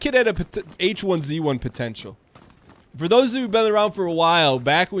say, that kid had a H1Z1 potential. For those who've been around for a while,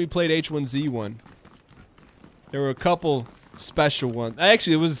 back when we played H1Z1, there were a couple special ones.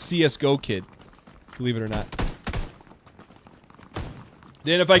 Actually, it was a CSGO kid, believe it or not.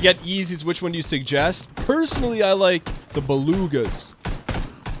 Then if I get easies, which one do you suggest? Personally, I like the Belugas.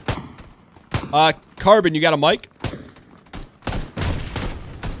 Carbon, you got a mic?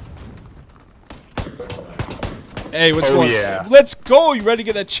 Hey, what's going on? Yeah. Let's go. You ready to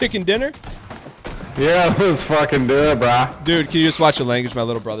get that chicken dinner? Yeah, let's fucking do it, brah. Dude, can you just watch the language? My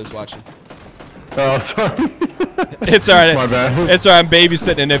little brother's watching. Oh, sorry. It's alright. My bad. It's alright. I'm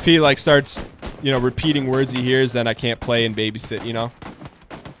babysitting, and if he like starts, you know, repeating words he hears, then I can't play and babysit, you know?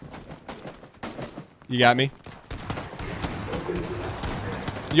 You got me?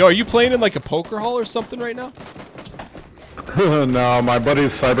 Yo, are you playing in like a poker hall or something right now? No, my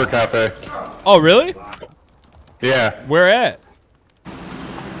buddy's Cyber Cafe. Oh, really? Yeah. Where at?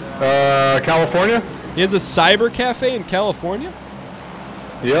 California? He has a cyber cafe in California?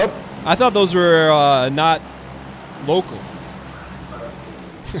 Yep. I thought those were not local.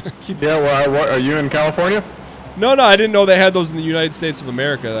 Yeah, well, what, are you in California? No, I didn't know they had those in the United States of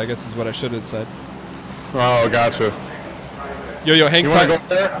America, I guess is what I should have said. Oh, gotcha. Yo, hang You tight. wanna go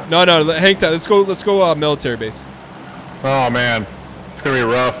there? No, hang tight. Let's go military base. Oh, man. It's gonna be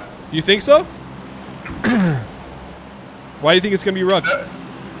rough. You think so? Why do you think it's going to be rough?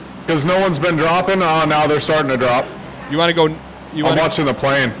 Because no one's been dropping. Oh, now they're starting to drop. You want to go... I'm watching the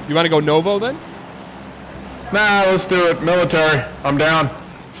plane. You want to go Novo then? Nah, let's do it. Military. I'm down.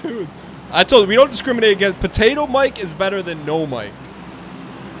 Dude, I told you, we don't discriminate against... Potato Mike is better than no Mike.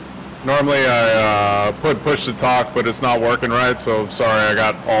 Normally I put push to talk, but it's not working right, so sorry I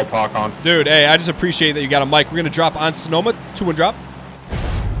got all talk on. Dude, hey, I just appreciate that you got a mic. We're going to drop on Sonoma. 2-1 drop.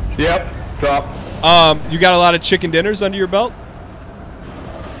 Yep, drop. You got a lot of chicken dinners under your belt?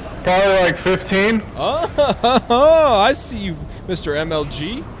 Probably like 15. Oh, I see you, Mr.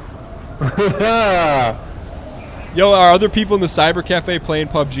 MLG. Yo, are other people in the cyber cafe playing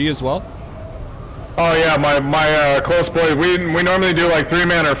PUBG as well? Oh yeah, my close boys. We normally do like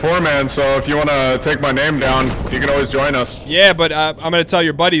 3-man or 4-man. So if you want to take my name down, you can always join us. Yeah, but I'm gonna tell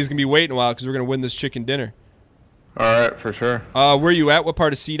your buddy he's gonna be waiting a while because we're gonna win this chicken dinner. All right, for sure. Where you at? What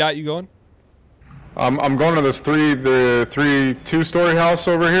part of CDOT you going? I'm going to this 2-story house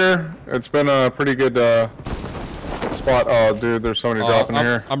over here. It's been a pretty good spot. Oh, dude, there's somebody dropping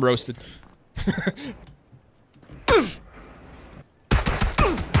here. I'm roasted.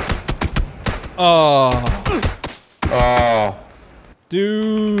 Oh.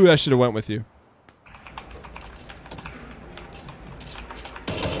 Dude, I should have went with you.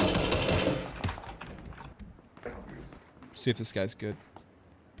 See if this guy's good.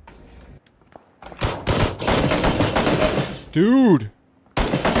 Dude,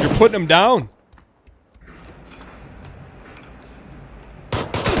 you're putting him down.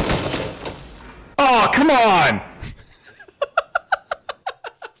 Oh, come on.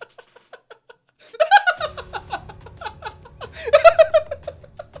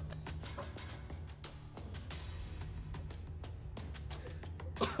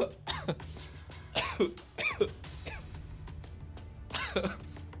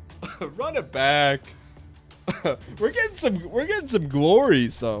 Run it back. We're getting some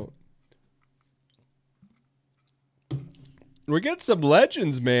glories though. We're getting some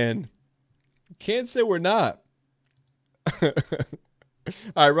legends, man. Can't say we're not. All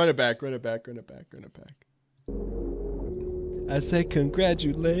right, run it back. I say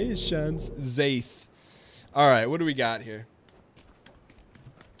congratulations, Zaith. All right, what do we got here?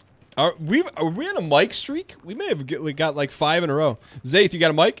 Are we on a mic streak? We may have got like 5 in a row. Zaith, you got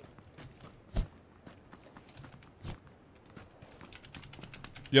a mic?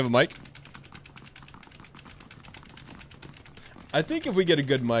 You have a mic? I think if we get a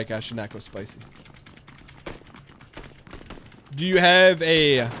good mic, I should not go spicy. Do you have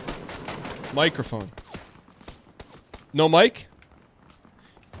a microphone? No mic?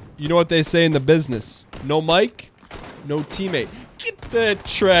 You know what they say in the business. No mic, no teammate. Get that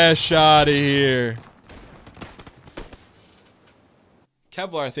trash out of here.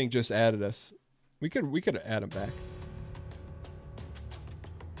 Kevlar, I think, just added us. We could add him back.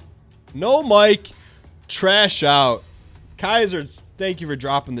 No mic. Trash out. Kaiser, thank you for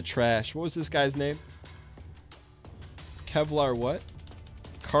dropping the trash. What was this guy's name? Kevlar what?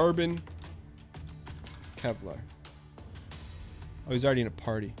 Carbon Kevlar. Oh, he's already in a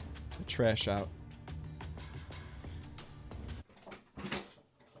party. Trash out.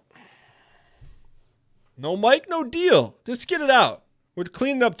 No mic, no deal. Just get it out. We're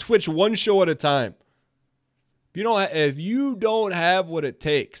cleaning up Twitch one show at a time. If you don't have what it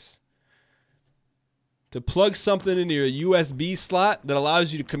takes to plug something into your USB slot that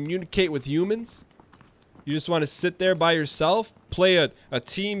allows you to communicate with humans, you just want to sit there by yourself, play a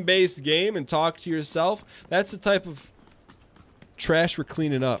team-based game and talk to yourself, that's the type of trash we're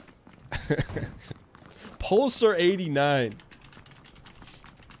cleaning up. Pulsar 89.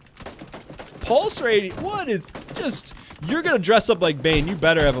 Pulsar 80. What is just? You're gonna dress up like Bane. You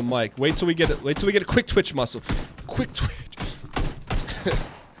better have a mic. Wait till we get it. Wait till we get a quick twitch muscle. Quick twitch.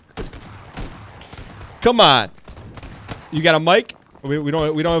 Come on. You got a mic? We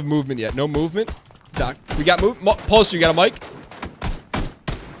don't have movement yet. No movement. Doc, we got move. Pulsar, you got a mic?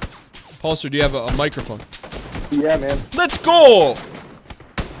 Pulsar, do you have a microphone? Yeah, man. Let's go.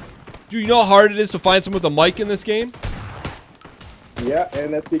 Do you know how hard it is to find someone with a mic in this game? Yeah,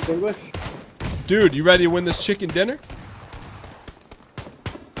 and that speaks English. Dude, you ready to win this chicken dinner?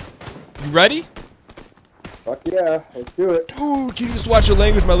 You ready? Fuck yeah, let's do it. Dude, can you just watch your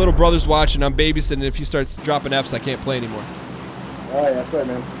language? My little brother's watching. I'm babysitting. If he starts dropping Fs, I can't play anymore. Oh yeah, sorry,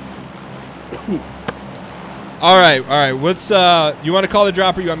 man. All right. What's you want to call the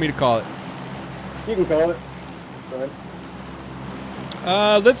drop or you want me to call it? You can call it. Fine.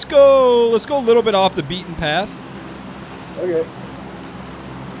 Let's go a little bit off the beaten path. Okay.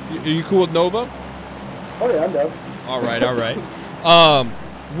 Are you cool with Nova? Oh yeah, I'm down. All right.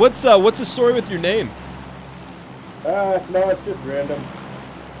 What's the story with your name? No, it's just random.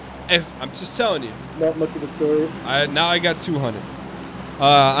 I'm just telling you. Not much of a story. Now I got 200.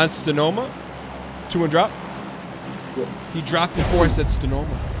 On Stenoma, 2 and drop. Yeah. He dropped before I said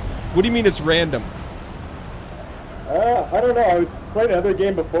Stenoma. What do you mean it's random? I don't know. I was playing another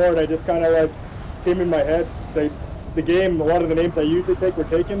game before, and I just kind of like came in my head. The game, a lot of the names I usually take were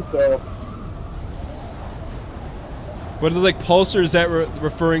taken, so. What are like pulsar? Is that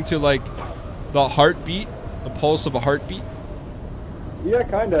referring to like the heartbeat, the pulse of a heartbeat? Yeah,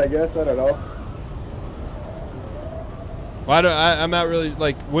 kinda. I guess I don't know. Well, I'm not really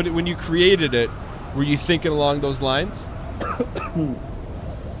like. When you created it, were you thinking along those lines?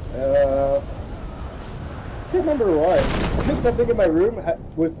 Can't remember why. I think something in my room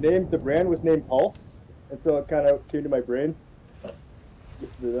the brand was named Pulse, and so it kind of came to my brain.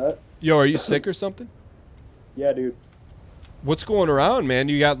 Just to do that. Yo, are you sick or something? Yeah, dude. What's going around, man?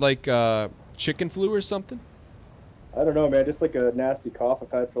 You got like chicken flu or something? I don't know, man. Just like a nasty cough I've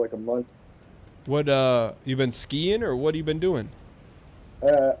had for like a month. What you been skiing or what have you been doing?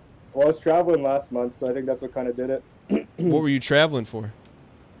 Well, I was traveling last month, so I think that's what kind of did it. What were you traveling for?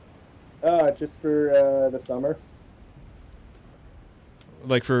 Just for the summer.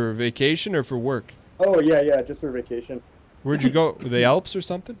 Like for vacation or for work? Oh yeah, just for vacation. Where'd you go? The Alps or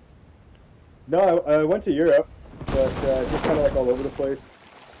something? No, I went to Europe, but just kind of like all over the place.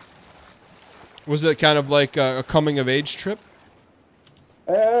 Was it kind of like a coming of age trip?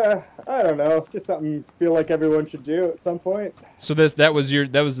 I don't know. Just something I feel like everyone should do at some point. So that was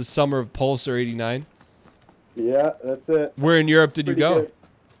the summer of Pulsar '89. Yeah, that's it. Where in Europe did you go?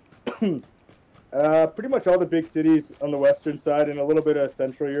 Pretty much all the big cities on the western side and a little bit of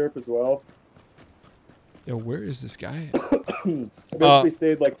Central Europe as well. Yo, where is this guy? I basically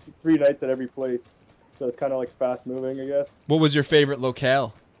stayed like 3 nights at every place, so it's kind of like fast moving, I guess. What was your favorite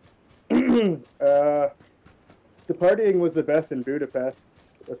locale? The partying was the best in Budapest.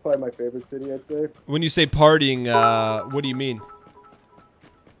 That's probably my favorite city, I'd say. When you say partying, what do you mean?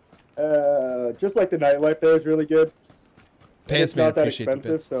 Just like the nightlife there is really good. Pants, it's man, not that appreciate the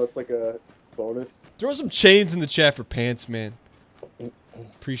expensive, bits. so it's like a bonus. Throw some chains in the chat for Pants, man.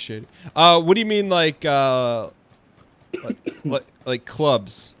 Appreciate it. What do you mean, like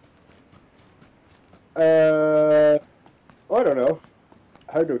clubs? I don't know.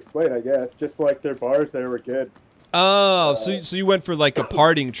 Hard to explain, I guess. Just like their bars there were good. Oh, so you went for like a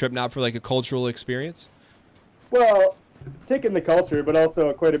partying trip, not for like a cultural experience? Well, taking the culture, but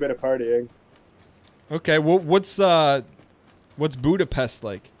also quite a bit of partying. Okay, well, what's Budapest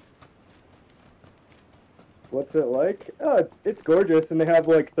like? What's it like? Oh, it's gorgeous, and they have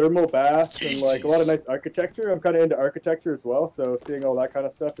like thermal baths and like a lot of nice architecture. I'm kind of into architecture as well, so seeing all that kind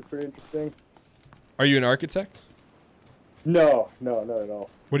of stuff is pretty interesting. Are you an architect? No, not at all.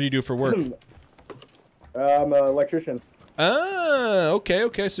 What do you do for work? I'm an electrician. Ah,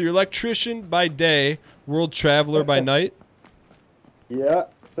 okay. So you're electrician by day, world traveler by night? Yeah,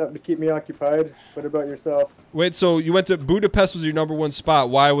 something to keep me occupied. What about yourself? Wait, so you went to Budapest was your #1 spot.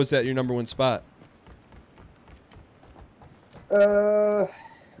 Why was that your #1 spot?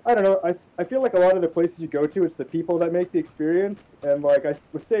 I don't know. I feel like a lot of the places you go to, it's the people that make the experience. And like I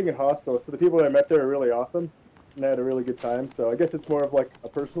was staying in hostels, so the people that I met there are really awesome. And I had a really good time. So I guess it's more of like a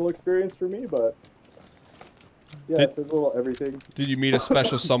personal experience for me, but yeah, there's a little everything. Did you meet a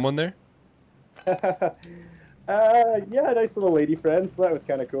special someone there? Yeah, nice little lady friend, so that was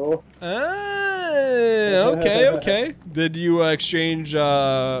kind of cool. Okay. Did you exchange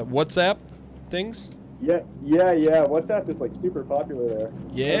WhatsApp things? Yeah. WhatsApp is like super popular there.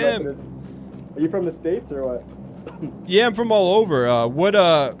 Yeah. Are you from the States or what? Yeah, I'm from all over.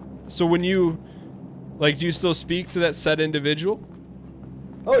 So when you, like, do you still speak to that said individual?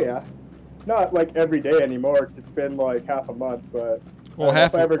 Oh yeah. Not like every day anymore, because it's been like half a month, but well,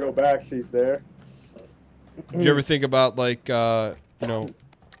 if I ever go back, she's there. Do you ever think about like,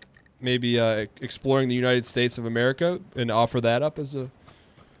 maybe exploring the United States of America and offer that up as a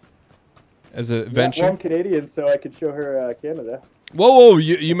venture? Well, I'm Canadian, so I could show her Canada. Whoa,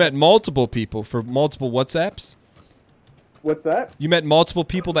 you met multiple people for multiple WhatsApps? What's that? You met multiple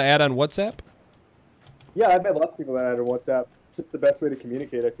people to add on WhatsApp? Yeah, I've met lots of people that add on WhatsApp. It's just the best way to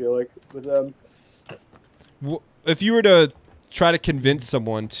communicate, I feel like, with them. If you were to try to convince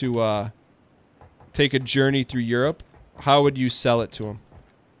someone to take a journey through Europe, how would you sell it to them?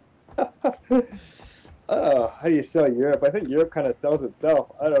 Oh, how do you sell Europe? I think Europe kind of sells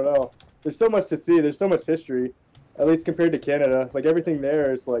itself. I don't know. There's so much to see. There's so much history, at least compared to Canada. Like, everything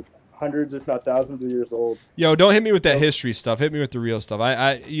there is, like, hundreds, if not thousands of years old. Yo, don't hit me with that history stuff. Hit me with the real stuff.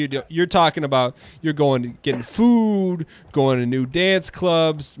 You're talking about you're going getting food, going to new dance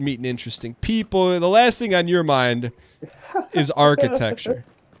clubs, meeting interesting people. The last thing on your mind is architecture.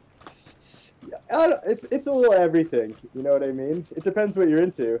 It's a little everything. You know what I mean? It depends what you're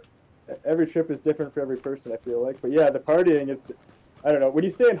into. Every trip is different for every person, I feel like. But yeah, the partying is, I don't know. When you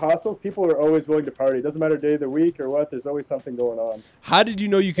stay in hostels, people are always willing to party. It doesn't matter day of the week or what. There's always something going on. How did you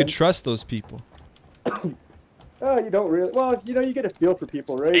know you could trust those people? You don't really. Well, you know, you get a feel for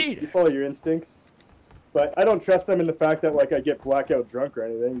people, right? You follow your instincts. But I don't trust them in the fact that, like, I get blackout drunk or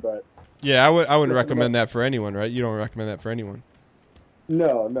anything. But yeah, I wouldn't recommend that for anyone, right? You don't recommend that for anyone.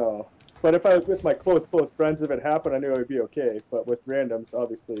 No. But if I was with my close friends, if it happened, I knew it would be okay. But with randoms,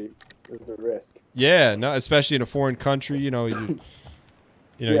 obviously, there's a risk. Yeah, no, especially in a foreign country, you know. You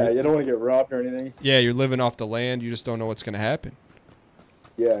don't want to get robbed or anything. Yeah, you're living off the land. You just don't know what's going to happen.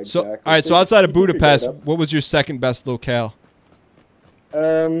 Yeah, exactly. So, all right, so outside of Budapest, what was your second best locale?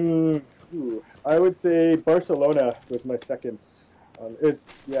 I would say Barcelona was my second.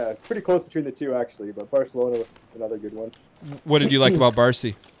 It's pretty close between the two, actually, but Barcelona was another good one. What did you like about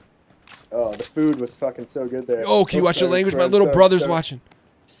Barcy? Oh, the food was fucking so good there. Oh, can you watch your language? My little brother's watching.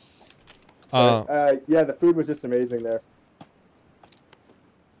 Yeah, the food was just amazing there.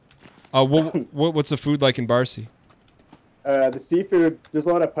 What's the food like in Barcy? The seafood, there's a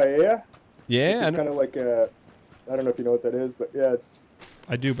lot of paella. Yeah, it's kind of like I don't know if you know what that is, but yeah, it's.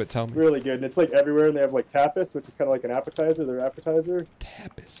 I do, but tell me. Really good, and it's like everywhere, and they have like tapas, which is kind of like an appetizer. Their appetizer.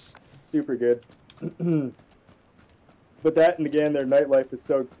 Tapas. Super good. But that, and again, their nightlife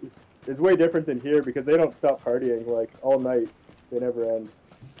is way different than here because they don't stop partying like all night. They never end.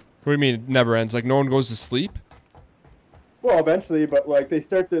 What do you mean it never ends? Like no one goes to sleep? Well, eventually, but like they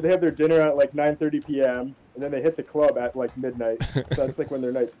have their dinner at like 9:30 p.m. and then they hit the club at like midnight. So that's like when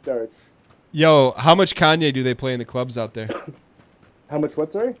their night starts. Yo, how much Kanye do they play in the clubs out there? How much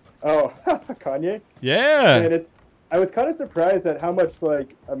what, sorry? Oh, Kanye? Yeah. And I was kind of surprised at how much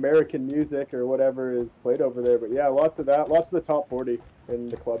like American music or whatever is played over there. But yeah, lots of that, lots of the top 40 in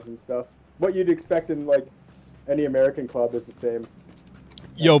the clubs and stuff. What you'd expect in like any American club is the same.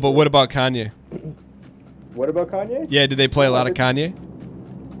 Yo, but what about Kanye? What about Kanye? Yeah, did they play a lot of Kanye?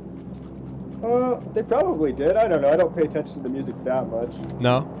 They probably did. I don't know. I don't pay attention to the music that much.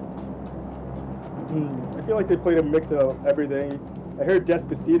 No? I feel like they played a mix of everything. I heard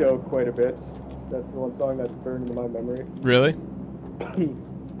Despacito quite a bit. That's the one song that's burned into my memory. Really?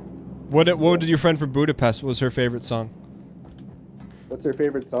 What did your friend from Budapest, what was her favorite song? What's her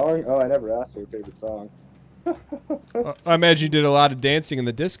favorite song? Oh, I never asked her favorite song. I imagine you did a lot of dancing in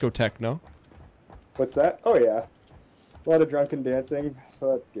the discotheque, no? What's that? Oh, yeah. A lot of drunken dancing,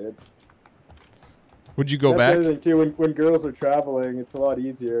 so that's good. Would you go back? That's the other thing, too. When girls are traveling, it's a lot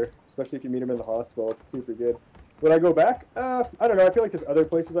easier, especially if you meet them in the hostel. It's super good. Would I go back? I don't know. I feel like there's other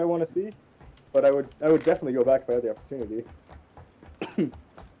places I want to see, but I would definitely go back if I had the opportunity.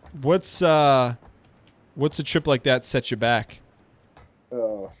 What's a trip like that set you back?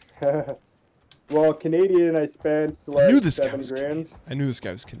 Oh. Well, Canadian, I spent like $7,000. I knew this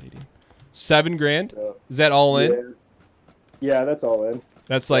guy was Canadian. $7,000? Is that all in? Yeah, that's all in.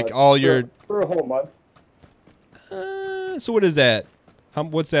 That's like all your for a whole month. So what is that?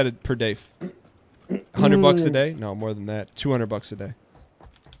 What's that per day? $100 a day? No, more than that. $200 a day.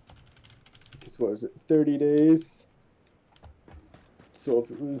 What was it? 30 days. So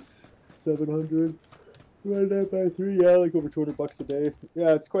if it was 700 divided that by 3, yeah, like over $200 a day.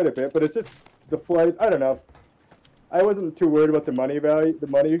 Yeah, it's quite a bit, but it's just the flight. I don't know. I wasn't too worried about the money value. The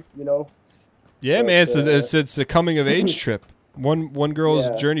money, you know. Yeah, but, man, it's a coming of age trip. One girl's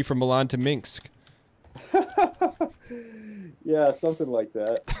journey from Milan to Minsk. Yeah, something like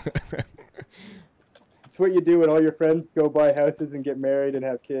that. It's what you do when all your friends go buy houses and get married and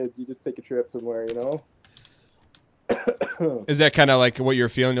have kids. You just take a trip somewhere, you know? Is that kind of like what you're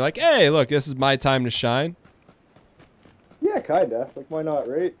feeling? You're like, hey, look, this is my time to shine? Yeah, kind of. Like, why not,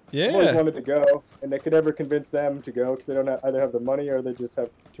 right? Yeah. I've always wanted to go, and they could never convince them to go because they don't either have the money or they just have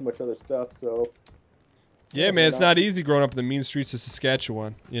too much other stuff, so... Yeah, man, it's not easy growing up in the mean streets of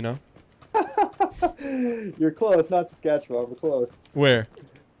Saskatchewan, you know? You're close, not Saskatchewan, but close. Where?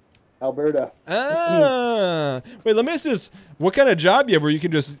 Alberta. Ah. Wait, let me ask this. What kind of job you have where you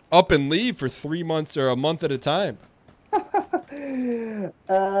can just up and leave for 3 months or a month at a time?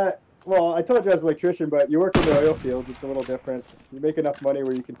 Well, I told you I was an electrician, but you work in the oil fields. It's a little different. You make enough money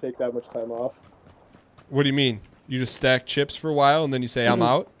where you can take that much time off. What do you mean? You just stack chips for a while and then you say, I'm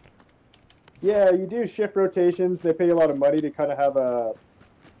out? Yeah, you do shift rotations. They pay you a lot of money to kind of have a,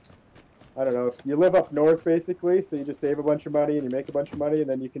 I don't know, you live up north basically, so you just save a bunch of money and you make a bunch of money and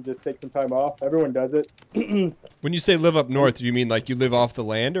then you can just take some time off. Everyone does it. When you say live up north, do you mean like you live off the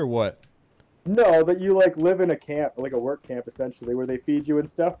land or what? No, that you like live in a camp, like a work camp essentially, where they feed you and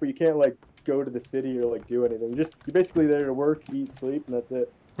stuff, but you can't like go to the city or like do anything. You're basically there to work, eat, sleep, and that's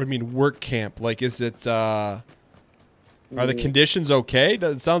it. What do you mean work camp? Like, is it, are the conditions okay?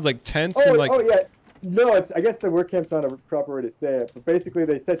 It sounds like tense and like... Oh, yeah. No, I guess the work camp's not a proper way to say it, but basically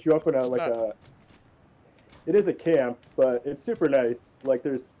they set you up in it is a camp, but it's super nice. Like,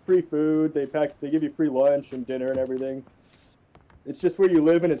 there's free food, they give you free lunch and dinner and everything. It's just where you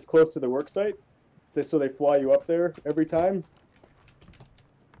live and it's close to the work site, so they fly you up there every time.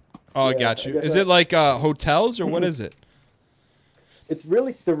 Oh, I got you. Is it like hotels or what is it? It's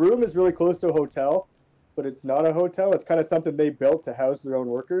really, the room is really close to a hotel, but it's not a hotel. It's kind of something they built to house their own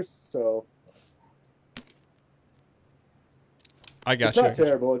workers, so... I got you. It's not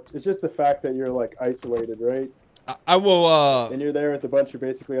terrible. It's just the fact that you're like isolated, right? I will. And you're there with a bunch of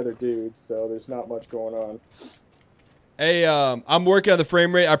basically other dudes, so there's not much going on. Hey, I'm working on the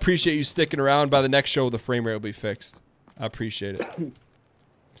frame rate. I appreciate you sticking around. By the next show, the frame rate will be fixed. I appreciate it.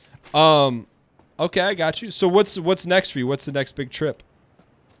 Okay, I got you. So what's next for you? What's the next big trip?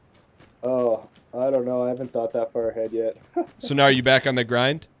 Oh, I don't know. I haven't thought that far ahead yet. So now are you back on the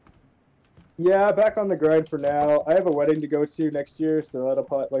grind? Yeah, back on the grind for now. I have a wedding to go to next year, so that'll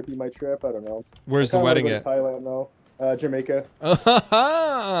might be my trip. I don't know. Where's the wedding at? Thailand, though. Jamaica.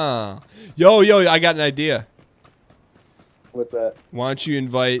 Yo, I got an idea. What's that? Why don't you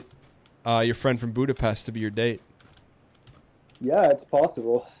invite your friend from Budapest to be your date? Yeah, it's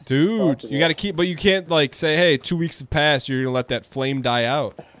possible. Dude, you got to keep, but you can't like say, hey, 2 weeks have passed. You're gonna let that flame die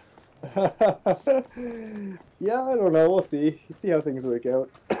out. Yeah, I don't know. We'll see. See how things work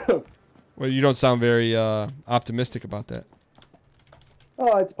out. Well, you don't sound very optimistic about that.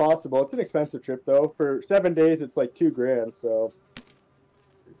 Oh, it's possible. It's an expensive trip though. For 7 days, it's like $2,000. So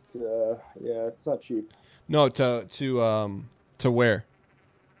it's yeah, it's not cheap. No, to where?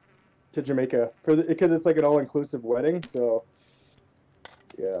 To Jamaica, because it's like an all-inclusive wedding. So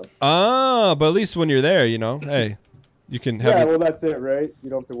yeah. Ah, but at least when you're there, you know, hey, you can have. Yeah, well, that's it, right? You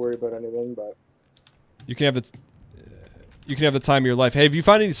don't have to worry about anything, but you can have the. You can have the time of your life. Hey, have you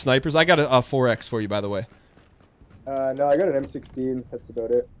found any snipers? I got a 4X for you, by the way. No, I got an M16. That's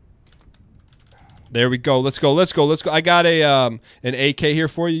about it. There we go. Let's go. I got an AK here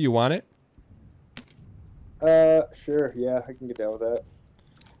for you. You want it? Sure. Yeah, I can get down with that.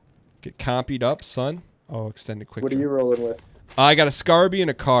 Get compied up, son. Oh, extended quick. What are you rolling with? I got a Scarby and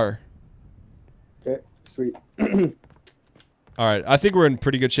a car. Okay, sweet. All right, I think we're in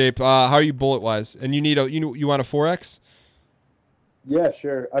pretty good shape. How are you bullet wise? And you need you want a 4X? Yeah,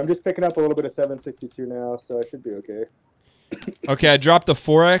 sure. I'm just picking up a little bit of 762 now, so I should be okay. Okay, I dropped the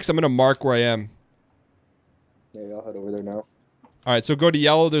 4X. I'm gonna mark where I am. Yeah, I'll head over there now. All right, so go to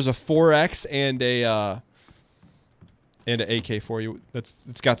yellow. There's a 4X and an AK for you.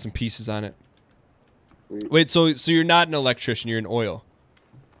 It's got some pieces on it. Sweet. Wait, so you're not an electrician? You're in oil.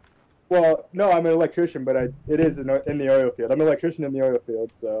 Well, no, I'm an electrician, but it is in the oil field. I'm an electrician in the oil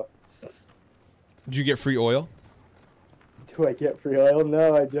field, so. Did you get free oil? Do I get free oil?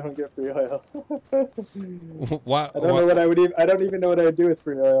 No, I don't get free oil. Why? I don't know what I would even. I don't even know what I would do with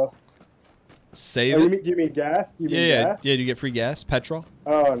free oil. Save oh, it. Do you mean gas? Do you mean gas? Yeah. Do you get free gas? Petrol?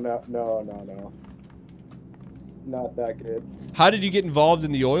 Oh no. Not that good. How did you get involved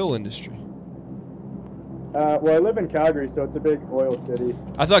in the oil industry? Well, I live in Calgary, so it's a big oil city.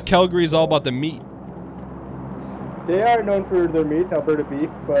 I thought Calgary is all about the meat. They are known for their meat, Alberta beef,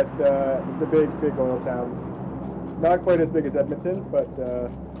 but it's a big oil town. Not quite as big as Edmonton, but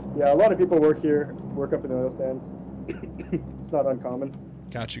yeah, a lot of people work up in the oil sands. It's not uncommon.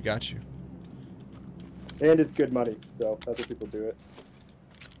 Got you. And it's good money, so that's why people do it.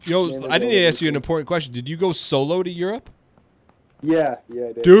 Yo, I didn't ask you an important question. Did you go solo to Europe? Yeah,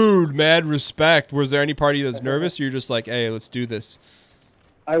 I did. Dude, mad respect. Was there any part of you that's nervous? Or you're just like, hey, let's do this?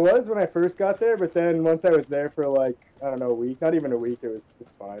 I was when I first got there, but then once I was there for like, I don't know, a week, not even a week, it's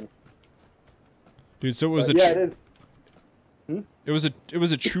fine. Dude, so it was yeah, it is. It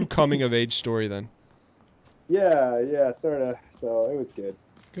was a true coming of age story then. Yeah, sort of. So it was good.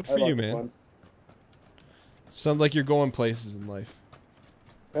 Good for you, man. Sounds like you're going places in life.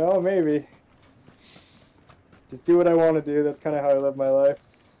 Well, maybe. Just do what I want to do. That's kind of how I live my life.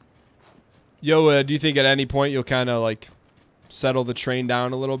 Yo, do you think at any point you'll kind of like settle the train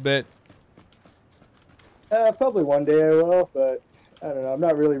down a little bit? Probably one day I will, but I don't know. I'm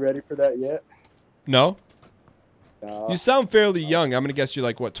not really ready for that yet. No? No. You sound fairly young. I'm going to guess you're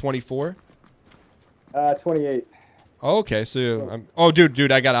like, what, 24? 28. Oh, okay, so... oh,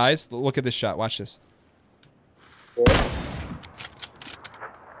 dude, I got eyes. Look at this shot. Watch this. Yeah.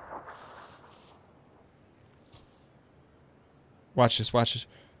 Watch this.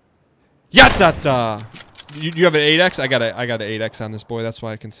 Yatata! You have an 8X? I got an 8X on this boy. That's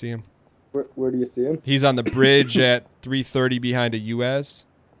why I can see him. Where do you see him? He's on the bridge at 330 behind a UAZ.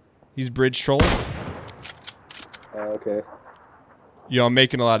 He's bridge trolling. Okay. Yo, I'm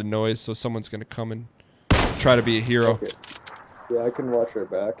making a lot of noise, so someone's going to come and try to be a hero. Okay. Yeah, I can watch our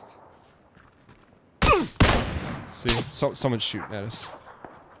backs. See? Someone's shooting at us.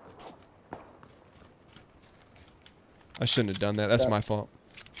 I shouldn't have done that. That's my fault.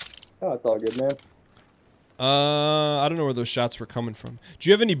 Oh, it's all good, man. I don't know where those shots were coming from. Do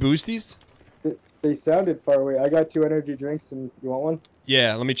you have any boosties? They sounded far away. I got 2 energy drinks, and you want one?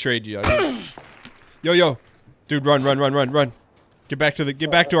 Yeah, let me trade you. Yo. Dude, run. Get back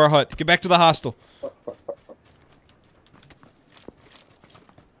to our hut. Get back to the hostel.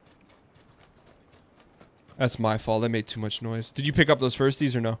 That's my fault. I made too much noise. Did you pick up those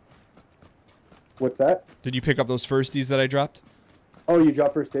firsties or no? What's that? Did you pick up those firsties that I dropped? Oh, you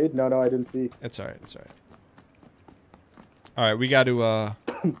dropped first aid? No, I didn't see. It's alright. Alright, we got to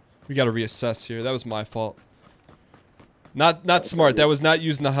reassess here. That was my fault. Not smart. That was not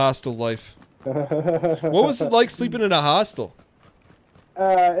using the hostel life. What was it like sleeping in a hostel?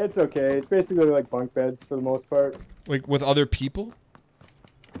 It's okay. It's basically like bunk beds for the most part. Like with other people?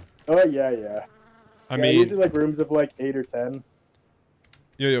 Oh, yeah. I mean... usually like rooms of like 8 or 10.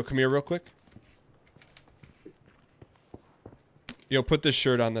 Yo, come here real quick. Yo, put this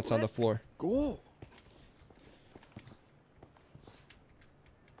shirt on that's on the floor. Go.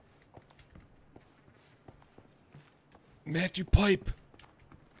 Matthew Pipe.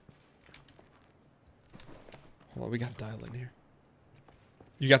 Hold on, we gotta dial in here.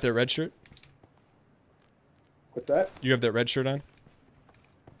 You got that red shirt? What's that? You have that red shirt on?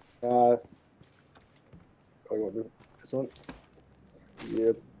 Oh, you want this one?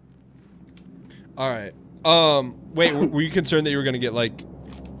 Yep. Alright. Wait, were you concerned that you were gonna get, like,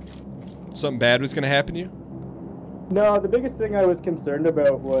 something bad was gonna happen to you? No, the biggest thing I was concerned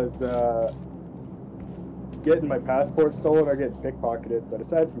about was, getting my passport stolen or getting pickpocketed, but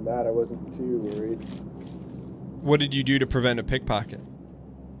aside from that, I wasn't too worried. What did you do to prevent a pickpocket?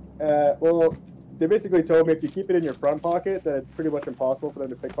 Well, they basically told me if you keep it in your front pocket, that it's pretty much impossible for them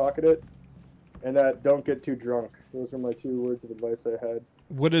to pickpocket it, and that don't get too drunk. Those are my 2 words of advice I had.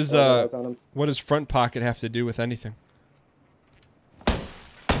 What does front pocket have to do with anything?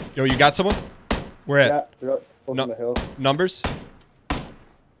 Yo, you got someone? Where at? Yeah, they're up on the hill. Numbers?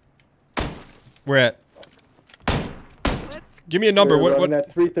 Where at? Give me a number. They're What? running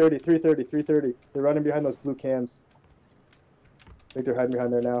at 330. They're running behind those blue cans. I think they're hiding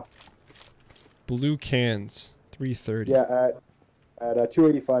behind there now. Blue cans. 330. Yeah, at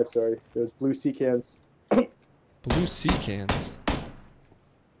 285. Sorry, those blue sea cans. Blue sea cans.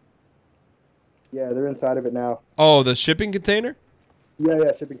 Yeah, they're inside of it now. Oh, the shipping container? Yeah,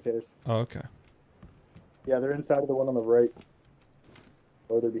 shipping containers. Oh, okay. Yeah, they're inside of the one on the right.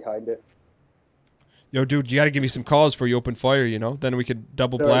 Or they're behind it. Yo, dude, you gotta give me some calls before you open fire, you know? Then we could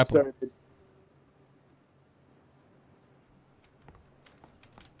double blap them.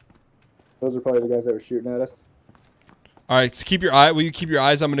 Those are probably the guys that were shooting at us. Alright, so will you keep your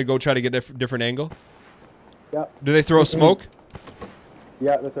eyes? I'm gonna go try to get a different angle. Yeah. Do they throw smoke?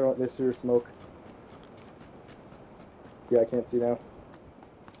 Yeah, they threw smoke. Yeah, I can't see now.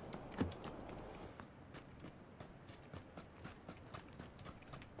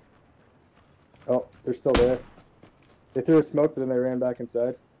 Oh, they're still there. They threw a smoke, but then they ran back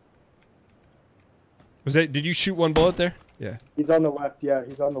inside. Did you shoot one bullet there? Yeah. He's on the left. Yeah,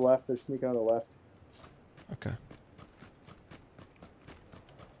 he's on the left. They're sneaking on the left. Okay.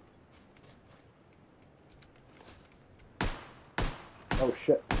 Oh,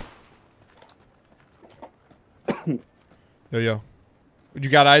 shit. Yo. You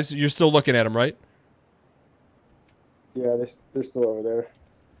got eyes? You're still looking at him, right? Yeah, they're still over there.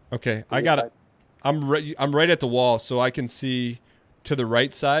 Okay, I'm right at the wall, so I can see to the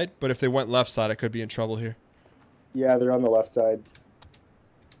right side. But if they went left side, I could be in trouble here. Yeah, they're on the left side.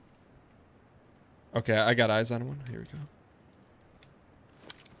 Okay, I got eyes on one. Here we go.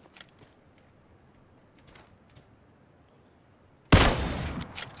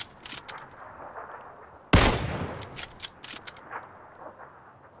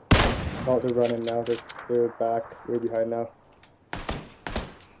 Oh, they're running now. They're back. They're behind now.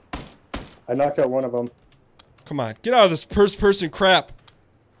 I knocked out one of them. Come on, get out of this first-person crap.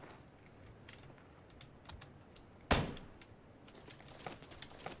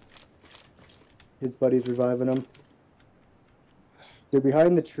 His buddy's reviving him. They're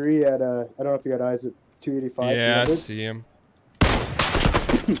behind the tree at, I don't know if you got eyes at 285. Yeah, I see him.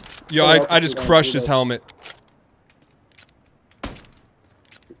 Yo, I just crushed his helmet.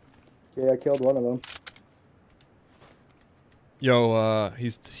 Okay, I killed one of them. Yo,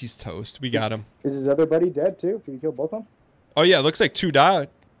 he's toast. We got him. Is his other buddy dead too? Did you kill both of them? Oh yeah, looks like 2 died.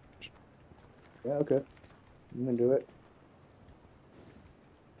 Yeah, okay. I'm gonna do it.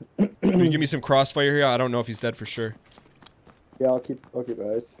 Can you give me some crossfire here? I don't know if he's dead for sure. Yeah, I'll keep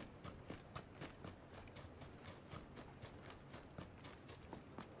eyes.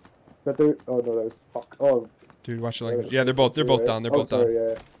 But they're, oh no, that was, fuck. Oh. Dude, watch the language. Yeah, they're both down. They're both down.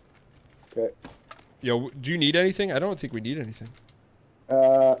 Yeah. Okay. Yo, do you need anything? I don't think we need anything.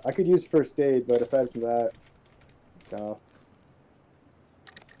 I could use first aid, but aside from that, no.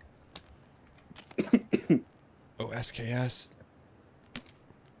 Oh, SKS.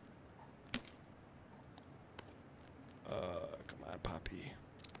 Come on, Poppy.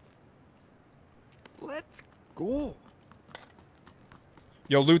 Let's go.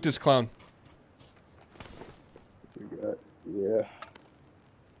 Yo, loot this clown. We got, yeah.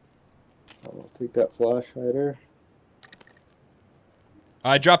 I'll take that flash hider.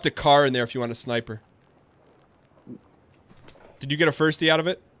 I dropped a car in there if you want a sniper. Did you get a firstie out of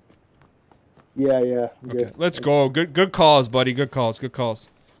it? Yeah. Okay, Good. let's go. Good calls, buddy. Good calls.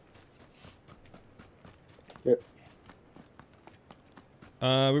 Yeah.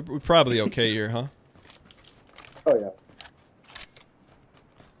 We're probably okay here, huh? Oh yeah.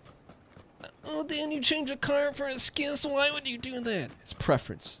 Oh, Dan, you change a car for a skin, so why would you do that? It's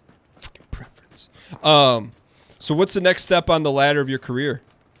preference. Freaking preference. So what's the next step on the ladder of your career?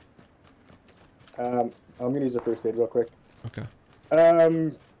 I'm gonna use a first aid real quick. Okay.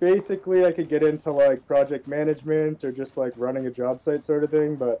 Basically, I could get into like project management or just like running a job site sort of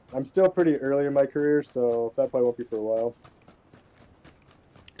thing, but I'm still pretty early in my career, so that probably won't be for a while.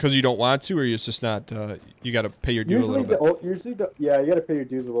 Because you don't want to, or you're just not, you got to pay your due a little bit? Yeah, you got to pay your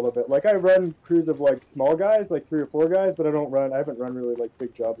dues a little bit. Like, I run crews of, like, small guys, like 3 or 4 guys, but I haven't run really, like,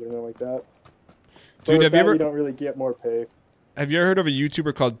 big jobs or anything like that. Dude, have you ever... You don't really get more pay. Have you ever heard of a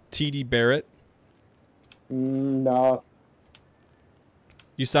YouTuber called TD Barrett? Nah.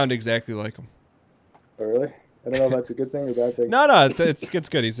 You sound exactly like him. Oh, really? I don't know if that's a good thing or a bad thing. No, it's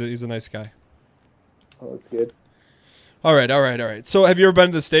good. He's a nice guy. Oh, that's good. All right. So, have you ever been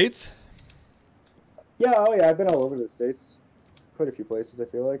to the States? Yeah, I've been all over the States. Quite a few places, I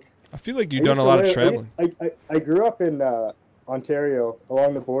feel like. I feel like you've done a lot of traveling. I grew up in Ontario,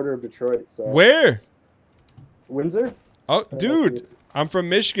 along the border of Detroit. So. Where? Windsor. Oh, dude, I'm from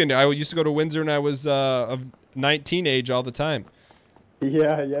Michigan. I used to go to Windsor when I was of 19 age all the time.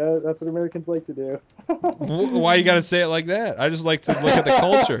 Yeah, that's what Americans like to do. Why you gotta say it like that? I just like to look at the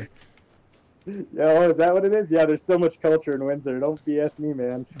culture. Yeah, is that what it is? Yeah, there's so much culture in Windsor. Don't BS me,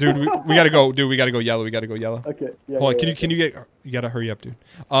 man. Dude, we gotta go. Dude, we gotta go yellow. Okay. Yeah, hold on. Can you gotta hurry up, dude.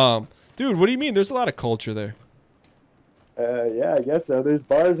 Dude, what do you mean? There's a lot of culture there. Yeah, I guess so. There's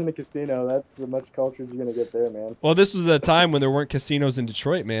bars and a casino. That's as much culture as you're gonna get there, man. Well, this was a time when there weren't casinos in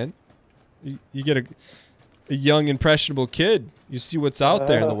Detroit, man. You get a young, impressionable kid. You see what's out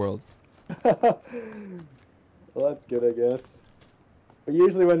there in the world. Well, that's good, I guess. But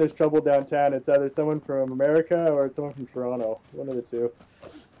usually when there's trouble downtown, it's either someone from America or it's someone from Toronto. One of the two.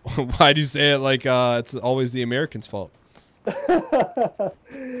 Why do you say it like it's always the Americans' fault?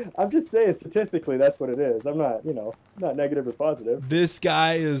 I'm just saying, statistically, that's what it is. I'm not, not negative or positive. This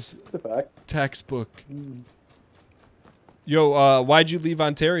guy is it's a fact. Textbook. Yo, why'd you leave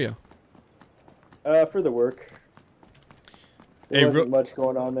Ontario? For the work. There wasn't much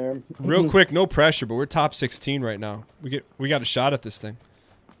going on there. Real quick, no pressure, but we're top 16 right now. We got a shot at this thing.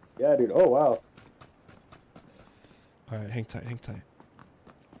 Yeah, dude. Oh, wow. All right, hang tight.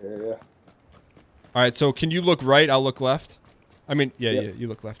 Yeah. All right, so can you look right? I'll look left. I mean, yeah, you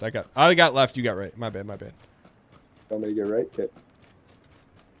look left. I got left, you got right. My bad. Want me to get right? Okay.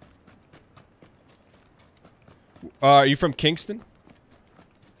 Are you from Kingston?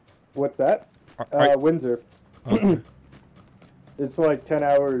 What's that? Windsor. Okay. It's like 10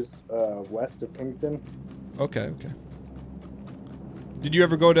 hours west of Kingston. Okay. Did you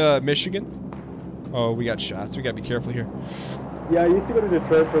ever go to Michigan? Oh, we got shots. We gotta be careful here. Yeah, I used to go to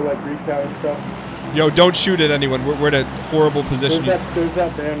Detroit for like Greektown and stuff. Yo, don't shoot at anyone. We're in a horrible position. There's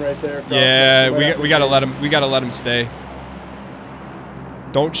that van right there. Yeah, we gotta let him stay.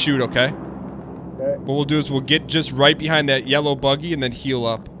 Don't shoot, okay? Okay. What we'll do is we'll get just right behind that yellow buggy and then heal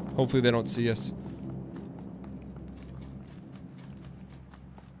up. Hopefully they don't see us.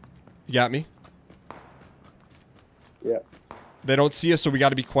 You got me? Yeah. They don't see us, so we got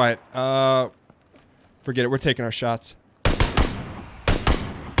to be quiet. Forget it. We're taking our shots.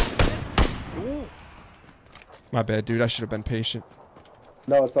 My bad, dude. I should have been patient.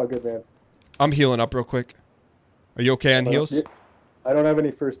 No, it's all good, man. I'm healing up real quick. Are you okay on heals? I don't have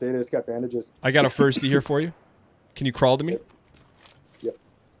any first aid. I just got bandages. I got a firstie here for you. Can you crawl to me? Yep.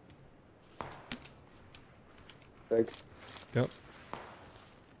 Thanks. Yep.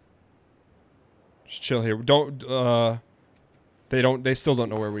 Just chill here. Don't, they still don't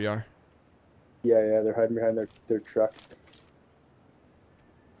know where we are. Yeah, they're hiding behind their truck.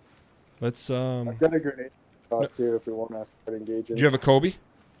 Let's, I've got a grenade toss too if we want to start engaging. Do you have a Kobe?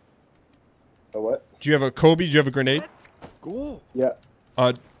 A what? Do you have a Kobe? Do you have a grenade? Cool. Yeah.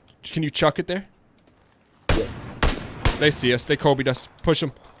 Can you chuck it there? Yeah. They see us. They Kobe'd us. Push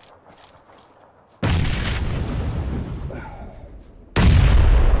them.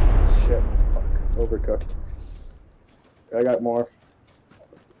 Shit. Fuck. Overcooked. I got more.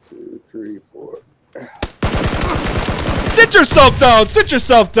 2, 3, 4. Sit yourself down. Sit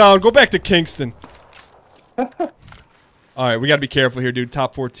yourself down. Go back to Kingston. All right, we gotta be careful here, dude.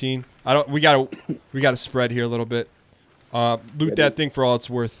 Top 14. We gotta spread here a little bit. Loot that thing for all it's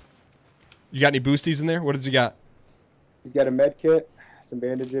worth. You got any boosties in there? What does he got? He's got a med kit, some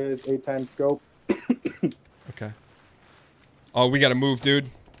bandages, 8x scope. Okay. Oh, we gotta move, dude.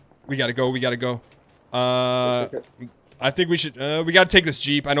 We gotta go. We gotta go. I think we should. We gotta take this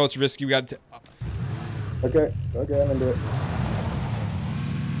Jeep. I know it's risky. We gotta. Okay. Okay, I'm into it.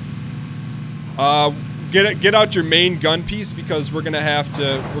 Get out your main gun piece because we're gonna have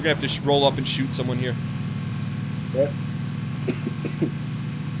to roll up and shoot someone here. Yep.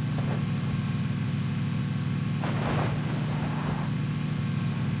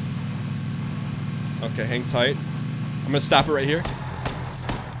 Okay, hang tight. I'm gonna stop it right here.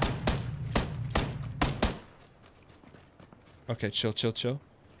 Okay, chill, chill, chill.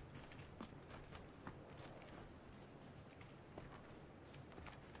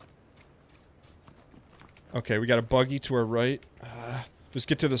 Okay, we got a buggy to our right. Just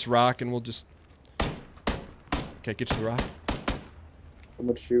get to this rock and we'll just... Okay, get to the rock.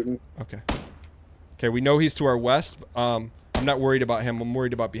 Someone's shooting. Okay. Okay, we know he's to our west. I'm not worried about him. I'm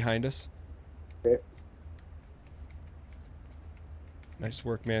worried about behind us. Okay. Nice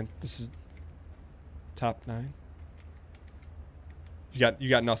work, man. This is top 9. You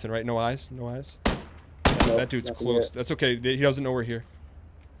got nothing, right? No eyes? No eyes? No, that dude's close. Yet. That's okay. He doesn't know we're here.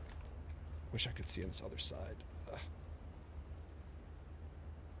 Wish I could see on this other side.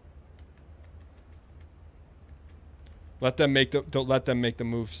 Don't let them make the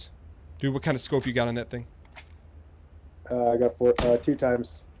moves. Dude, what kind of scope you got on that thing? I got 2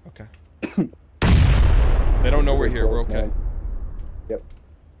 times. Okay. They don't know we're here. We're okay. Yep.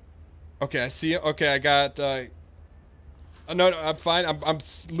 Okay, I see it. Okay, I got. No, I'm fine. I'm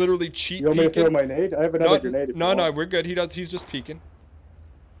literally cheat You want me to peeking. throw my nade? I have another grenade. No, we're good. He's just peeking.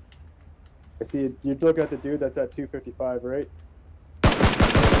 I see. You look at the dude that's at 255, right?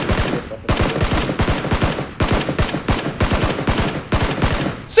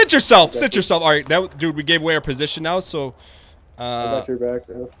 Sit yourself. Sit yourself. All right, dude. We gave away our position now, so. I got your back.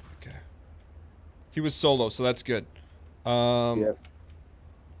 Okay. He was solo, so that's good. Yeah.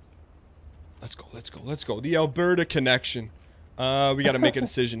 Let's go. Let's go. Let's go. The Alberta connection. We got to make a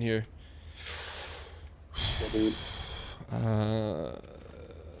decision here. Yeah, dude.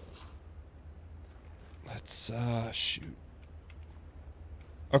 Let's shoot.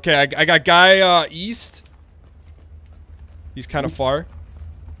 Okay, I got guy east. He's kind of far.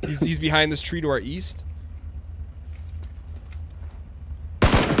 He's behind this tree to our east.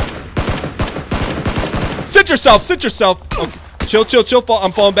 Sit yourself. Sit yourself. Okay. Chill, chill, chill.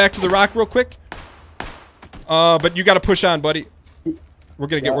 I'm falling back to the rock real quick. But you got to push on, buddy. We're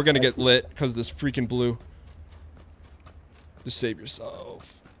gonna get lit because of this freaking blue. Just save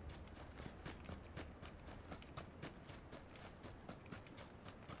yourself.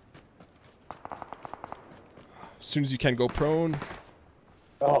 As soon as you can, go prone.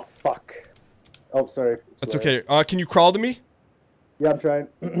 Oh fuck. Oh, sorry. That's okay. Can you crawl to me? Yeah, I'm trying.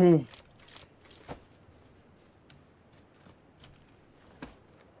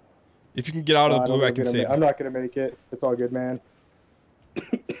 If you can get out of the blue, I can save you. I'm not gonna make it. It's all good, man.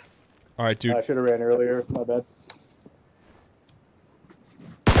 All right, dude. I should have ran earlier. My bad.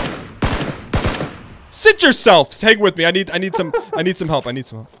 Sit yourself. Hang with me. I need some help. I need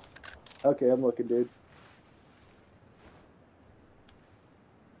some help. Okay, I'm looking, dude.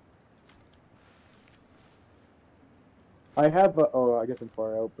 I have a, oh, I guess I'm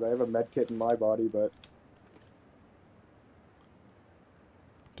far out, but I have a med kit in my body, but...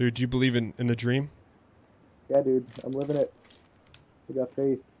 Dude, do you believe in the dream? Yeah, dude, I'm living it. I got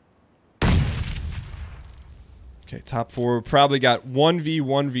faith. Okay, top 4. Probably got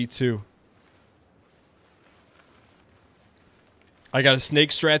 1v1v2. I gotta snake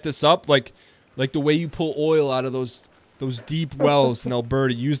strat this up like the way you pull oil out of those deep wells in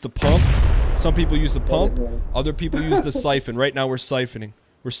Alberta. Use the pump. Some people use the pump. Other people use the siphon. Right now we're siphoning.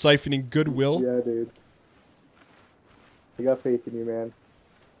 We're siphoning goodwill. Yeah, dude. I got faith in you, man.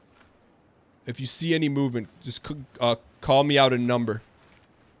 If you see any movement, just call me out a number.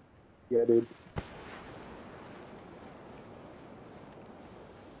 Yeah, dude.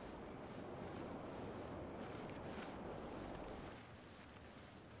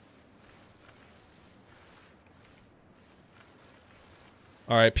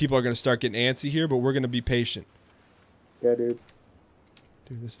 All right, people are going to start getting antsy here, but we're going to be patient. Yeah, dude.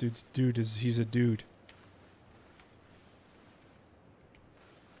 Dude, this he's a dude.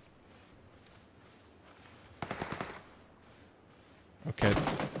 Okay.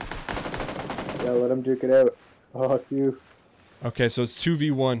 Yeah, let him duke it out. Oh, dude. Okay, so it's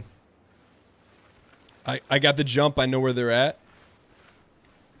 2v1. I got the jump. I know where they're at.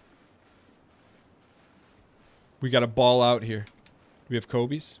 We got a ball out here. We have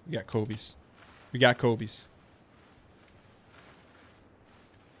Kobe's? We got Kobe's. We got Kobe's.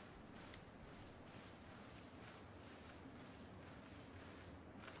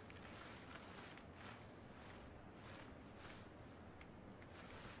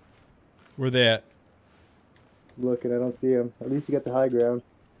 Where they at? I'm looking, I don't see him. At least you got the high ground.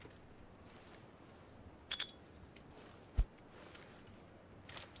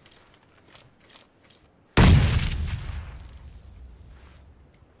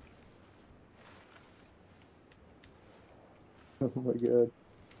 Oh my god.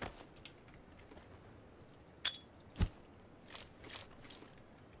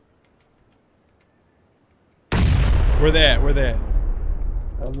 Where they at? Where they at?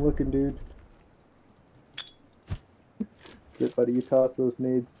 I'm looking, dude. Good, buddy. You toss those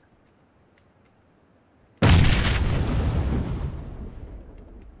nades.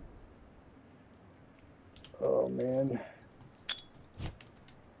 Oh, man.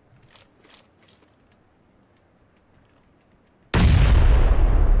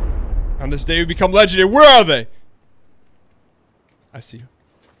 On this day we become legendary. Where are they? I see you.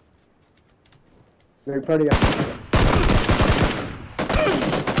 Very proud of you.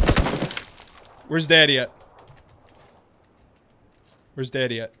 Where's Daddy at? Where's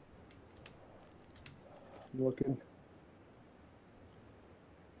Daddy at? I'm looking.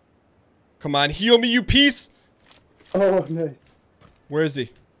 Come on, heal me, you piece! Oh, nice. Where is he?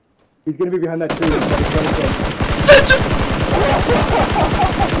 He's gonna be behind that tree.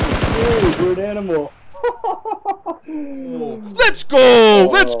 Hey, you're an animal. Let's go!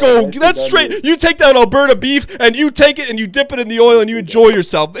 Let's go! That's straight. You take that Alberta beef and you take it and you dip it in the oil and you enjoy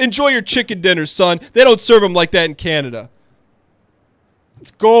yourself. Enjoy your chicken dinner, son. They don't serve them like that in Canada.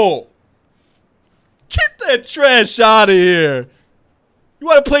 Let's go. Get that trash out of here. You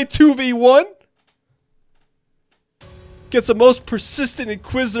want to play 2v1? Get the most persistent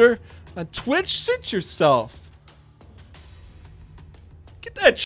inquisitor on Twitch? Sit yourself. Get that